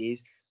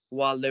Mercedes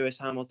while Lewis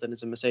Hamilton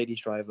is a Mercedes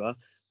driver,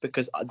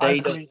 because they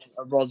don't want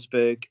a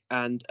Rosberg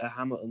and a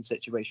Hamilton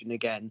situation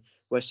again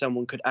where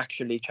someone could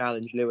actually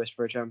challenge Lewis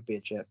for a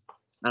championship.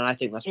 And I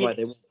think that's why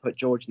they won't put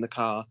George in the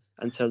car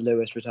until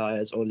Lewis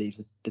retires or leaves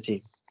the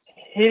team.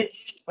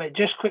 Wait,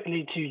 just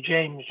quickly to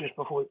James, just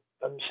before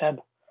Seb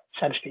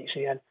speaks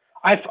again.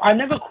 I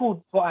never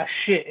called Bottas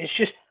shit. It's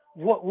just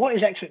what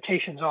his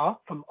expectations are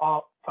from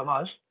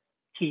us.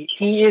 He's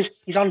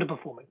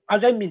underperforming. I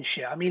don't mean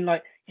shit. I mean,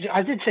 like,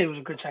 I did say he was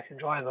a good second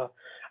driver,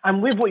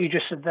 and with what you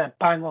just said there,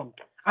 bang on.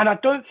 And I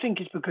don't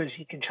think it's because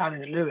he can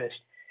challenge Lewis.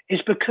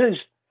 It's because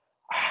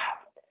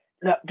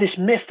look, this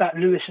myth that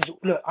Lewis is.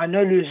 Look, I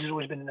know Lewis has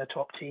always been in the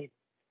top team,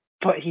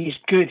 but he's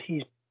good.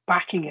 He's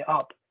backing it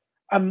up.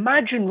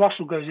 Imagine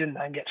Russell goes in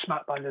there and gets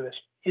smacked by Lewis.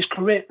 His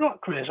career's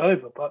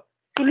over, but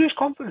he'll lose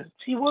confidence.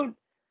 He won't.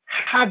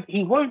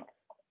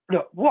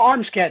 Look, what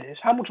I'm scared is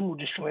Hamilton will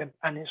destroy him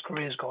and his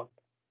career's gone.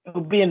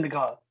 It'll be in the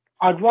gutter.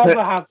 I'd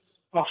rather have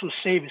Russell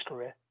save his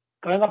career.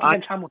 Going up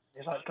against Hamilton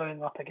is like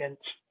going up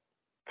against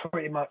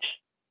pretty much,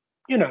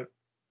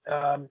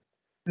 Messi,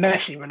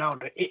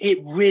 Ronaldo. It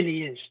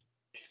really is.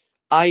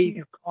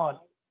 You can't.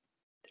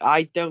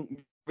 I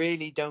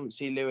don't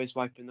see Lewis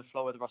wiping the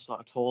floor with Russell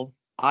at all.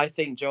 I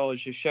think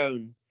George has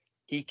shown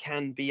he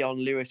can be on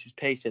Lewis's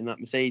pace in that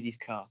Mercedes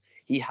car.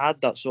 He had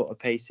that sort of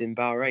pace in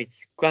Bahrain.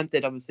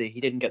 Granted, obviously, he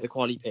didn't get the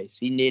quali pace.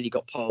 He nearly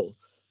got pole.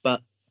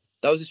 But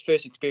that was his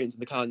first experience in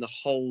the car in the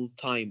whole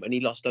time. And he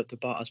lost out to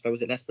Bottas by,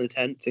 was it less than a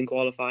 10th in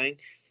qualifying?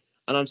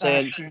 And I'm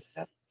saying,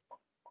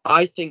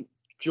 I think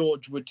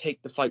George would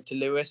take the fight to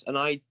Lewis. And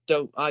I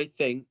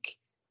think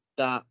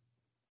that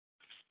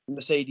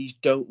Mercedes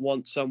don't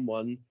want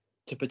someone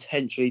to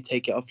potentially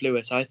take it off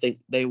Lewis. I think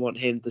they want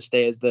him to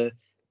stay as the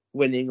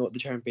winning or the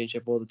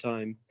championship all the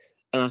time.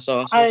 And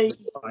I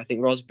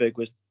think Rosberg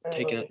was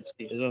taking out the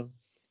seat as well.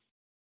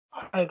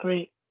 I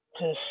agree.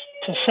 To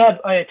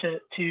Seb,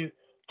 to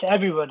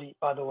everybody,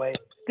 by the way,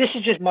 this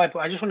is just my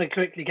point. I just want to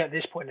quickly get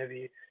this point of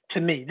view. To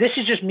me, this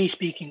is just me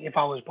speaking. If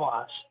I was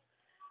Bottas,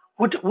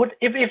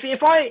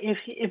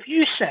 if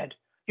you said,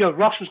 "Yo,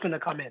 Ross was going to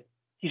come in,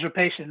 he's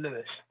replacing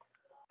Lewis."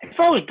 If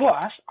I was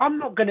Bottas, I'm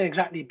not going to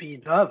exactly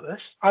be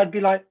nervous. I'd be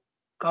like,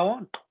 "Go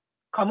on,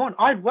 come on."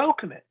 I'd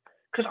welcome it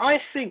because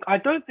I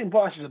don't think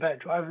Bottas is a better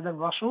driver than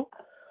Russell,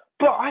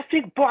 but I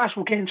think Bottas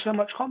will gain so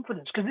much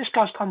confidence because this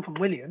guy's come from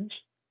Williams.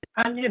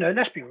 And,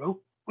 let's be real,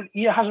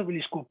 he hasn't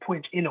really scored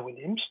points in a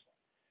Williams.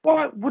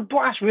 Why would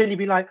Bottas really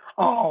be like,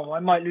 oh, I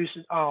might lose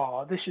this.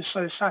 Oh, this is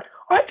so sad.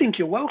 I think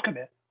you'll welcome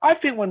it. I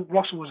think when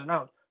Russell was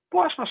announced,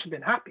 Bottas must have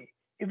been happy.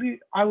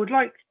 I would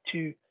like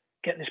to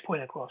get this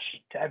point across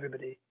to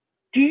everybody.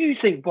 Do you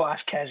think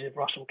Bottas cares if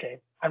Russell came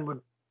and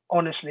would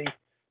honestly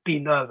be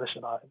nervous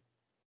about him?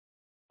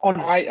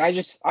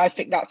 Honestly. I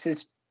think that's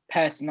his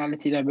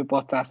personality though with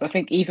Bottas. I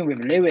think even with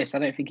Lewis, I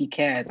don't think he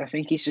cares. I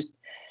think he's just,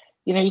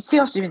 you see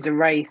us doing a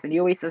race and he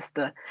always says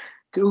to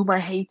all my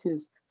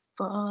haters,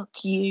 fuck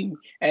you,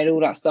 and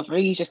all that stuff. I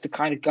think he's just the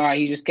kind of guy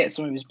who just gets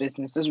on with his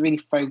business, doesn't really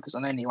focus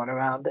on anyone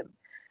around him.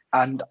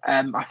 And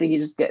I think he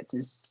just gets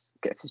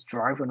his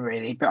drive on,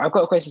 really. But I've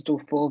got a question to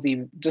all four of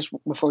you. Just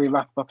before we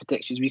wrap up our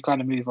predictions, we kind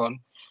of move on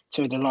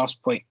to the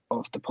last point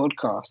of the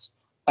podcast.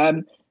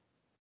 While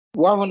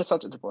we're on the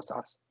subject of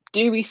Bottas,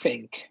 do we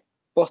think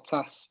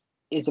Bottas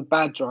is a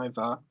bad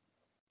driver,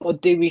 or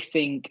do we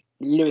think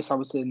Lewis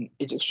Hamilton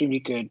is extremely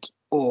good,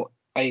 or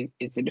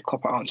is it a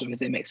cop-out answer?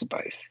 Is it a mix of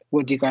both?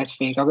 What do you guys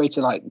think? I'll go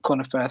to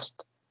Connor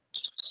first.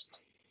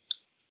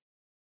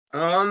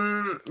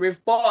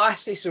 With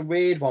Bottas, it's a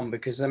weird one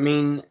because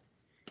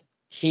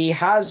he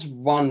has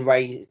run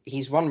race.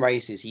 He's run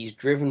races. He's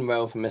driven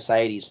well for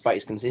Mercedes, but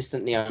he's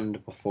consistently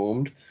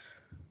underperformed.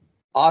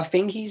 I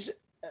think he's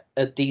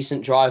a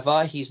decent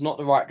driver. He's not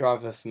the right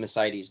driver for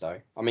Mercedes, though.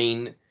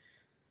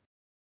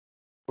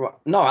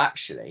 No,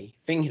 actually,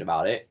 thinking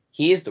about it,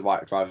 he is the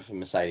right driver for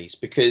Mercedes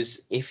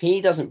because if he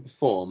doesn't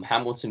perform,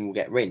 Hamilton will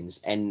get wins,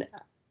 and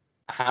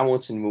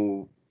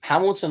Hamilton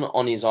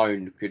on his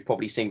own could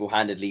probably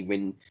single-handedly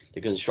win the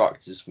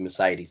constructors for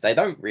Mercedes. They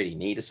don't really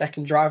need a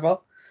second driver.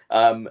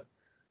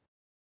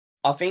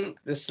 I think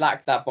the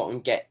slack that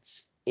Bottas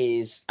gets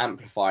is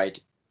amplified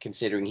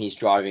considering he's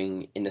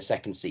driving in the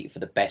second seat for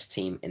the best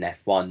team in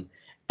F1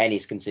 and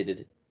he's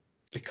considered,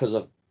 because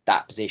of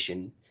that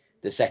position,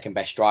 the second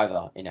best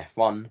driver in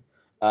F1.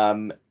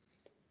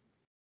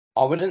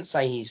 I wouldn't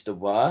say he's the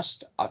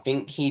worst. I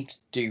think he'd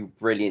do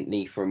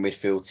brilliantly for a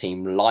midfield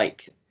team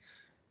like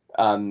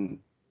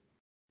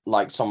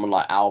someone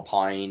like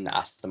Alpine,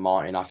 Aston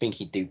Martin. I think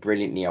he'd do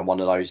brilliantly at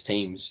one of those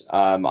teams.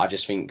 I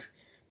just think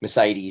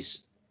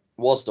Mercedes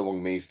was the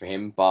wrong move for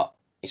him, but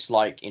it's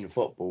like in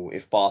football,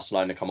 if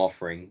Barcelona come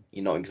offering,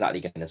 you're not exactly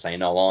going to say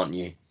no, aren't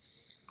you?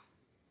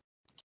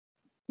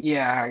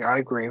 Yeah, I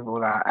agree with all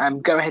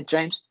that. Go ahead,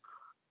 James.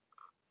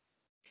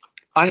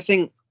 I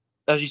think,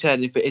 as you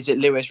said, is it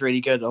Lewis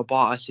really good or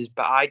Bottas?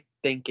 But I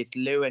think it's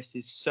Lewis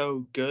is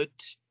so good.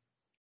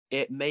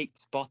 It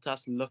makes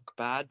Bottas look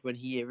bad when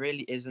he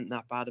really isn't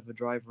that bad of a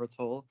driver at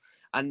all.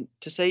 And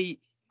to say,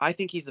 I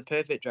think he's the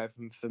perfect driver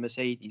for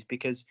Mercedes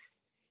because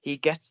he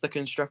gets the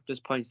constructors'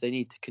 points they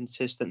need to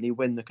consistently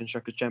win the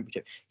constructors'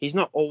 championship. He's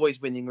not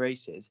always winning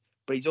races,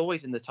 but he's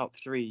always in the top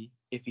 3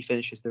 if he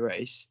finishes the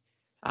race.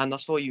 And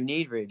that's all you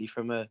need really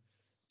from a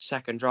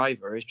second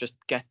driver is just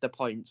get the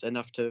points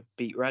enough to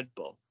beat Red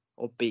Bull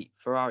or beat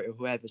Ferrari or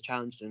whoever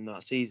challenged him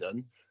that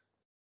season.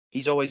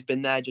 He's always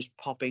been there just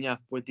popping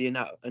up with the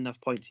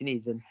enough points he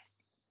needs. And,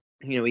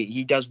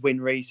 he does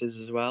win races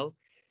as well.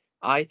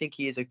 I think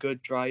he is a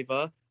good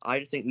driver. I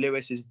just think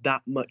Lewis is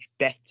that much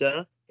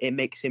better. It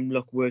makes him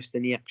look worse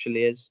than he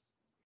actually is.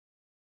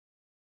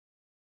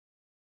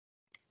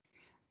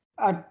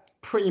 I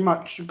pretty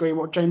much agree with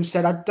what James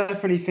said. I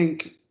definitely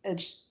think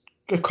it's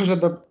because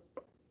of the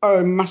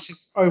massive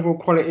overall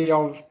quality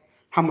of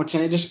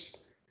Hamilton.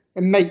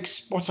 It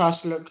makes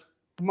Bottas look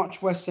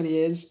much worse than he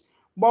is.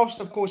 Whilst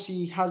of course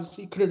he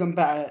could have done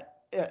better.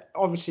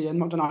 Obviously, I'm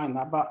not denying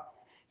that, but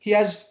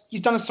he's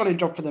done a solid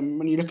job for them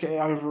when you look at it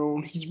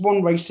overall. He's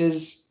won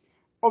races.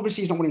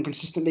 Obviously, he's not winning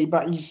consistently,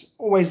 but he's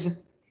always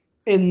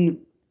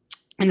in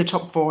the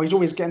top 4. He's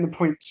always getting the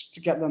points to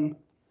get them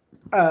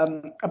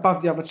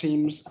above the other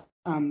teams.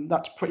 And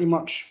that's pretty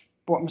much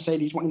what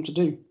Mercedes want him to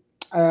do.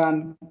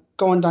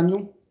 Go on,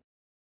 Daniel.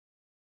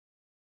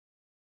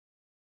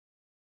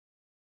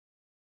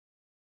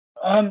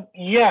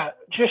 Yeah,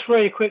 just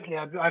very quickly,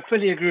 I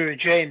fully agree with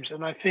James,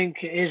 and I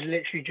think it is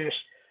literally just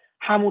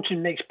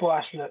Hamilton makes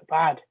Bottas look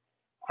bad,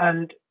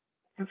 and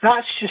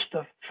that's just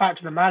the fact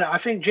of the matter.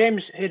 I think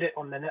James hit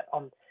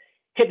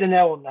the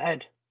nail on the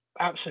head,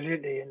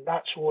 absolutely, and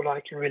that's all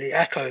I can really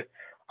echo.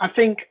 I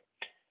think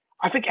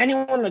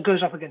anyone that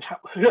goes up against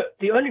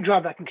the only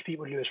driver that can compete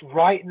with Lewis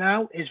right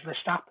now is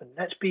Verstappen.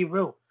 Let's be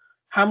real.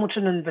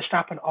 Hamilton and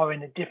Verstappen are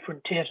in a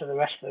different tier to the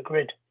rest of the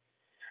grid.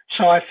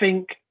 So I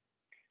think,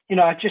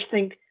 I just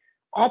think,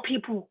 are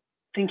people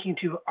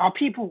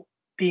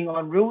being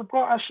unreal with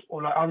Bottas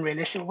or like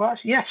unrealistic with Bottas?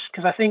 Yes,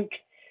 because I think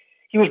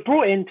he was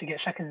brought in to get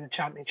second in the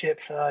championship,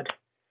 third.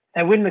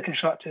 They win the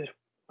constructors,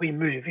 we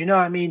move. You know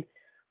what I mean?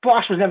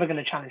 Bottas was never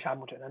going to challenge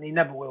Hamilton, and he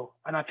never will.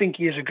 And I think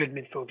he is a good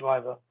midfield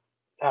driver.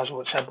 That's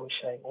what Seb was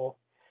saying, or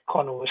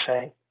Connor was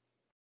saying.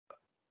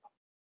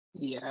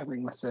 Yeah, I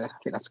think that's a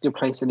good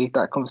place to leave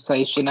that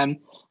conversation. And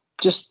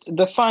just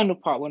the final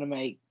part I want to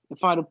make, the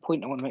final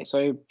point I want to make,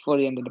 so before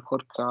the end of the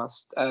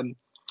podcast,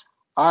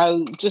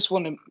 I just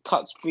want to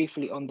touch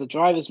briefly on the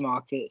drivers'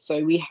 market.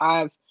 So we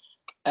have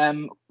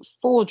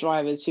 4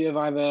 drivers who've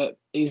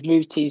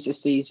moved teams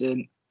this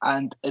season,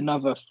 and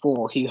another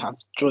 4 who have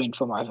joined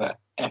from either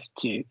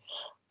F2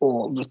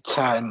 or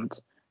returned.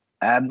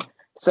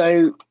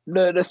 So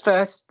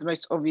the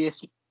most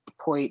obvious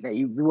point that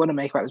we want to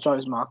make about the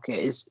drivers' market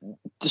is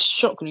the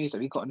shock news that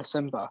we got in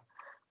December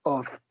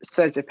of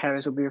Sergio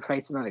Perez will be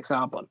replacing Alex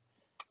Albon.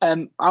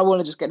 I want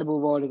to just get the ball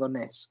rolling on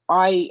this.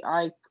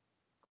 I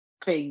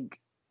think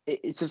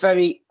it's a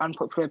very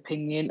unpopular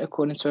opinion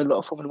according to a lot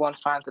of Formula One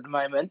fans at the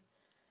moment,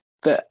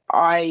 but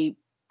I'm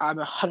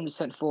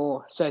 100%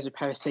 for Sergio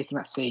Perez taking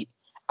that seat.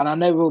 And I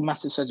know we're all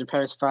massive Sergio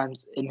Perez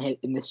fans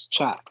in this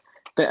chat,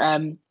 but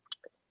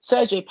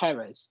Sergio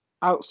Perez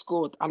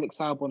outscored Alex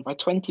Albon by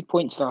 20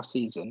 points last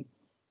season,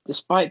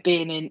 despite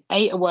being in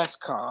A, a worse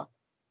car,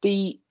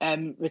 B,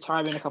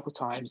 retiring a couple of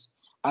times,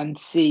 and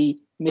C,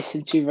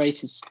 missing 2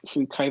 races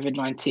through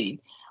COVID-19.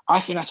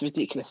 I think that's a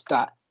ridiculous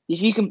stat.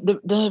 If you can,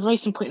 the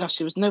racing point last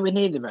year was nowhere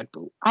near the Red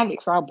Bull.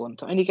 Alex Albon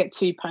to only get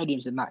 2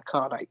 podiums in that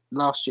car like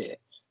last year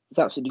is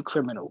absolutely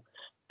criminal.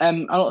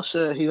 I'm not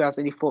sure who has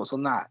any thoughts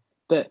on that,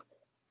 but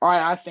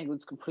I think it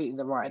was completely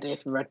the right idea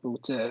for Red Bull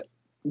to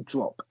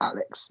drop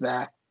Alex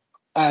there.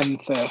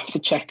 For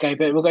Checo,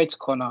 but we'll go to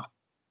Connor.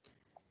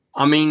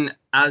 I mean,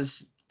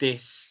 as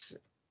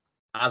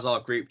our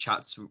group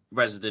chat's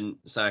resident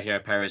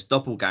Sergio Perez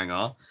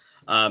doppelganger,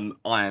 I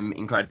am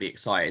incredibly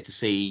excited to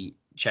see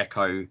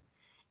Checo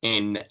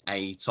in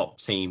a top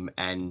team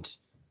and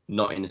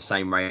not in the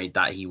same way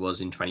that he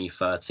was in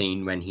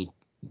 2013 when he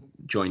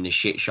joined the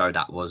shit show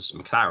that was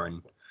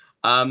McLaren.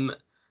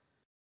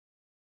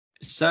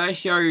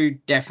 Sergio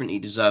definitely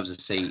deserves a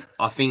seat.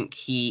 I think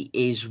he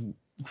is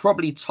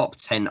probably top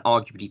 10,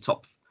 arguably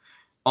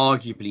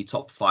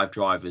top 5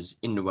 drivers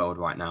in the world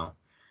right now.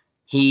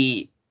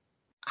 He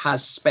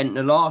has spent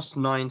the last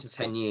 9 to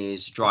 10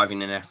 years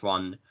driving an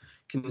F1,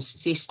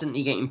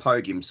 consistently getting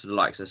podiums for the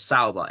likes of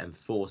Sauber and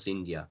Force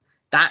India.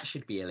 That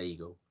should be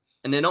illegal.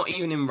 And they're not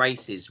even in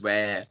races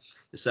where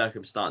the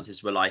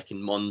circumstances were like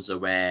in Monza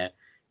where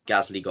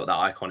Gasly got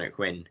that iconic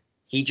win.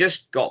 He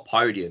just got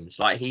podiums.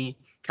 Like, he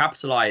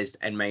capitalized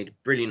and made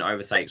brilliant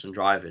overtakes on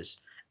drivers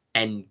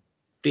and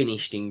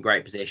finished in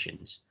great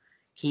positions.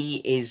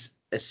 He is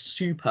a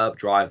superb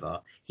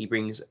driver. He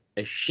brings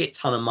a shit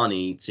ton of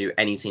money to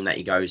any team that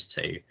he goes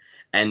to.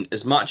 And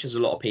as much as a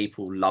lot of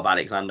people love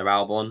Alexander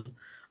Albon,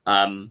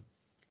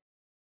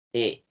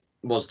 it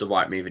was the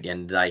right move at the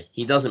end of the day.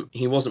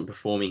 He wasn't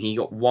performing. He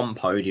got 1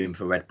 podium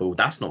for Red Bull.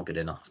 That's not good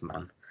enough,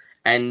 man.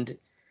 And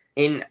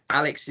in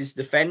Alex's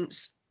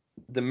defense,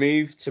 the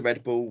move to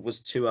Red Bull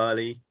was too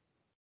early.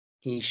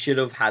 He should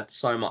have had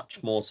so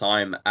much more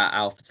time at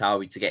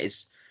AlphaTauri to get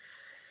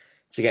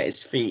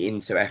his feet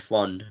into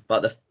F1.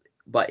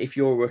 But if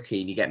you're a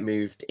rookie and you get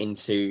moved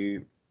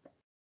into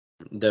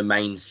the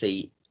main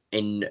seat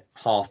in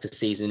half the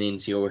season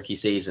into your rookie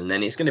season,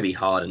 then it's going to be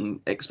hard, and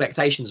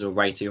expectations are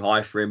way too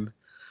high for him.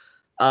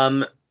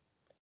 I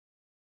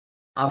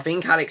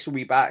think Alex will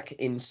be back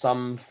in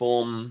some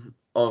form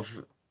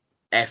of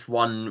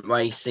F1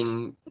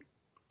 racing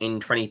in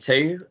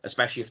 22,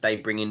 especially if they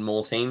bring in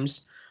more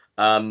teams.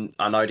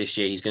 I know this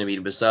year he's going to be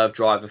the reserve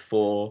driver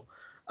for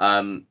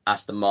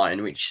Aston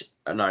Martin,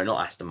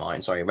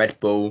 Red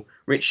Bull,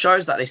 which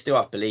shows that they still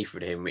have belief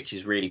in him, which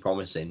is really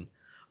promising.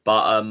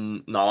 But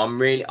no,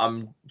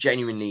 I'm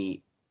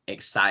genuinely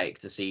ecstatic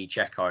to see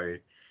Checo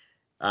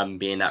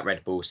be in that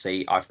Red Bull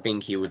seat. I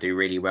think he will do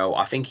really well.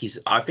 I think he's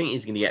going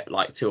to get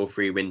like 2 or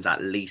 3 wins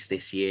at least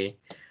this year,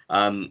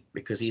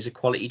 because he's a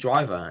quality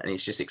driver, and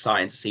it's just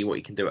exciting to see what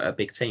he can do at a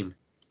big team.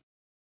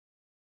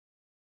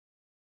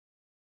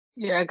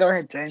 Yeah, go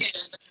ahead,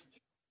 James.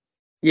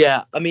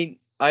 Yeah, I mean,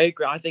 I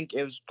agree. I think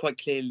it was quite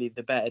clearly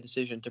the better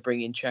decision to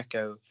bring in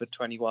Checo for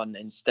 21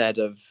 instead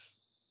of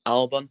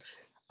Albon.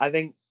 I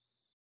think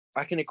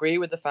I can agree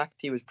with the fact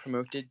he was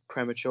promoted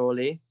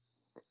prematurely,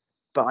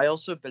 but I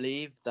also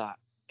believe that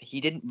he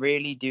didn't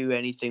really do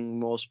anything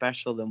more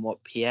special than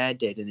what Pierre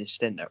did in his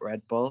stint at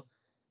Red Bull.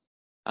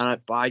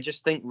 But I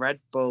just think Red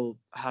Bull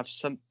have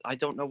I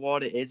don't know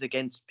what it is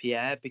against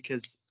Pierre,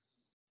 because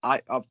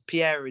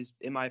Pierre is,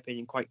 in my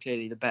opinion, quite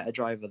clearly the better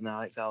driver than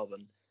Alex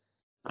Albon.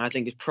 And I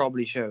think it's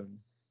probably shown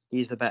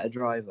he's the better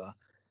driver.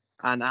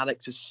 And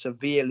Alex is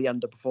severely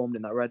underperformed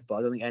in that Red Bull.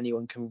 I don't think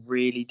anyone can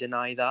really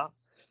deny that.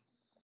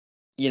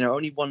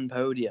 Only 1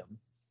 podium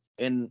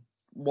in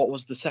what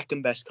was the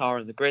second best car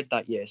in the grid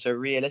that year. So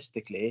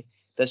realistically,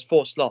 there's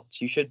 4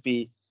 slots. You should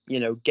be,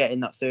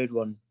 getting that third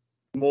one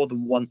more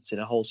than once in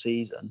a whole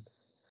season.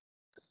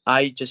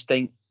 I just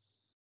think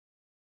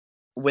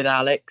with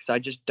Alex, I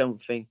just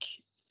don't think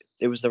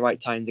it was the right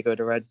time to go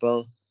to Red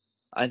Bull.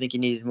 I think he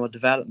needed more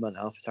development,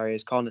 AlphaTauri,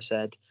 as Connor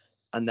said,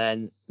 and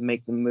then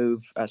make the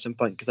move at some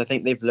point, because I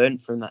think they've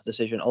learned from that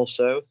decision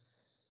also.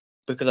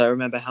 Because I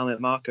remember Helmut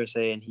Marko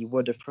saying he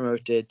would have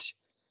promoted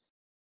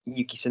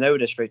Yuki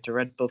Tsunoda straight to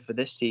Red Bull for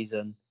this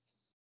season.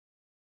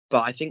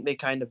 But I think they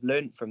kind of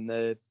learned from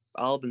the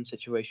Albon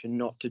situation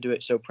not to do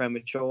it so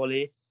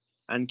prematurely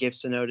and give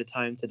Tsunoda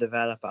time to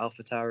develop at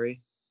AlphaTauri.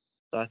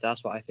 So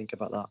that's what I think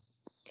about that.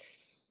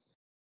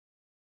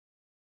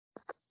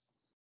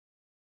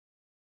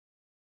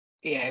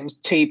 Yeah, it was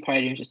 2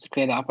 podiums, just to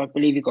clear that up. I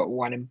believe you got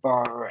 1 in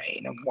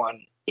Bahrain and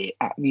 1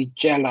 at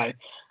Mugello.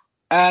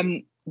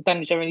 Dan, do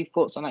you have any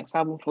thoughts on Max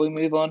Albon before we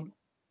move on?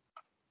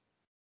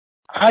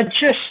 I'm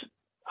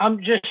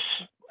just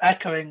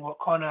echoing what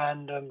Connor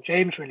and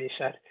James really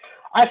said.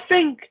 I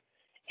think,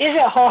 is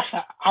it harsh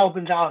that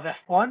Albon's out of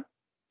F1?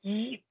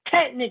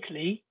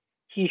 Technically,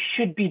 he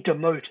should be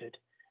demoted,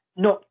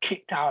 not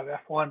kicked out of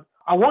F1.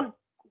 I want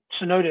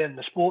Tsunoda in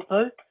the sport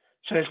though,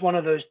 so it's one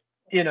of those,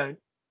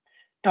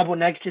 double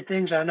negative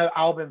things. I know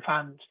Albon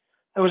fans.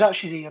 There was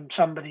actually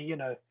somebody,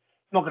 I'm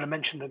not going to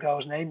mention the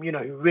girl's name,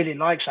 who really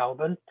likes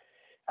Albon,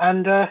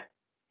 and I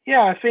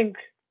think,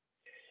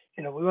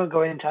 we won't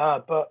go into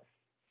her, but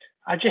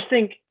I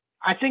think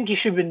he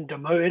should have been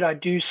demoted. I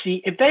do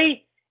see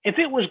if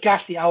it was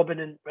Gasly, Albon,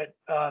 and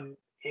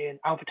in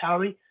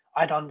AlphaTauri,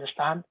 I'd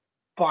understand,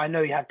 but I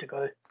know he had to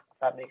go. If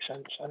that makes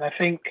sense. And I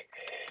think,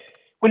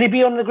 will he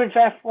be on the grid for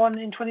F1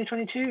 in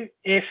 2022?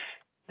 If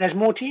there's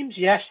more teams,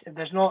 yes. If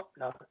there's not,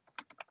 no.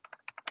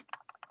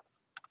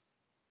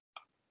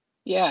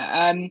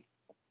 Yeah.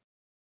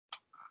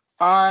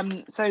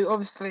 So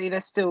obviously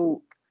there's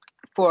still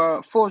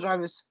four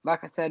drivers,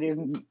 like I said,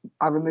 who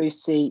have removed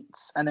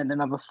seats, and then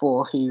another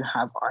 4 who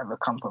have either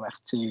come from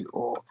F2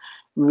 or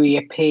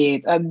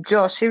reappeared.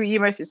 Josh, who are you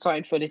most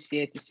excited for this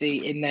year to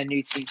see in their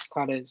new team's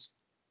colours?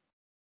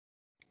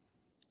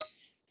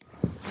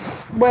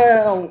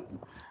 Well,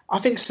 I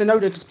think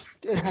Tsunoda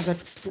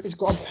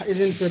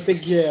is in for a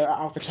big year at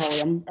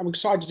AlphaTauri. I'm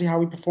excited to see how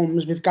he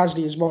performs with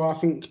Gasly as well. I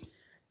think,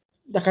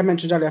 like I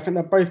mentioned earlier, I think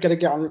they're both going to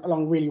get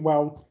along really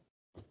well.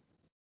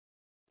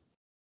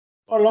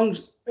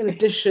 In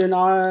addition,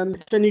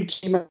 the new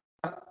team.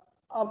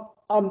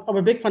 I'm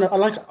a big fan of.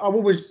 I've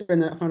always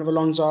been a fan of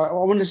Alonso. I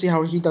want to see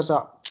how he does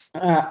that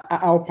at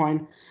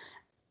Alpine.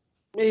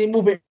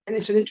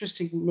 It's an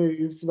interesting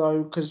move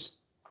though, because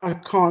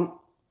I'm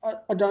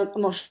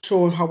not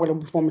sure how well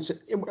he'll perform.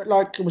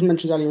 Like it was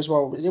mentioned earlier as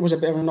well, it was a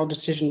bit of an odd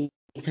decision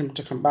for him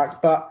to come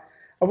back, but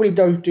I really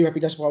do hope he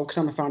does well because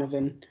I'm a fan of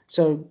him.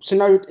 So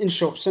in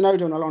short,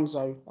 Tsunoda and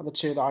Alonso are the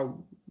 2 that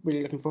I'm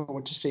really looking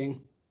forward to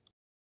seeing.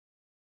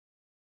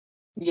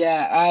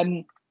 Yeah.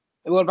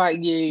 What about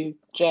you,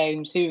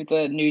 James? Who are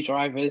the new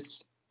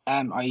drivers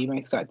are you most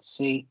excited to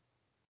see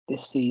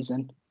this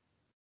season?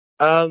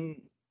 I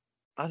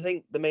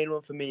think the main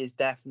one for me is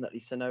definitely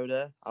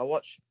Tsunoda. I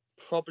watched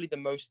probably the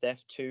most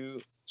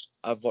F2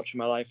 I've watched in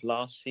my life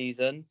last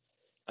season,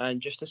 and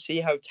just to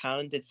see how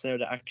talented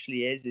Tsunoda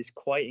actually is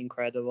quite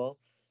incredible.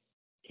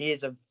 He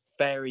is a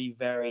very,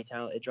 very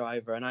talented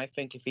driver, and I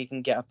think if he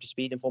can get up to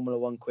speed in Formula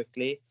 1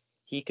 quickly,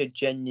 he could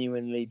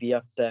genuinely be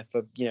up there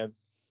for,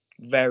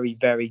 very,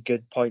 very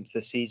good points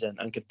this season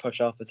and could push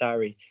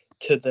AlphaTauri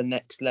to the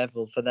next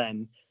level for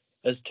them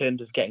as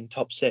terms of getting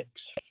top 6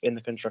 in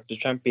the Constructors'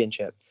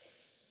 Championship.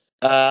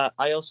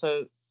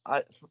 Alonso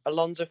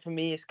for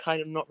me is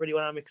kind of not really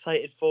what I'm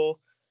excited for.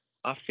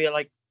 I feel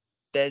like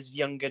there's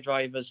younger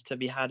drivers to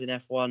be had in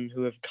F1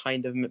 who have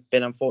kind of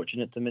been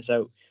unfortunate to miss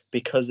out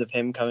because of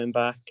him coming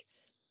back.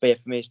 But yeah,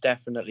 for me, it's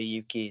definitely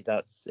Yuki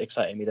that's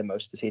exciting me the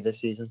most to see this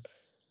season.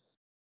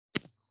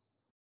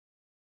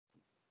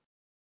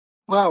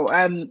 Well,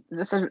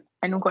 does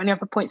anyone got any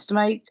other points to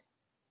make?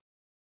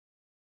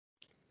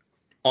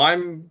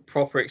 I'm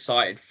proper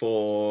excited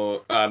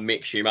for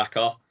Mick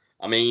Schumacher.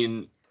 I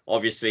mean,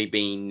 obviously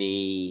being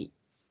the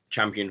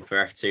champion for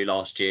F2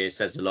 last year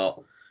says a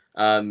lot.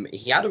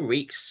 He had a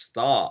weak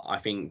start, I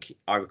think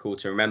I recall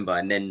to remember,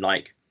 and then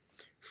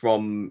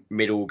from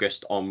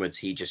mid-August onwards,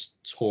 he just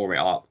tore it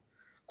up.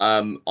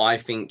 I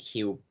think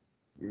he'll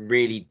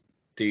really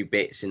do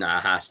bits in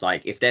that Haas.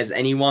 If there's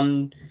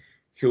anyone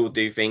who'll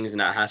do things in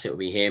that Haas, it'll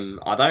be him.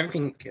 I don't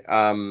think,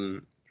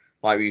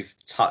 like we've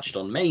touched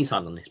on many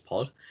times on this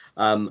pod,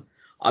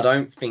 I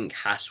don't think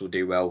Haas will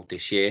do well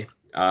this year.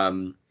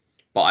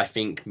 But I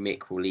think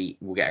Mick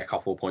will get a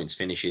couple of points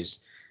finishes,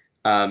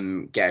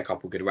 get a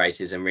couple of good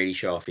races, and really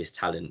show off his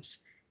talents.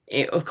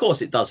 Of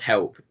course, it does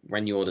help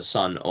when you're the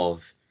son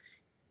of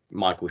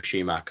Michael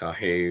Schumacher,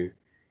 who,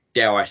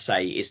 dare I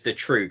say, is the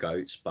true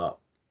GOAT, but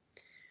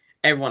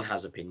everyone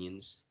has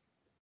opinions.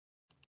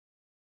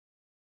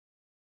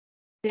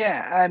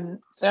 Yeah,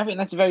 so I think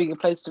that's a very good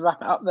place to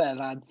wrap it up there,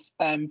 lads.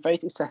 Very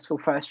successful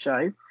first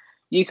show.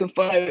 You can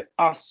follow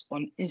us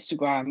on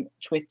Instagram,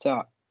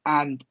 Twitter,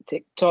 and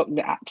TikTok.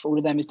 The app for all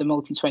of them is the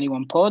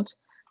Multi21 Pod.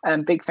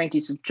 Big thank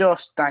you to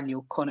Josh,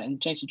 Daniel, Connor, and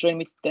James for joining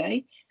me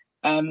today.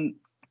 And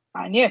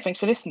yeah, thanks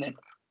for listening.